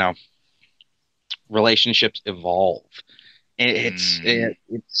relationships evolve. It's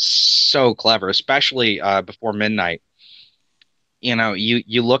so clever, especially Before Midnight.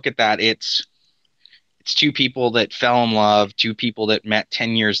 You look at that. It's two people that fell in love, two people that met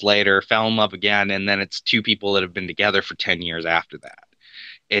 10 years later, fell in love again, and then it's two people that have been together for 10 years after that.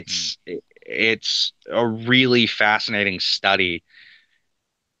 It's a really fascinating study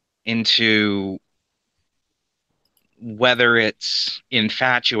into whether it's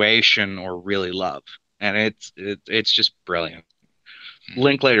infatuation or really love, and it's just brilliant.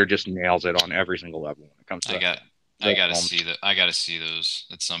 Linklater just nails it on every single level when it comes to I gotta see that. I gotta see those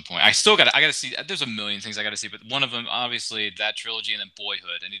at some point. I gotta see. There's a million things I gotta see, but one of them, obviously, that trilogy, and then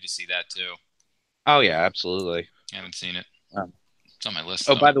Boyhood. I need to see that too. Oh yeah, absolutely. I haven't seen it. Um, It's on my list.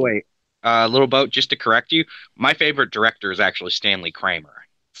 Oh, though. by the way, Little Boat, just to correct you, my favorite director is actually Stanley Kramer.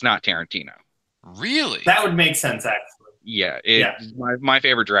 It's not Tarantino. Really? That would make sense, actually. Yeah, Yeah. My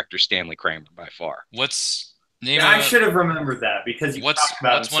favorite director is Stanley Kramer by far. What's name? Yeah, I of- should have remembered that because you What's talked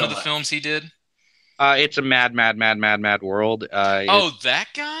about what's it one so of the much. films he did? It's a mad world. Oh, that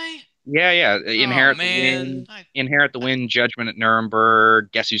guy. Yeah. Inherit the man. Wind, Inherit the Wind, Judgment at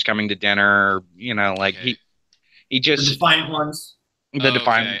Nuremberg, Guess Who's Coming to Dinner. You know, like Okay. he The just Defiant Ones. the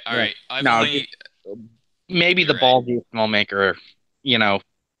Defiant. Okay, all right. I've No, only. Maybe the You're right. ballsy filmmaker. You know,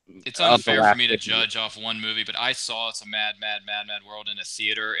 It's of the unfair for last me to 50 years. judge off one movie, but I saw It's a Mad World in a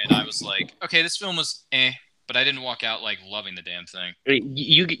theater, and I was like, okay, this film was but I didn't walk out like loving the damn thing.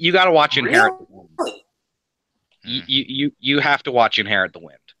 You got to watch Inherit the Wind. Hmm. You have to watch Inherit the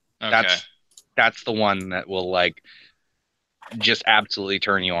Wind. Okay. That's the one that will like just absolutely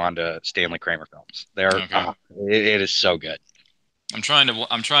turn you on to Stanley Kramer films. Okay. It is so good. I'm trying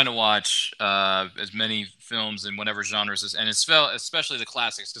to watch as many films in whatever genres is, and especially the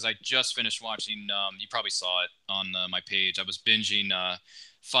classics, because I just finished watching. You probably saw it on my page. I was binging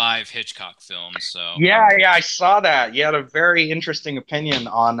 5 Hitchcock films. So Yeah, I saw that. You had a very interesting opinion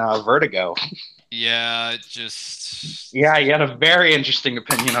on Vertigo. yeah, just Yeah, you had a very interesting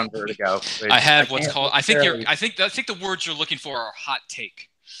opinion on Vertigo. which I have what's can't called. I think necessarily- I think the words you're looking for are hot take.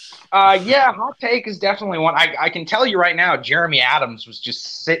 Yeah, hot take is definitely one. I can tell you right now, Jeremy Adams was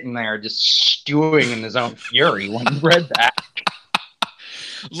just sitting there, just stewing in his own fury when he read that.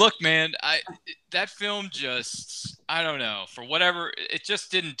 Look, man, that film just, I don't know, for whatever, it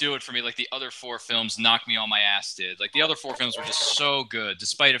just didn't do it for me like the other 4 films knocked me on my ass did. Like the other 4 films were just so good,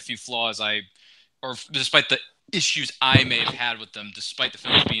 despite a few flaws or despite the issues I may have had with them, despite the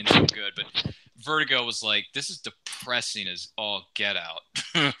films being so good. But Vertigo was like, this is depressing as all get out.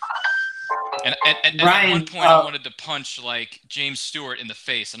 And at Ryan, one point, I wanted to punch like James Stewart in the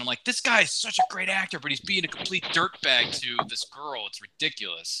face, and I'm like, "This guy's such a great actor, but he's being a complete dirtbag to this girl. It's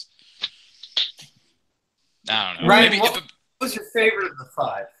ridiculous." I don't know. Ryan, Maybe what was your favorite of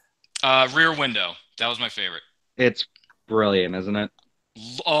the 5? Rear Window. That was my favorite. It's brilliant, isn't it?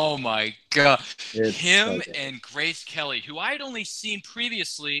 Oh my god, It's him so good. and Grace Kelly, who I had only seen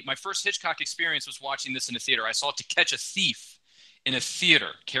previously. My first Hitchcock experience was watching this in a theater. I saw To Catch a Thief in a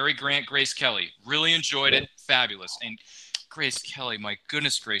theater. Cary Grant, Grace Kelly. Really enjoyed it. Fabulous. And Grace Kelly, my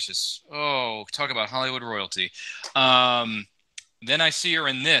goodness gracious. Oh, talk about Hollywood royalty. Then I see her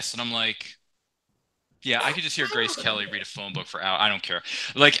in this, and I'm like, yeah, I could just hear Grace Kelly read a phone book for hours. I don't care.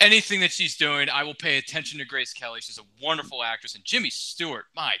 Like anything that she's doing, I will pay attention to Grace Kelly. She's a wonderful actress. And Jimmy Stewart,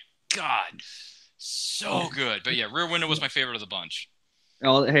 my God, so good. But yeah, Rear Window was my favorite of the bunch.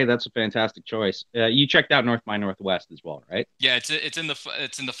 Oh, hey, that's a fantastic choice. You checked out North by Northwest as well, right? Yeah, it's in the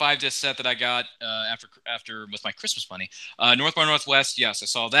 5-disc set that I got after with my Christmas money. North by Northwest, yes, I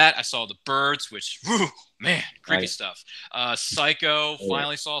saw that. I saw The Birds, which, whew, man, creepy Right. stuff. Psycho, Yeah.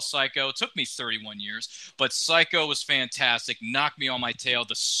 finally saw Psycho. It took me 31 years, but Psycho was fantastic. Knocked me on my tail.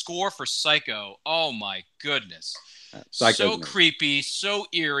 The score for Psycho, oh my goodness. Psycho's So amazing. creepy, so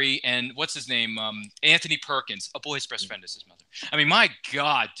eerie, and what's his name? Anthony Perkins, A Boy's Best Friend is his mother. I mean, my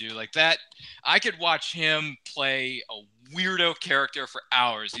God, dude, like that, I could watch him play a weirdo character for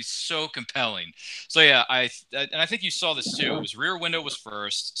hours. He's so compelling. So yeah, I think you saw this too. It was Rear Window was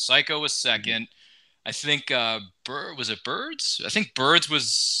first, Psycho was second. I think was it Birds? I think Birds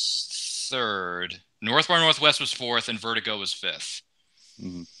was third. North by Northwest was fourth, and Vertigo was fifth.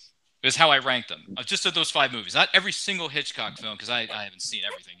 Mhm. Is how I ranked them. Just of those 5 movies, not every single Hitchcock film, because I haven't seen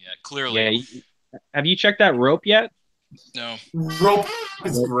everything yet. Clearly, Yeah. Have you checked that Rope yet? no. Rope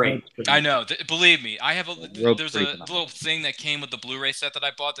is great. I know. Believe me, I have Rope's there's pretty a phenomenal. little thing that came with the Blu-ray set that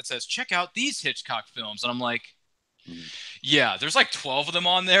I bought that says check out these Hitchcock films, and I'm like, Mhm. yeah, there's like 12 of them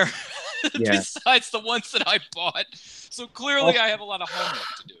on there, Yeah. besides the ones that I bought. So clearly, I have a lot of homework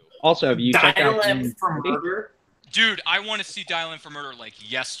to do. Also, have you checked out? Dial M for Murder. Dude, I want to see Dial In for Murder like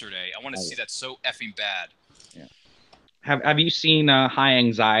yesterday. I want to Oh, see yeah. that so effing bad. Have you seen High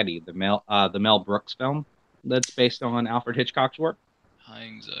Anxiety, the Mel Brooks film that's based on Alfred Hitchcock's work? High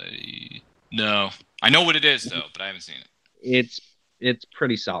anxiety. No, I know what it is though, but I haven't seen it. It's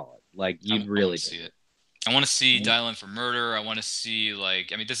pretty solid. Like I you'd really wanna see it. I want to see Mhm. Dial In for Murder. I want to see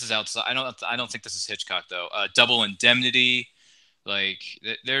this is outside. I don't think this is Hitchcock though. Double Indemnity. Like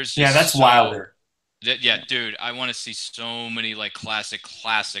there's Yeah, just that's Wilder. Yeah, dude, I want to see so many like classic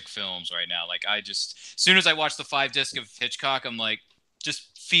films right now. Like as soon as I watch the 5-disc of Hitchcock, I'm like,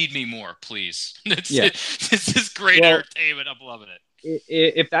 just feed me more, please. Yeah. This is great Well, entertainment. I'm loving it.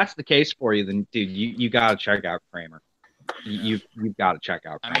 If that's the case for you, then dude, you gotta check out Kramer. You've got to check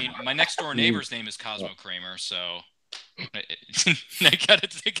out I Kramer. mean, my next door neighbor's name is Cosmo Kramer, so they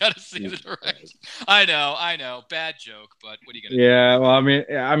gotta see the direction. I know, bad joke, but what are you gonna do? Yeah, well,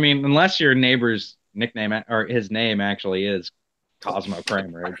 I mean, unless your neighbor's nickname or his name actually is Cosmo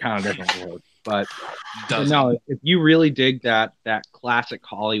Kramer, it kind of doesn't work. But no, if you really dig that classic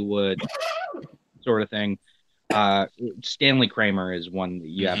Hollywood sort of thing, Stanley Kramer is one that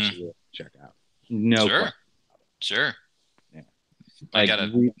you absolutely have to check out. No question. Sure. Yeah. I Like,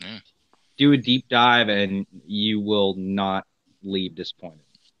 gotta do a deep dive and you will not leave disappointed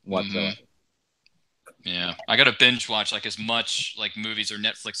whatsoever. Yeah, I gotta binge watch like as much like movies or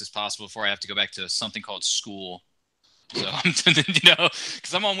Netflix as possible before I have to go back to something called school. So I'm,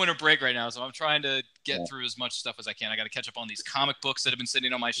 because I'm on winter break right now, so I'm trying to get through as much stuff as I can. I got to catch up on these comic books that have been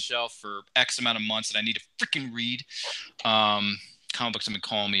sitting on my shelf for X amount of months that I need to freaking read. Comic books have been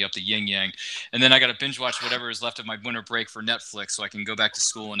calling me up the yin yang, and then I got to binge watch whatever is left of my winter break for Netflix, so I can go back to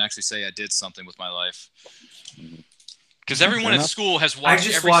school and actually say I did something with my life. Because everyone at school has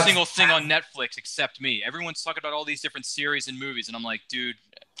watched every single thing on Netflix except me. Everyone's talking about all these different series and movies, and I'm like, dude,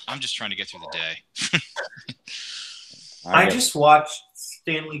 I'm just trying to get through the day. I just watched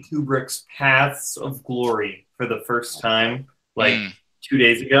Stanley Kubrick's Paths of Glory for the first time, 2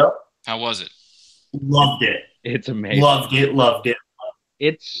 days ago. How was it? Loved it. It's amazing. Loved it.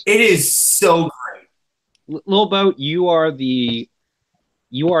 It is so great. Lil Boat, you are the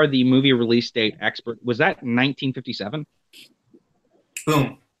movie release date expert. Was that 1957?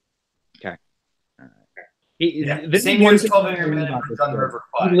 Boom. Okay. All right. Same year as 12 Angry Men and Gun River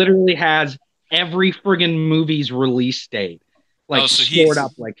Kwai. He literally has every friggin' movie's release date, stored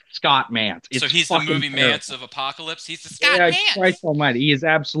up like Scott Mance. So he's the movie Mance of Apocalypse. He's the Scott Mance. Christ Almighty, he is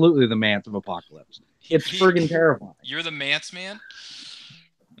absolutely the Mance of Apocalypse. It's friggin' terrifying. You're the Mance man.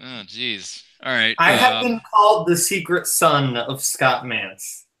 Oh, jeez. All right. I have been called the secret son of Scott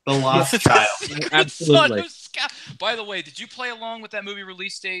Mance, the lost child. Absolutely. By the way, did you play along with that movie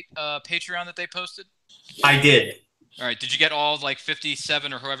release date Patreon that they posted? I did. All right. Did you get all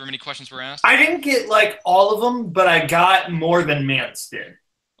 57 or however many questions were asked? I didn't get all of them, but I got more than Mance did.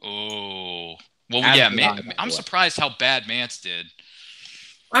 Oh. Well, yeah. I'm surprised how bad Mance did.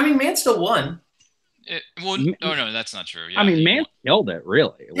 I mean, Mance still won. No, that's not true. Yeah, I mean, Mance killed it,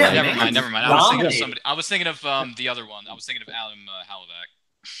 really. Yeah, never mind. I was thinking of the other one. I was thinking of Adam Halovac.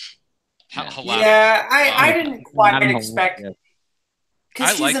 Yeah, I didn't quite expect.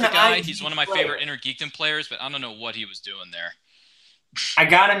 I like the guy. He's one of my favorite Inner Geekdom players, but I don't know what he was doing there. I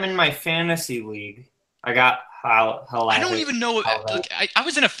got him in my fantasy league. I got I don't even know. Look, I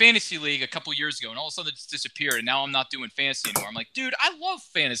was in a fantasy league a couple years ago, and all of a sudden it's disappeared, and now I'm not doing fantasy anymore. I'm like, dude, I love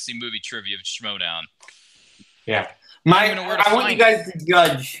fantasy movie trivia of Schmodown. Yeah. I want you guys to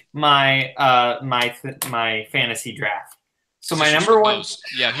judge my my fantasy draft. So my number one.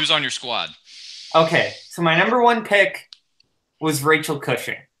 Yeah, who's on your squad? Okay, so my number one pick was Rachel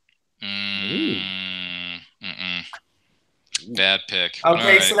Cushing. Bad pick.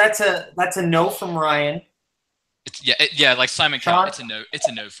 Okay, so that's a no from Ryan. Yeah, like Simon Cowell. It's a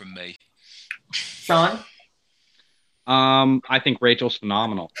no from me. Sean? I think Rachel's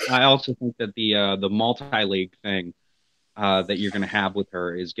phenomenal. I also think that the multi-league thing that you're going to have with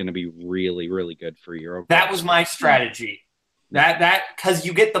her is going to be really, really good for your. That was my strategy. That because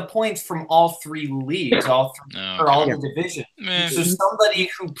you get the points from all three leagues, all the divisions. So somebody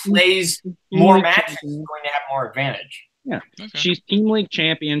who plays more matches is going to have more advantage. Yeah, she's team league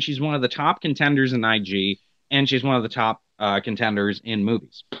champion. She's one of the top contenders in IG, and she's one of the top contenders in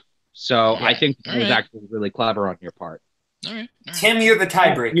movies. So I think that was actually really clever on your part. All right. Tim, you're the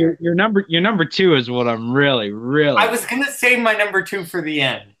tiebreaker. Your number two is what I'm really. I was gonna save my number two for the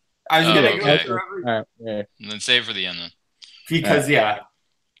end. I was gonna go through everything. And then save for the end then. Because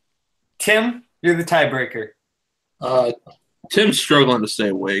Tim, you're the tiebreaker. Tim's struggling to stay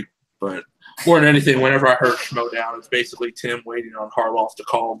awake, but more than anything, whenever I heard Schmodown, it's basically Tim waiting on Harloff to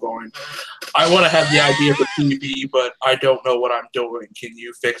call, going, I want to have the idea for TV, but I don't know what I'm doing. Can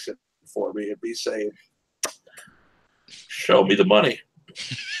you fix it for me? And be saying, show me the money.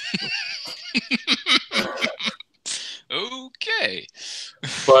 Okay.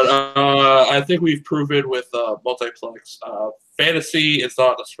 But I think we've proven with multiplex fantasy, it's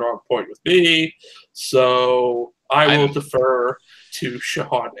not a strong point with me. So I will defer to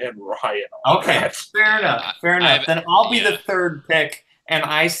Sean and Ryan. Okay, fair enough. Then I'll be the third pick, and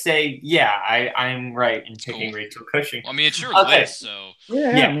I say, I'm right in picking Rachel Cushing. Well, I mean, it's your list, so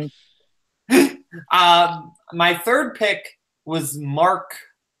my third pick was Mark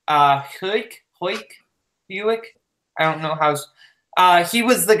Buick. I don't know how. He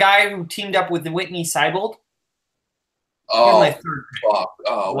was the guy who teamed up with Whitney Seibold. Oh, my third pick. fuck.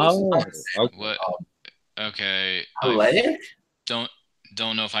 What's okay. What? Okay. Halea? Don't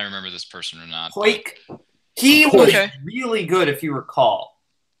know if I remember this person or not. Hoik. He was Okay. really good, if you recall.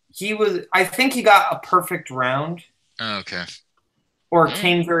 I think he got a perfect round Okay. or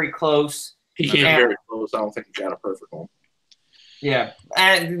came very close. He came very close. I don't think he got a perfect one. Yeah.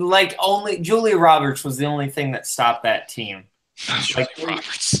 And only Julia Roberts was the only thing that stopped that team. Julia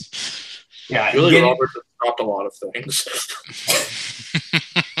Roberts. Yeah. Julia Roberts has stopped a lot of things.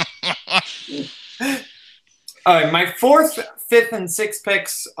 All right, my 4th, 5th, and 6th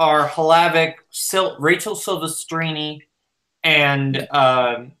picks are Hlavik, Rachel Silvestrini, and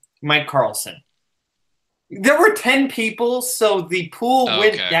Mike Carlson. There were 10 people, so the pool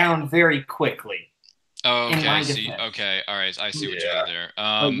went down very quickly. Oh, okay. my See, defense. okay. All right. I see what you did there.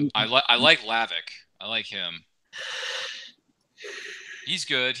 I like Hlavik. I like him. He's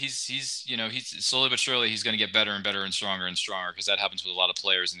good. He's slowly but surely he's going to get better and better and stronger because that happens with a lot of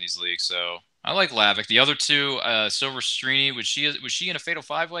players in these leagues. So I like Hlavik. The other two, Silvestrini, was she in a Fatal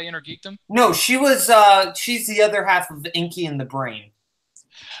 5-Way in her geekdom? No, she was. She's the other half of Inky and the Brain.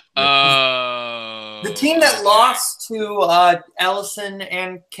 The team that lost to Ellison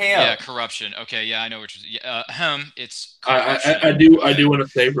and KO. Yeah, Corruption. Okay, yeah, I know what you're. It's. Corruption. I do want to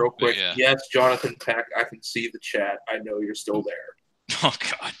say real quick. Yeah. Yes, Jonathan Peck. I can see the chat. I know you're still there. Oh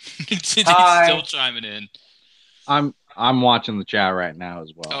God, he's still chiming in. I'm watching the chat right now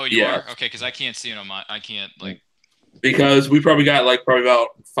as well. Oh, you are? Okay, because I can't see it on my. I can't because we probably got probably about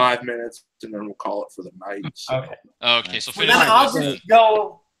 5 minutes, and then we'll call it for the night. So. Okay, so Well, finish. then I'll just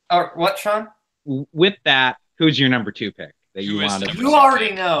go. What, Sean? With that, who's your number 2 pick that you Who is wanted? number You 2 already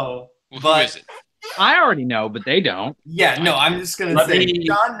pick? know. Who but is it? I already know, but they don't. Yeah, no, I'm just gonna Let say me-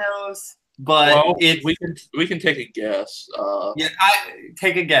 Sean knows, but we can take a guess. Yeah,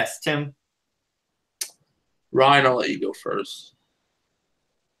 take a guess, Tim. Ryan, I'll let you go first.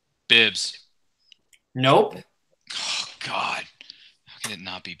 Bibbs. Nope. Oh God, how can it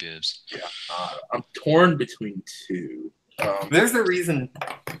not be Bibbs? Yeah, I'm torn between two. There's a reason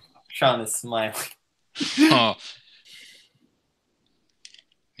Sean is smiling. Oh.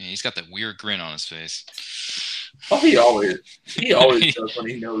 Man, he's got that weird grin on his face. Oh, he always does when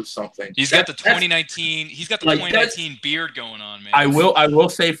he knows something. He's got the 2019. He's got the 2019 beard going on, man. I will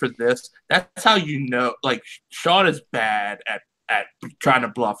say for this, that's how you know. Sean is bad at trying to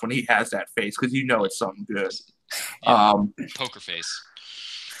bluff when he has that face because you know it's something good. Yeah, poker face.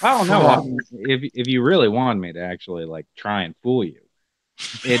 I don't know. If you really wanted me to actually try and fool you,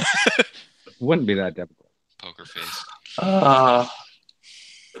 it wouldn't be that difficult. Poker face.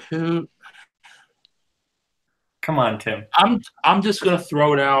 Who? Come on, Tim. I'm just gonna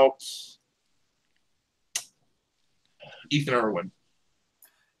throw it out. Ethan Irwin.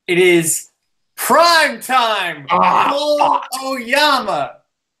 It is prime time. Oyama.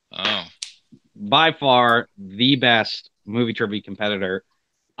 Oh. By far the best movie trivia competitor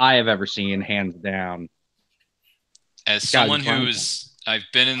I have ever seen, hands down. As someone who's I've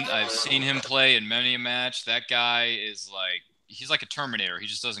seen him play in many a match. That guy is he's like a Terminator. He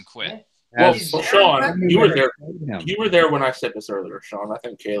just doesn't quit. Well, Sean, you were there. You were there when I said this earlier, Sean. I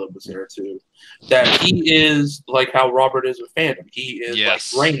think Caleb was there too. That he is like how Robert is with fandom. He is like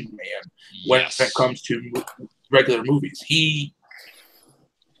Rain Man when it comes to regular movies. You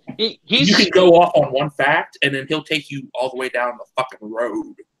can go off on one fact, and then he'll take you all the way down the fucking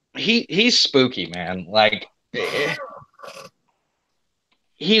road. He's spooky, man.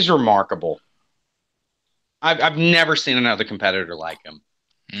 He's remarkable. I've never seen another competitor like him.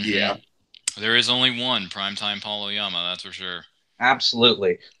 Mm-hmm. Yeah. There is only one primetime Paul Oyama, that's for sure.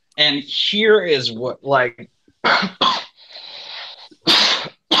 Absolutely. And here is what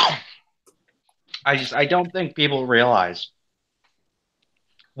I don't think people realize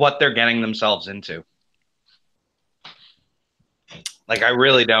what they're getting themselves into. I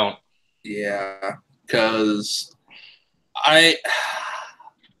really don't. Yeah, because the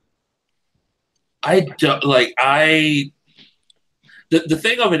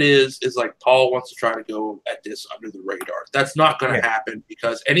thing of it is Paul wants to try to go at this under the radar. That's not going to happen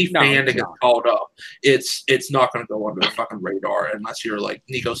because any fan that gets called up, it's not going to go under the fucking radar unless you're like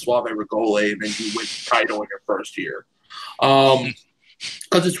Nico Suave Regole and then you win the title in your first year.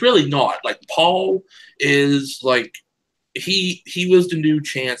 Because it's really not. Paul is he was the new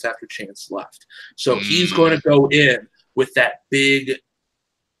Chance after Chance left. So he's going to go in with that big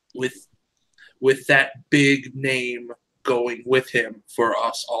name going with him for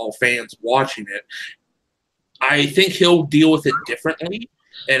us all fans watching it. I think he'll deal with it differently,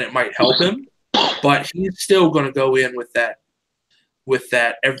 and it might help him. But he's still going to go in with that.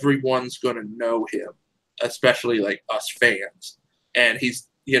 Everyone's going to know him, especially like us fans, and he's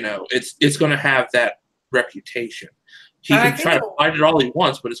it's going to have that reputation. He can try to fight it all he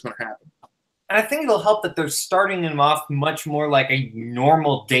wants, but it's going to happen. And I think it'll help that they're starting him off much more like a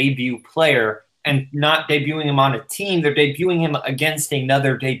normal debut player and not debuting him on a team. They're debuting him against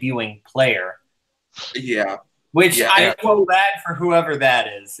another debuting player. Yeah. Which I feel bad for whoever that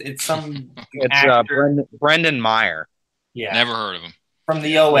is. It's some It's Brendan Meyer. Yeah. Never heard of him. From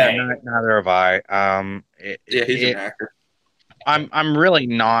the OA. Yeah, neither have I. He's an actor. I'm really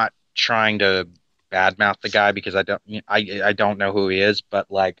not trying to badmouth the guy because I don't know who he is,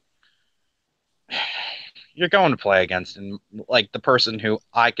 but like you're going to play against him, like the person who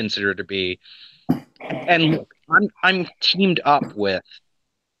I consider to be. And look, I'm teamed up with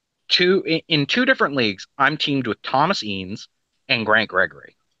in two different leagues. I'm teamed with Thomas Eanes and Grant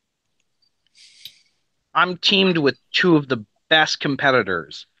Gregory. I'm teamed with two of the best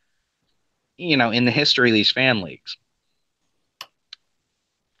competitors, in the history of these fan leagues.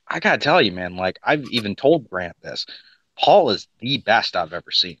 I gotta tell you, man, like I've even told Grant this. Paul is the best I've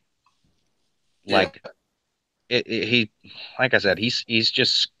ever seen. Like he like I said, he's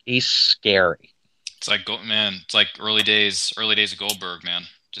scary. It's like it's like early days of Goldberg, man.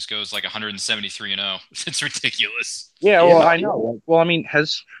 Just goes like 173-0. It's ridiculous. Yeah, well, I know. Well, I mean,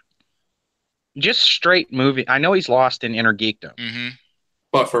 just straight movie. I know he's lost in Inner Geekdom. Mm-hmm.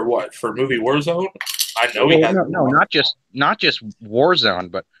 But for what? For movie Warzone? I know he has. No, not just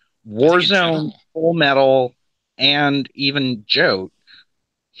Warzone, but Warzone, Full Metal, and even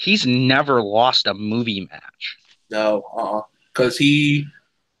He's never lost a movie match. No, because he.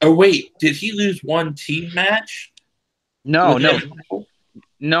 Oh wait, did he lose one team match? No.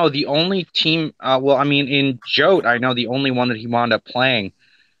 No, the only team. Well, I mean, in Jote, I know the only one that he wound up playing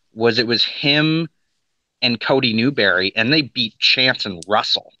was him and Cody Newberry, and they beat Chance and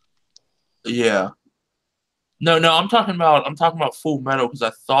Russell. Yeah. No, I'm talking about Full Metal because I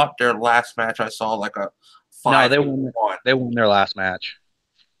thought their last match I saw like a 5-1. No, they won their last match.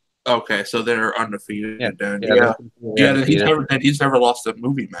 Okay, so they're undefeated. Yeah, then. Yeah. He's never lost a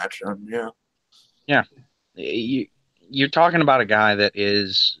movie match. Yeah. You're talking about a guy that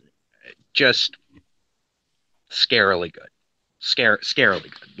is just scarily good. Scarily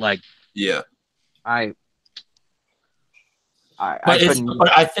good. Like, yeah. But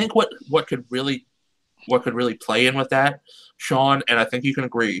I think what could really play in with that, Sean, and I think you can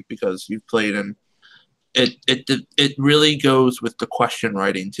agree because you've played in it really goes with the question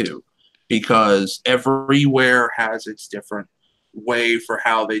writing too, because everywhere has its different way for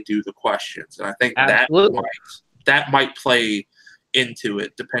how they do the questions, and I think that might play into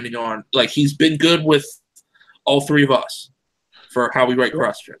it depending on, like, he's been good with all three of us for how we write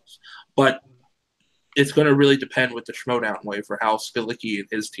questions, but it's going to really depend with the Schmodown way for how Skalicki and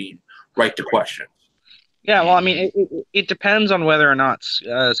his team write the questions. Yeah, well, I mean, it depends on whether or not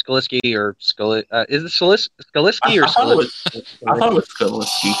Skalicki or is it Skalicki or Skalicki? I thought it was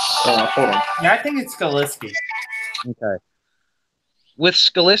Skalicki. Hold on. Yeah, I think it's Skalicki. Okay. With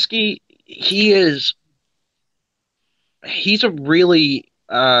Skalicki, he's a really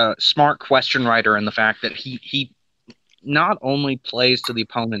smart question writer in the fact that he not only plays to the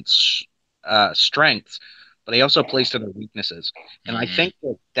opponent's strengths, but he also plays to their weaknesses. And I think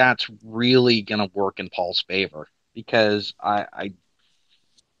that's really going to work in Paul's favor because I'll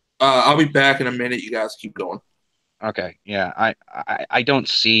be back in a minute. You guys keep going. Okay. Yeah. I don't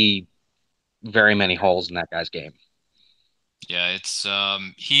see very many holes in that guy's game. Yeah, it's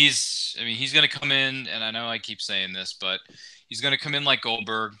he's going to come in, and I know I keep saying this, but he's going to come in like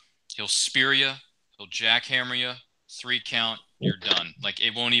Goldberg. He'll spear you. He'll jackhammer you. 3 count. You're done. Like,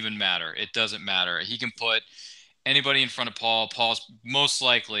 it won't even matter. It doesn't matter. He can put anybody in front of Paul. Paul's most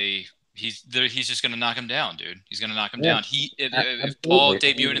likely he's just going to knock him down, dude. He's going to knock him down. If Paul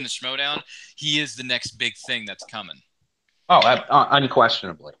debuted in the Schmodown, he is the next big thing that's coming. Oh,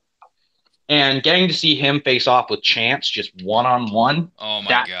 unquestionably. And getting to see him face off with Chance just one-on-one. Oh,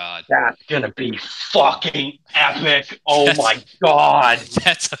 my God. That's going to be fucking epic. Oh, my God.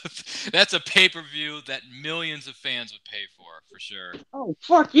 That's a pay-per-view that millions of fans would pay for sure. Oh,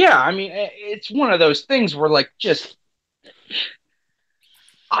 fuck yeah. I mean, it's one of those things where, like, just...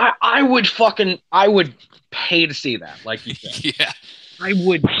 I would pay to see that, like you said. Yeah. I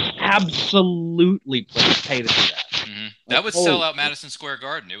would absolutely pay to see that. Mm-hmm. That would sell out Madison Square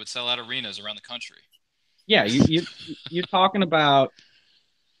Garden. It would sell out arenas around the country. Yeah, you're talking about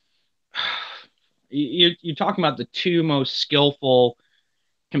you're talking about the two most skillful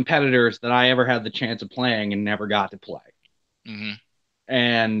competitors that I ever had the chance of playing and never got to play. Mm-hmm.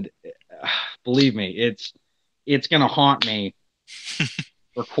 And believe me, it's going to haunt me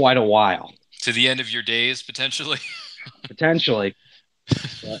for quite a while. To the end of your days, potentially. Potentially.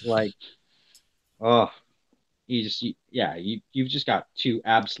 But like, oh, you've just got two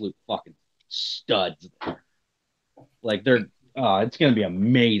absolute fucking studs there. Like it's going to be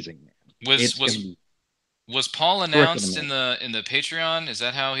amazing, man. Was Paul announced in the Patreon? Is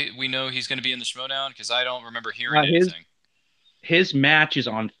that how we know he's going to be in the Schmodown? Because I don't remember hearing anything. His match is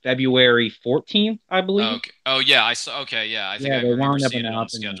on February 14th, I believe. Okay. Oh yeah, I saw. Okay, yeah, I think I remember seeing it on the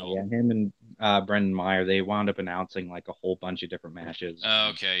schedule. Yeah, him and Brendan Meyer, they wound up announcing like a whole bunch of different matches. Oh,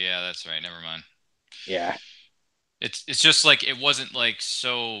 okay, yeah, that's right. Never mind. Yeah, it's just like it wasn't like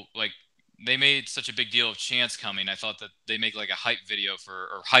so like they made such a big deal of Chance coming. I thought that they make like a hype video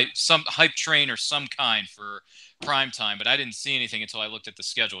or some hype train or some kind for prime time, but I didn't see anything until I looked at the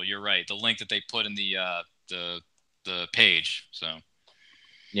schedule. You're right, the link that they put in the page. So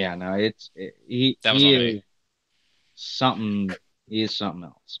yeah, no, he is something. He is something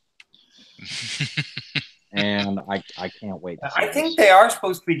else. And I can't wait. I think they are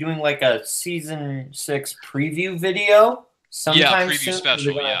supposed to be doing like a season 6 preview video sometime preview soon,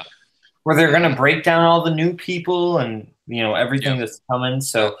 special, where they're gonna break down all the new people and everything that's coming.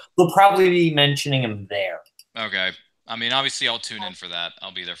 So they'll probably be mentioning him there. Okay, I mean, obviously, I'll tune in for that.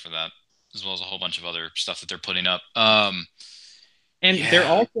 I'll be there for that, as well as a whole bunch of other stuff that they're putting up. There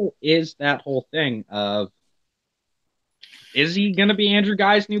also is that whole thing of, is he gonna be Andrew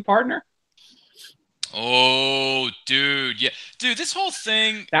Guy's new partner? Oh, dude, yeah, dude, this whole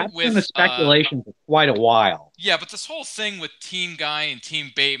thing that's been a speculation for quite a while. Yeah, but this whole thing with Team Guy and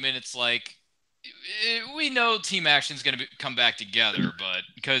Team Bateman, it's like we know Team Action's going to come back together, but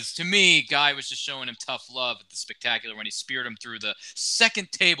because to me, Guy was just showing him tough love at the Spectacular when he speared him through the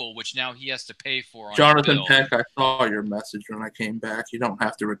second table, which now he has to pay for. On Jonathan Peck, I saw your message when I came back. You don't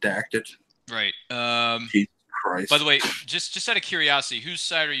have to redact it. Right. Jesus Christ. By the way, just out of curiosity, whose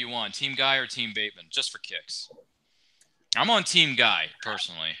side are you on, Team Guy or Team Bateman? Just for kicks. I'm on Team Guy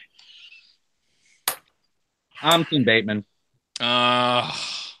personally. I'm Team Bateman.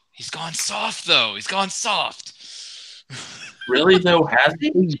 He's gone soft though. He's gone soft. Really though, has he?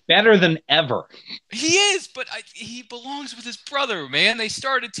 He's better than ever. He is, but he belongs with his brother, man. They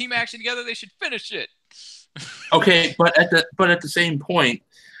started Team Action together. They should finish it. Okay, but at the same point,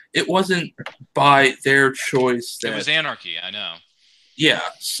 it wasn't by their choice. It was anarchy. I know. Yeah.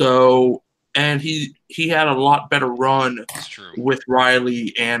 So, and he had a lot better run with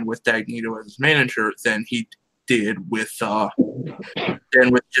Riley and with Dagnito as his manager than he did with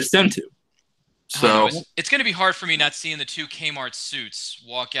just them two. So it's going to be hard for me not seeing the two Kmart suits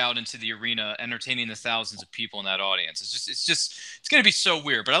walk out into the arena, entertaining the thousands of people in that audience. It's going to be so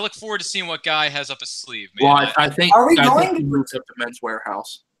weird. But I look forward to seeing what Guy has up his sleeve. Man. Well, I think he moves up to Men's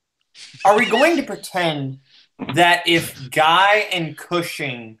Warehouse. Are we going to pretend that if Guy and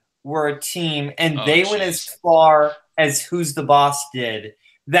Cushing were a team and they went as far as Who's the Boss did,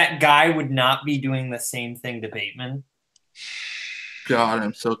 that Guy would not be doing the same thing to Bateman? God,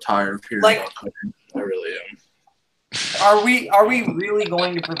 I'm so tired of hearing about Cushing. I really am. Are we really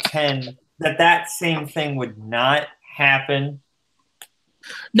going to pretend that same thing would not happen?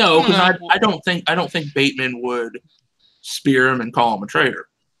 No, because I don't think Bateman would spear him and call him a traitor.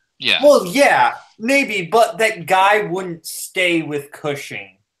 Yeah. Well, yeah, maybe, but that Guy wouldn't stay with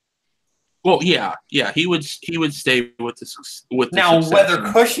Cushing. Well, yeah, he would stay with the now whether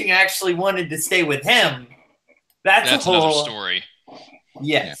Cushing actually wanted to stay with him, that's a whole another story.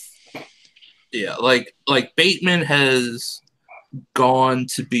 Yes. Yeah, like Bateman has gone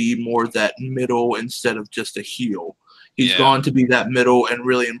to be more that middle instead of just a heel. He's gone to be that middle and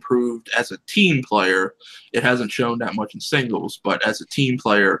really improved as a team player. It hasn't shown that much in singles, but as a team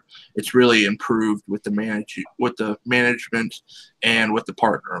player, it's really improved with the management and with the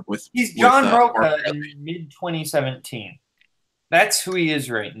partner. He's John Roca in mid 2017. That's who he is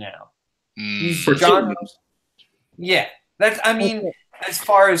right now. He's John. Yeah, as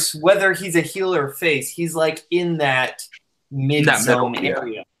far as whether he's a heel or face, he's like in that mid-zone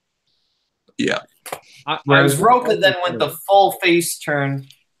area. Yeah. Whereas Roca then went the full face turn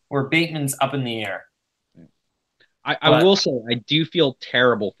where Bateman's up in the air. I will say, I do feel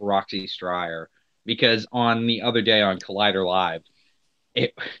terrible for Roxy Stryer because on the other day on Collider Live,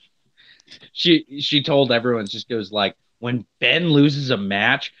 she told everyone, just goes like, when Ben loses a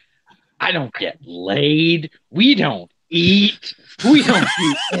match, I don't get laid. We don't eat. We don't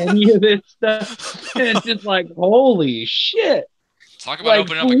do any of this stuff. And it's just like, holy shit. Talk about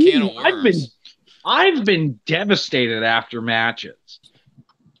opening up a can of worms. I've been devastated after matches.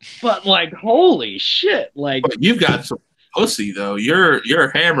 But like, holy shit! Like, But you've got some pussy though.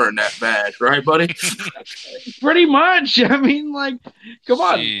 You're hammering that badge, right, buddy? pretty much. I mean, like, come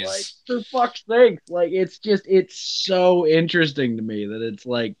on, Jeez. like, for fuck's sake! Like, it's so interesting to me that it's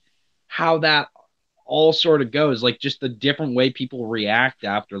like how that all sort of goes. Like, just the different way people react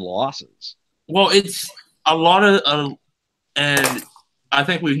after losses. Well, it's a lot of, and I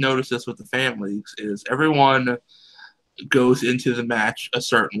think we've noticed this with the fan leagues, is everyone goes into the match a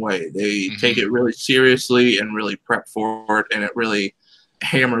certain way. They take it really seriously and really prep for it, and it really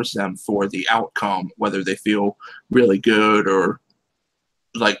hammers them for the outcome, whether they feel really good or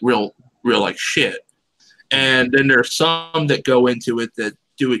like real like shit. And then there's some that go into it that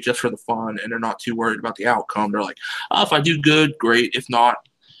do it just for the fun, and they're not too worried about the outcome. They're like, oh, if I do good, great. If not,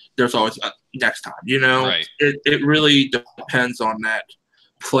 there's always next time, you know? Right. It really depends on that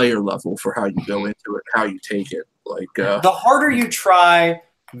player level for how you go into it, how you take it. Like the harder you try,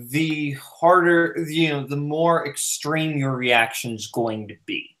 the harder, the more extreme your reaction's going to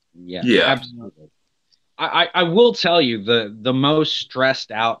be. Yeah. Absolutely. I will tell you the most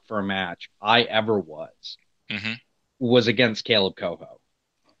stressed out for a match I ever was against Caleb Coho.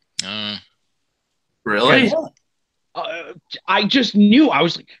 Really? I just knew. I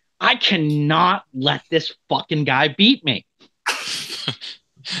was like, I cannot let this fucking guy beat me.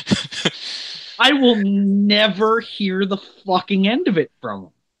 I will never hear the fucking end of it from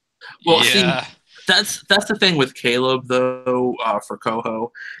him. Well, see, that's the thing with Caleb though. For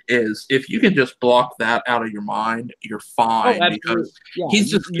Coho, is if you can just block that out of your mind, you're fine, because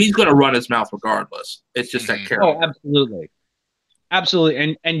he's going to run his mouth regardless. It's just that character. Oh,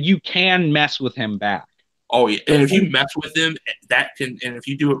 absolutely, and you can mess with him back. Oh yeah, and if you mess with him, and if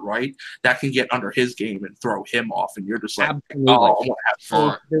you do it right, that can get under his game and throw him off, and you're just like, absolutely. Oh, I want to have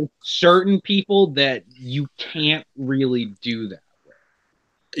fun. There's certain people that you can't really do that with.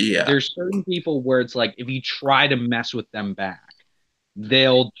 Yeah. There's certain people where it's like, if you try to mess with them back,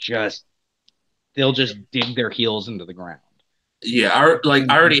 they'll just dig their heels into the ground. Yeah, I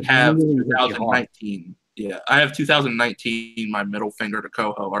already have 2019. Yeah, I have 2019. My middle finger to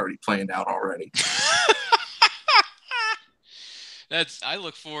Coho already planned out already. I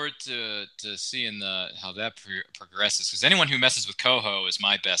look forward to seeing how that progresses, because anyone who messes with Coho is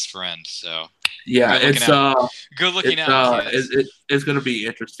my best friend. So yeah, good looking out. It's going to be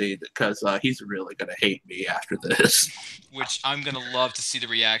interesting because he's really going to hate me after this. Which I'm going to love to see the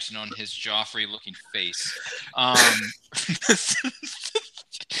reaction on his Joffrey looking face.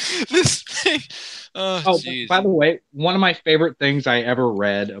 This thing. Oh, by the way, one of my favorite things I ever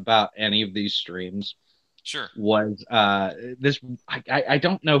read about any of these streams was this. I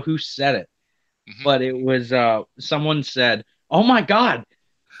don't know who said it, but it was someone said, "Oh my God,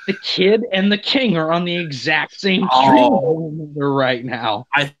 the Kid and the King are on the exact same stream right now."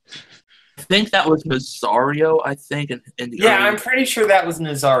 I think that was Nazario. I think I'm pretty sure that was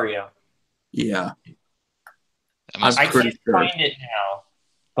Nazario. Yeah, I can't find it now,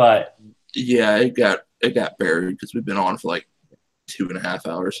 but yeah, it got buried because we've been on for like 2.5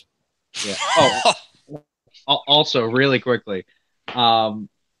 hours. Yeah. Oh. Also, really quickly, how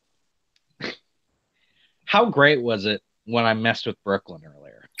great was it when I messed with Brooklyn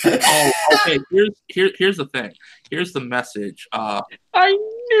earlier? Oh, okay. Here's the thing. Here's the message. I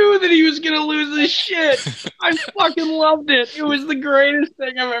knew that he was gonna lose his shit. I fucking loved it. It was the greatest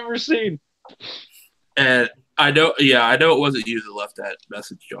thing I've ever seen. And I know it wasn't you that left that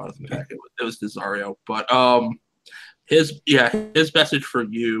message, Jonathan. It was Nazario, but his message for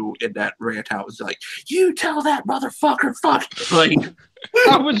you in that rant out was like, "You tell that motherfucker, fuck." Like,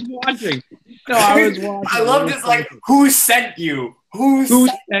 I was watching. No, I was watching. I loved it. Like, who sent you? Who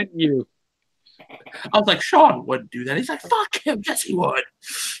sent you? I was like, Sean wouldn't do that. He's like, fuck him. Yes, he would.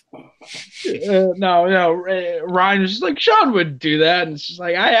 No. Ryan was just like, Sean wouldn't do that, and it's just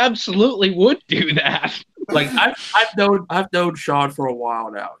like, I absolutely would do that. Like, I've known Sean for a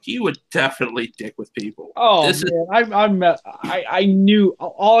while now. He would definitely dick with people. Oh man, I knew.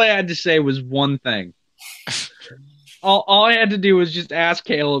 All I had to say was one thing. All I had to do was just ask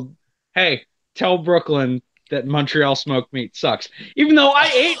Caleb, "Hey, tell Brooklyn that Montreal smoked meat sucks." Even though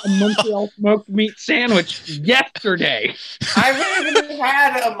I ate a Montreal smoked meat sandwich yesterday. I've never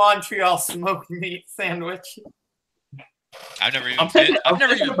had a Montreal smoked meat sandwich. I've never even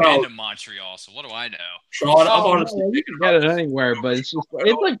been to Montreal, so what do I know? Sean, I'm honestly you can get it anywhere, but it's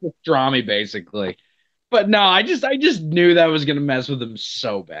like pastrami basically. But no, I just knew that was gonna mess with him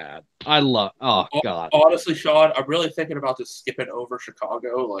so bad. God. Honestly, Sean, I'm really thinking about just skipping over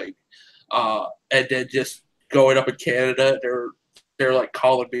Chicago, and then just going up in Canada. they're like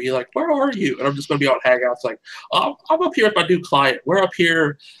calling me like, "Where are you?" And I'm just gonna be on Hangouts like, "I'm up here with my new client. We're up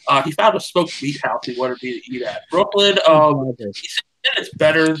here. He found a smoked meat house he wanted me to eat at. Brooklyn. He said it's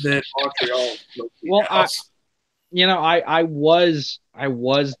better than Montreal smoked meat house." I was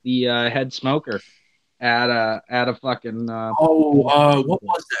the head smoker at a fucking. What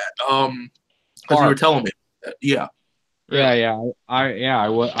was that? Because you were telling me. Yeah. I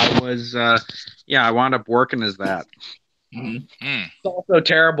wound up working as that. Mm-hmm. It's also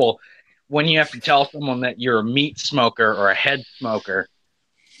terrible when you have to tell someone that you're a meat smoker or a head smoker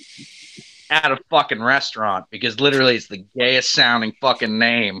at a fucking restaurant, because literally it's the gayest sounding fucking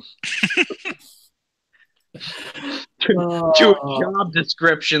name to a job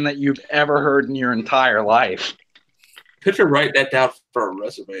description that you've ever heard in your entire life. Picture writing that down for a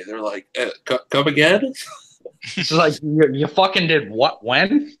resume. They're like, come again? It's like, you fucking did what?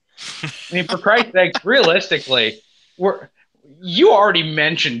 When? I mean, for Christ's sake, realistically, you already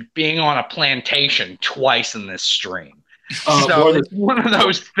mentioned being on a plantation twice in this stream. So it's one of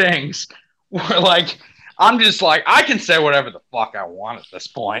those things where, like, I'm just like, I can say whatever the fuck I want at this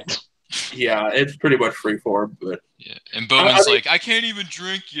point. Yeah, it's pretty much freeform, but yeah. And Bowman's like, I can't even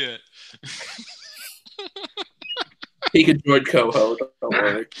drink yet. He can join Coho. Don't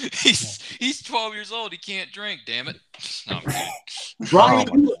worry. He's 12 years old. He can't drink. Damn it. No, I'm kidding. Ryan,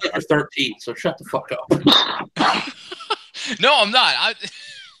 you look like you're 13, so shut the fuck up. No, I'm not.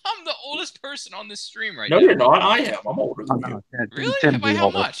 I'm the oldest person on this stream right now. No, you're not. I am. I'm older than you. Really? By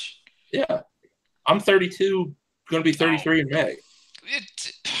how much? Yeah. I'm 32. Going to be 33 in May.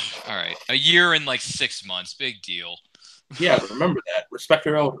 All right. A year and like 6 months. Big deal. Yeah, but remember that. Respect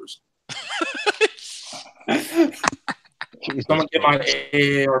your elders. Someone get my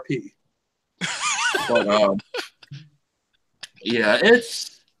AARP. But, yeah,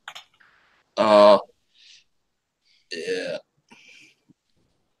 it's yeah,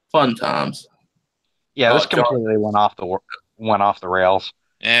 fun times. Yeah, this completely went off the rails.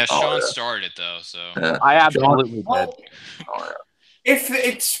 Yeah, Sean started it though, so I absolutely did. If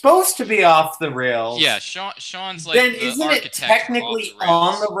it's supposed to be off the rails, yeah, Sean's like. Then isn't it technically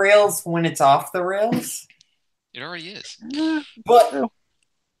on the rails when it's off the rails? It already is. But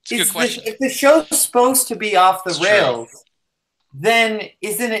it's a good question. If the show's supposed to be off the rails, then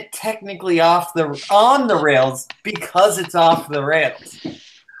isn't it technically on the rails because it's off the rails?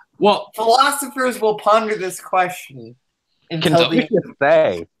 Well, philosophers will ponder this question until the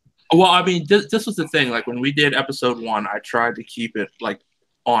say. Well, I mean, this was the thing. Like when we did episode 1, I tried to keep it like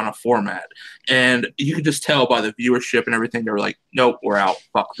on a format, and you could just tell by the viewership and everything. They were like, "Nope, we're out.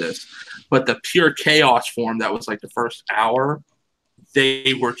 Fuck this." But the pure chaos form that was like the first hour,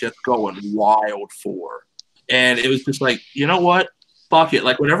 they were just going wild for, and it was just like, you know what? Fuck it.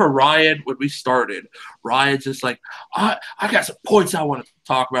 Like whenever when we started, Ryan's just like, I got some points I want to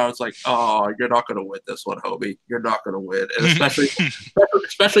talk about. It's like, oh, you're not gonna win this one, homie. You're not gonna win, and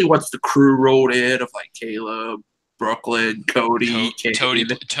especially once the crew rolled in of like Caleb, Brooklyn, Cody,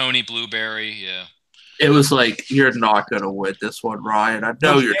 Tony Blueberry, yeah. It was like, you're not gonna win this one, Ryan. I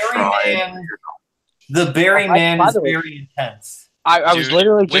know you're trying. The Berry Man is very intense. I was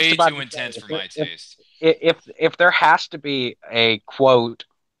literally just way about too intense for my taste. If there has to be a quote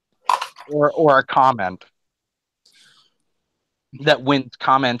or a comment that wins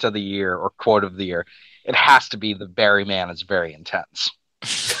comment of the year or quote of the year, it has to be the Berry Man is very intense.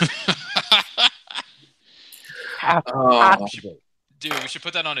 Dude, we should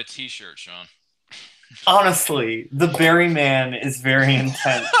put that on a t-shirt, Sean. Honestly, the Berry Man is very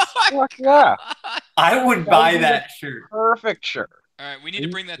intense. Fuck yeah. I would buy that shirt. Perfect shirt. All right, we need to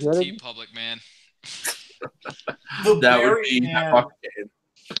bring that to Team Public, man. That would be fucking.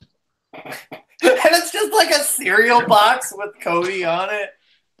 And it's just like a cereal box with Cody on it.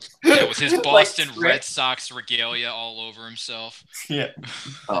 Yeah, with his Boston Red Sox regalia all over himself. Yeah.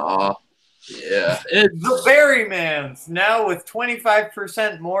 Yeah. The Berry Man's now with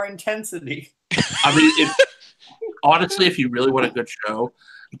 25% more intensity. I mean, honestly, if you really want a good show,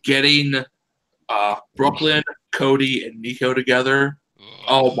 getting Brooklyn, Cody, and Nico together,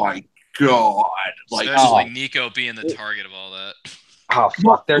 oh my god! Like, especially Nico being the target of all that. Oh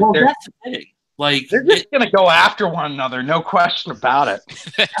fuck! That's the thing. Like, they're just gonna go after one another, no question about it.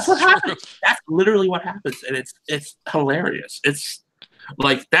 That's what happens. That's literally what happens, and it's hilarious. It's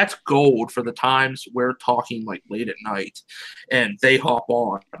like that's gold for the times we're talking like late at night, and they hop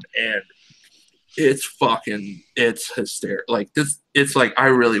on and. It's hysterical. Like this, it's like I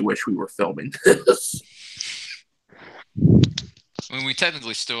really wish we were filming this. I mean, we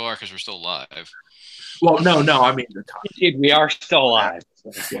technically still are because we're still live. Well, no. I mean the time. Dude, we are still alive.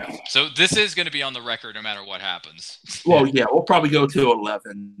 Yeah. So this is going to be on the record no matter what happens. Well, yeah, we'll probably go to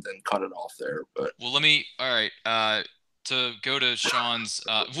 11, then cut it off there. But Well, let me. All right. To go to Sean's.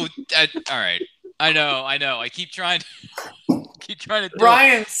 All right. I know. I keep trying. Keep trying to. Do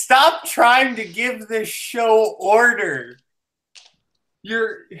Brian, stop trying to give this show order.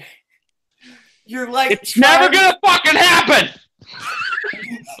 You're like It's never gonna fucking happen.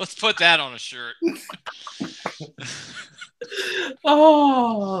 Let's put that on a shirt.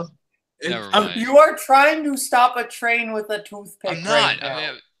 oh, Never I- mind. You are trying to stop a train with a toothpick. I'm not. Right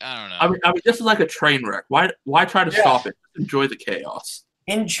now. I don't know. I mean, this is like a train wreck. Why try to stop it? Enjoy the chaos.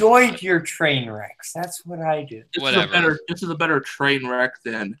 Enjoy your train wrecks. That's what I do. Whatever. This is a better train wreck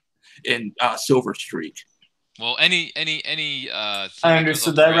than in Silver Streak. Well, any thing I that goes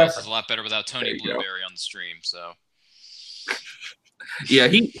understood off the that rails reference. is a lot better without Tony There you go. Blueberry on the stream. So Yeah,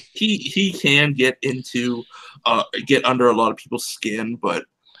 he can get under a lot of people's skin, but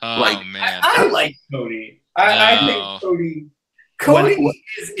oh man, I like Cody. I No. think Cody When-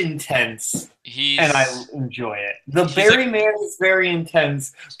 is intense, he's and I enjoy it. The He's Berry Man is very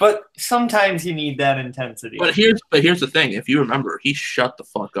intense, but sometimes you need that intensity. But here's the thing. If you remember, he shut the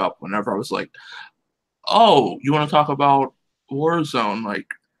fuck up whenever I was like, "Oh, you want to talk about Warzone?" Like,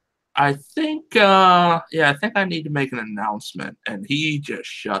 I think I need to make an announcement, and he just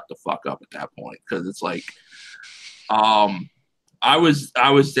shut the fuck up at that point because it's like, I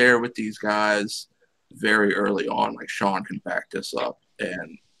was there with these guys very early on. Like Sean can back this up,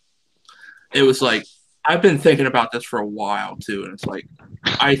 and it was like I've been thinking about this for a while too, and it's like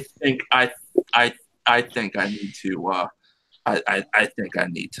I think I think I need to I think I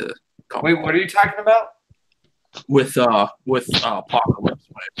need to come Wait, what are you talking about? with Apocalypse when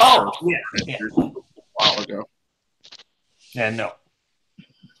it Oh, first yeah. a while ago. Yeah, no.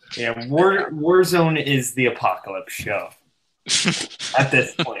 Yeah, Warzone is the apocalypse show at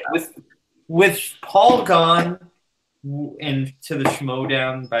this point. With Paul gone and to the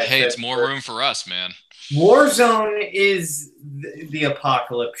Schmodown by hey, it's Fed more Force, room for us, man. Warzone is the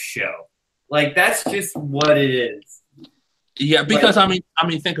apocalypse show. Like that's just what it is. Yeah, because I mean,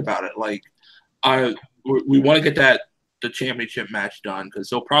 think about it. Like, we want to get the championship match done because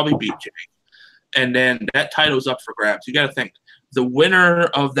they'll probably beat Jake, and then that title's up for grabs. You got to think the winner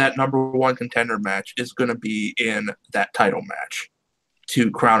of that #1 contender match is going to be in that title match to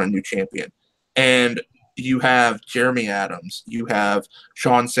crown a new champion, and you have Jeremy Adams, you have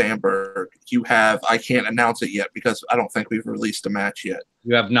Sean Sandberg, you have I can't announce it yet because I don't think we've released a match yet.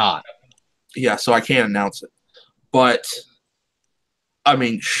 You have not. Yeah, so I can't announce it. But, I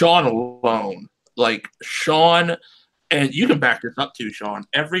mean, Sean alone, like, Sean, and you can back this up too, Sean,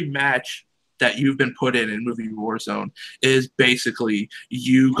 every match that you've been put in movie Warzone is basically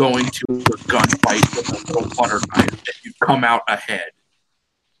you going to a gunfight with a little butter knife and you come out ahead.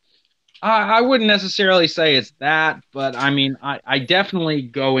 I wouldn't necessarily say it's that, but I mean, I definitely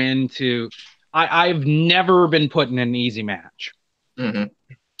go into. I've never been put in an easy match. Mm-hmm.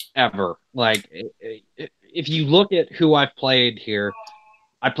 Ever. Like, if you look at who I've played here,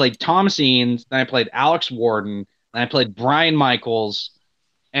 I played Thomas Eanes, then I played Alex Warden, then I played Brian Michaels,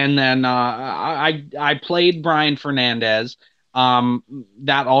 and then I played Brian Fernandez.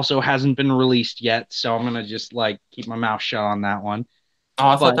 That also hasn't been released yet, so I'm gonna just like keep my mouth shut on that one. Oh,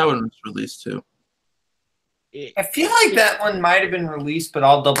 I thought But- that one was released too. I feel like that one might have been released, but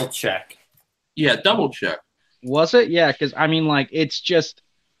I'll double check. Yeah, double check. Was it? Yeah, because I mean, like, it's just,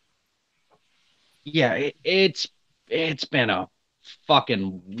 yeah, it's been a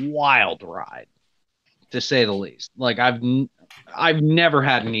fucking wild ride, to say the least. Like, I've never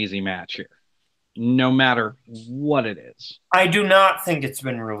had an easy match here, no matter what it is. I do not think it's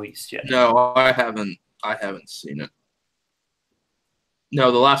been released yet. No, I haven't seen it. No,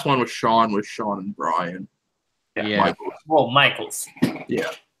 the last one was Sean and Brian. Yeah. Michael. Well, Michaels.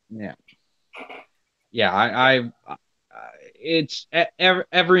 Yeah. Yeah, it's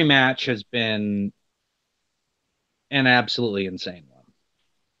every match has been an absolutely insane one,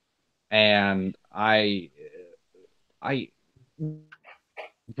 and I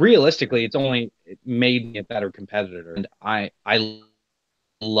realistically, it's only made me a better competitor, and I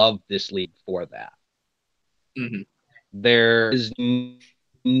love this league for that. Mm-hmm. There is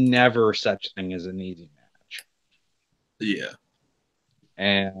never such thing as an easy match, Yeah.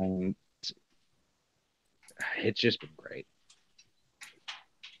 and it's just been great.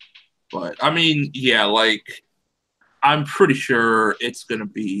 But I mean, yeah, like I'm pretty sure it's gonna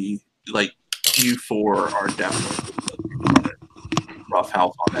be like you four are definitely rough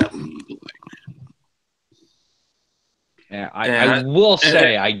house on that league. Like, Yeah, Yeah. I will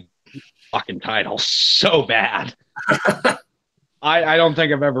say I fucking title so bad. I don't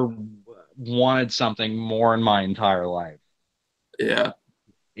think I've ever wanted something more in my entire life. Yeah.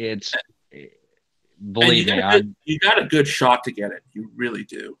 It's And believe me, you got a good shot to get it. You really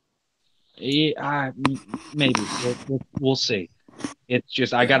do. maybe we'll see. It's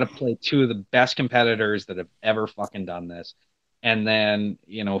just I got to play two of the best competitors that have ever fucking done this, and then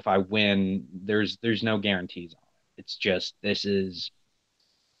if I win, there's no guarantees on it. It's just this is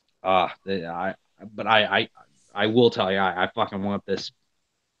I will tell you I fucking want this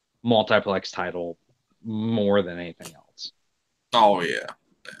multiplex title more than anything else. Oh yeah.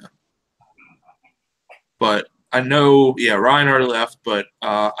 But I know, Ryan already left, but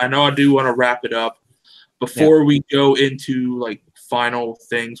I know I do want to wrap it up before we go into like final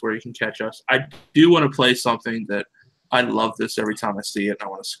things where you can catch us. I do want to play something that I love this every time I see it, and I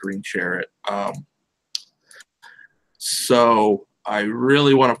want to screen share it. So I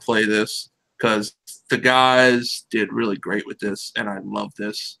really want to play this because the guys did really great with this, and I love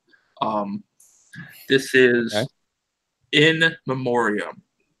this. This is In Memoriam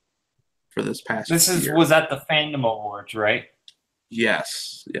for this past year. Was at the Fandom Awards, right?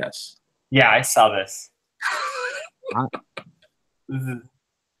 Yes. Yeah, I saw this.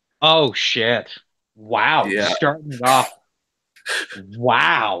 Oh shit! Wow, Yeah. Starting it off.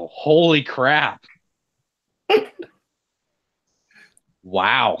 Wow, holy crap!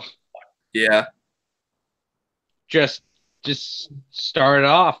 Wow. Yeah. Just start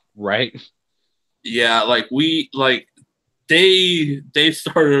off right. Yeah, they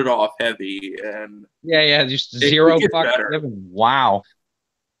started off heavy, and Just It zero gets fucking better. living. Wow.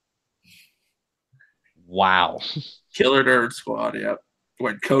 Killer Nerd Squad, yep.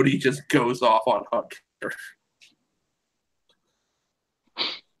 When Cody just goes off on Hunter.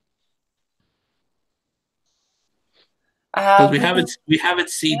 Because we haven't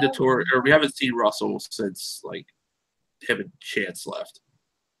seen the tour, or we haven't seen Russell since like him and Chance left,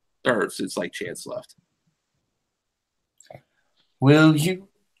 or since like Chance left. Will you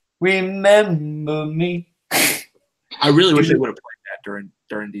remember me? I really wish they would have played that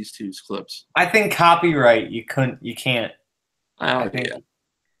during these two clips. I think copyright. You can't. I think. yeah.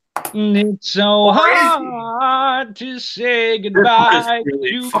 It's so hard to say goodbye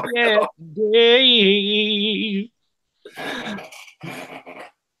really to fucked up. yesterday.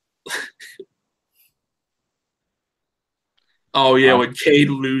 Oh yeah, when Cade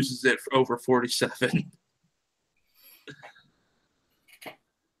loses it for over 47.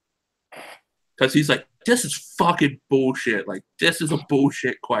 Because he's like, this is fucking bullshit. Like, this is a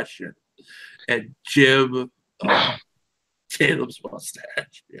bullshit question. And Jim, Caleb's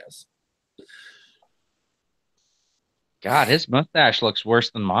mustache, yes. God, his mustache looks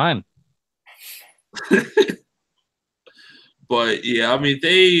worse than mine. But yeah, I mean,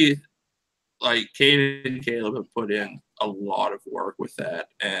 they, like, Kane and Caleb have put in a lot of work with that.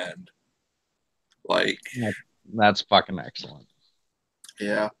 And, like, That's fucking excellent.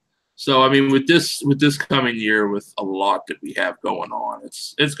 yeah. So I mean, with this coming year, with a lot that we have going on,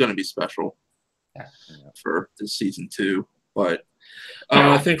 it's going to be special for this season 2. But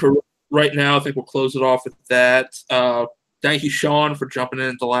I think for right now, I think we'll close it off with that. Thank you, Sean, for jumping in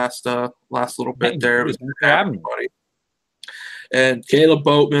at the last little bit there. It was good having you, buddy. And Caleb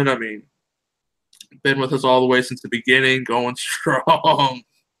Boatman, I mean, been with us all the way since the beginning, going strong.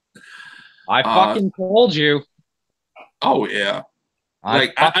 I fucking told you. Oh yeah. I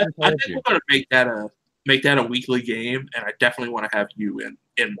think we're gonna make that a weekly game, and I definitely want to have you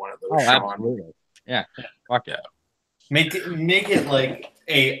in one of those. Oh, Sean. absolutely. Yeah. Fuck yeah. Make it like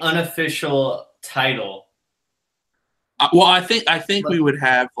a unofficial title. Well, I think we would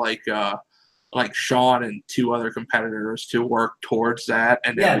have like Sean and 2 other competitors to work towards that,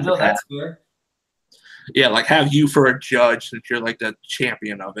 and then that's fair. Yeah, like have you for a judge since you're like the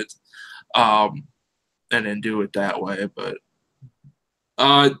champion of it, and then do it that way. But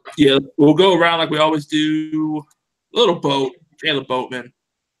yeah, we'll go around like we always do. Little Boat, Caleb Boatman.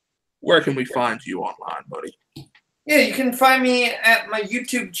 Where can we find you online, buddy? Yeah, you can find me at my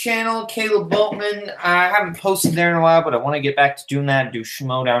YouTube channel, Caleb Boatman. I haven't posted there in a while, but I want to get back to doing that, do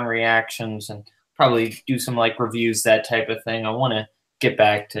Schmodown reactions, and probably do some like reviews, that type of thing. I want to get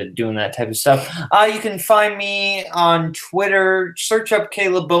back to doing that type of stuff. You can find me on Twitter. Search up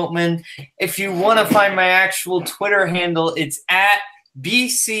Caleb Boatman. If you want to find my actual Twitter handle, it's at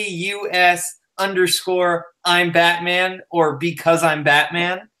BCUS_I'm Batman, or Because I'm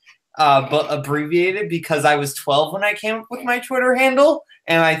Batman. But abbreviated because I was 12 when I came up with my Twitter handle,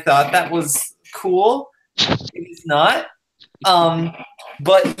 and I thought that was cool. It's not.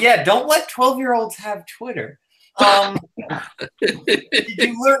 But yeah, don't let 12-year-olds have Twitter. You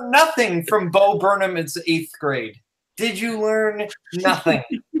learn nothing from Bo Burnham in 8th grade. Did you learn nothing?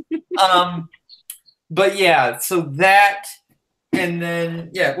 But yeah, so that, and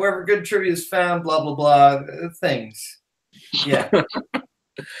then yeah, wherever good trivia is found, blah blah blah, things. Yeah.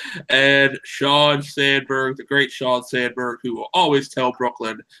 And Sean Sandberg, the great Sean Sandberg, who will always tell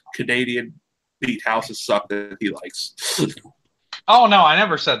Brooklyn Canadian beat houses suck that he likes. Oh no, I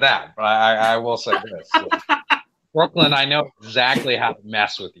never said that, but I will say this: Brooklyn, I know exactly how to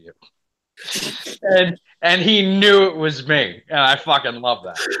mess with you, and he knew it was me, and I fucking love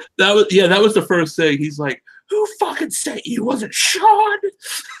that. That was the first thing. He's like, "Who fucking sent you? Was it Sean?"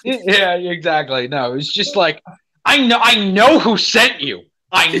 Yeah, exactly. No, it's just like I know who sent you.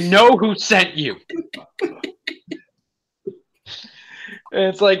 I know who sent you. And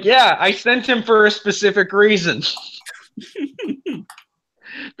it's like, yeah, I sent him for a specific reason.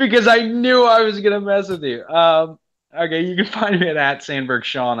 Because I knew I was going to mess with you. Okay, you can find me at Sandberg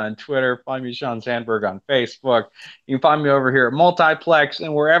Sean on Twitter. Find me Sean Sandberg on Facebook. You can find me over here at Multiplex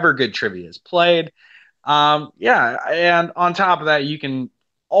and wherever good trivia is played. Yeah, and on top of that, you can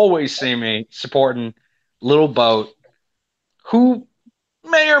always see me supporting Little Boat, who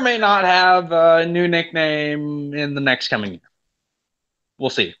may or may not have a new nickname in the next coming year.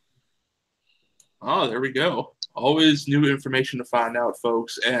 We'll see. Oh, there we go. Always new information to find out,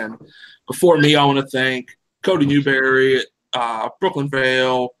 folks. And before me, I want to thank Cody Newberry, Brooklyn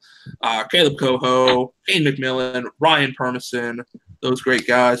Vale, Caleb Coho, Ian McMillan, Ryan Permison, those great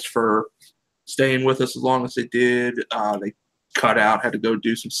guys for staying with us as long as they did. They cut out, had to go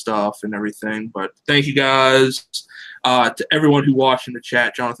do some stuff and everything. But thank you guys. To everyone who watched in the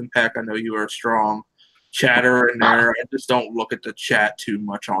chat, Jonathan Peck, I know you are a strong chatter in there. I just don't look at the chat too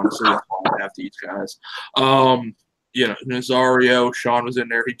much, honestly. That's why I have these guys. Nazario, Sean was in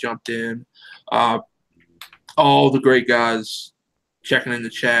there. He jumped in. All the great guys checking in the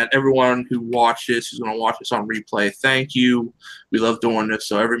chat. Everyone who watched this, who's going to watch this on replay, thank you. We love doing this.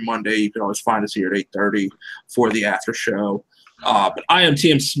 So every Monday, you can always find us here at 8:30 for the after show. But I am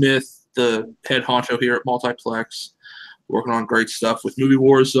TM Smith, the head honcho here at Multiplex, working on great stuff with Movie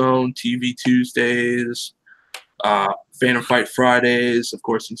Warzone, TV Tuesdays, Phantom Fight Fridays. Of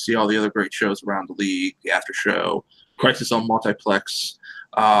course, you can see all the other great shows around the league, the after show, Crisis on Multiplex,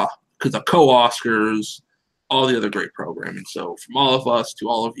 the co-Oscars, all the other great programming. So from all of us to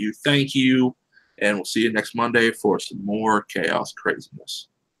all of you, thank you, and we'll see you next Monday for some more chaos craziness.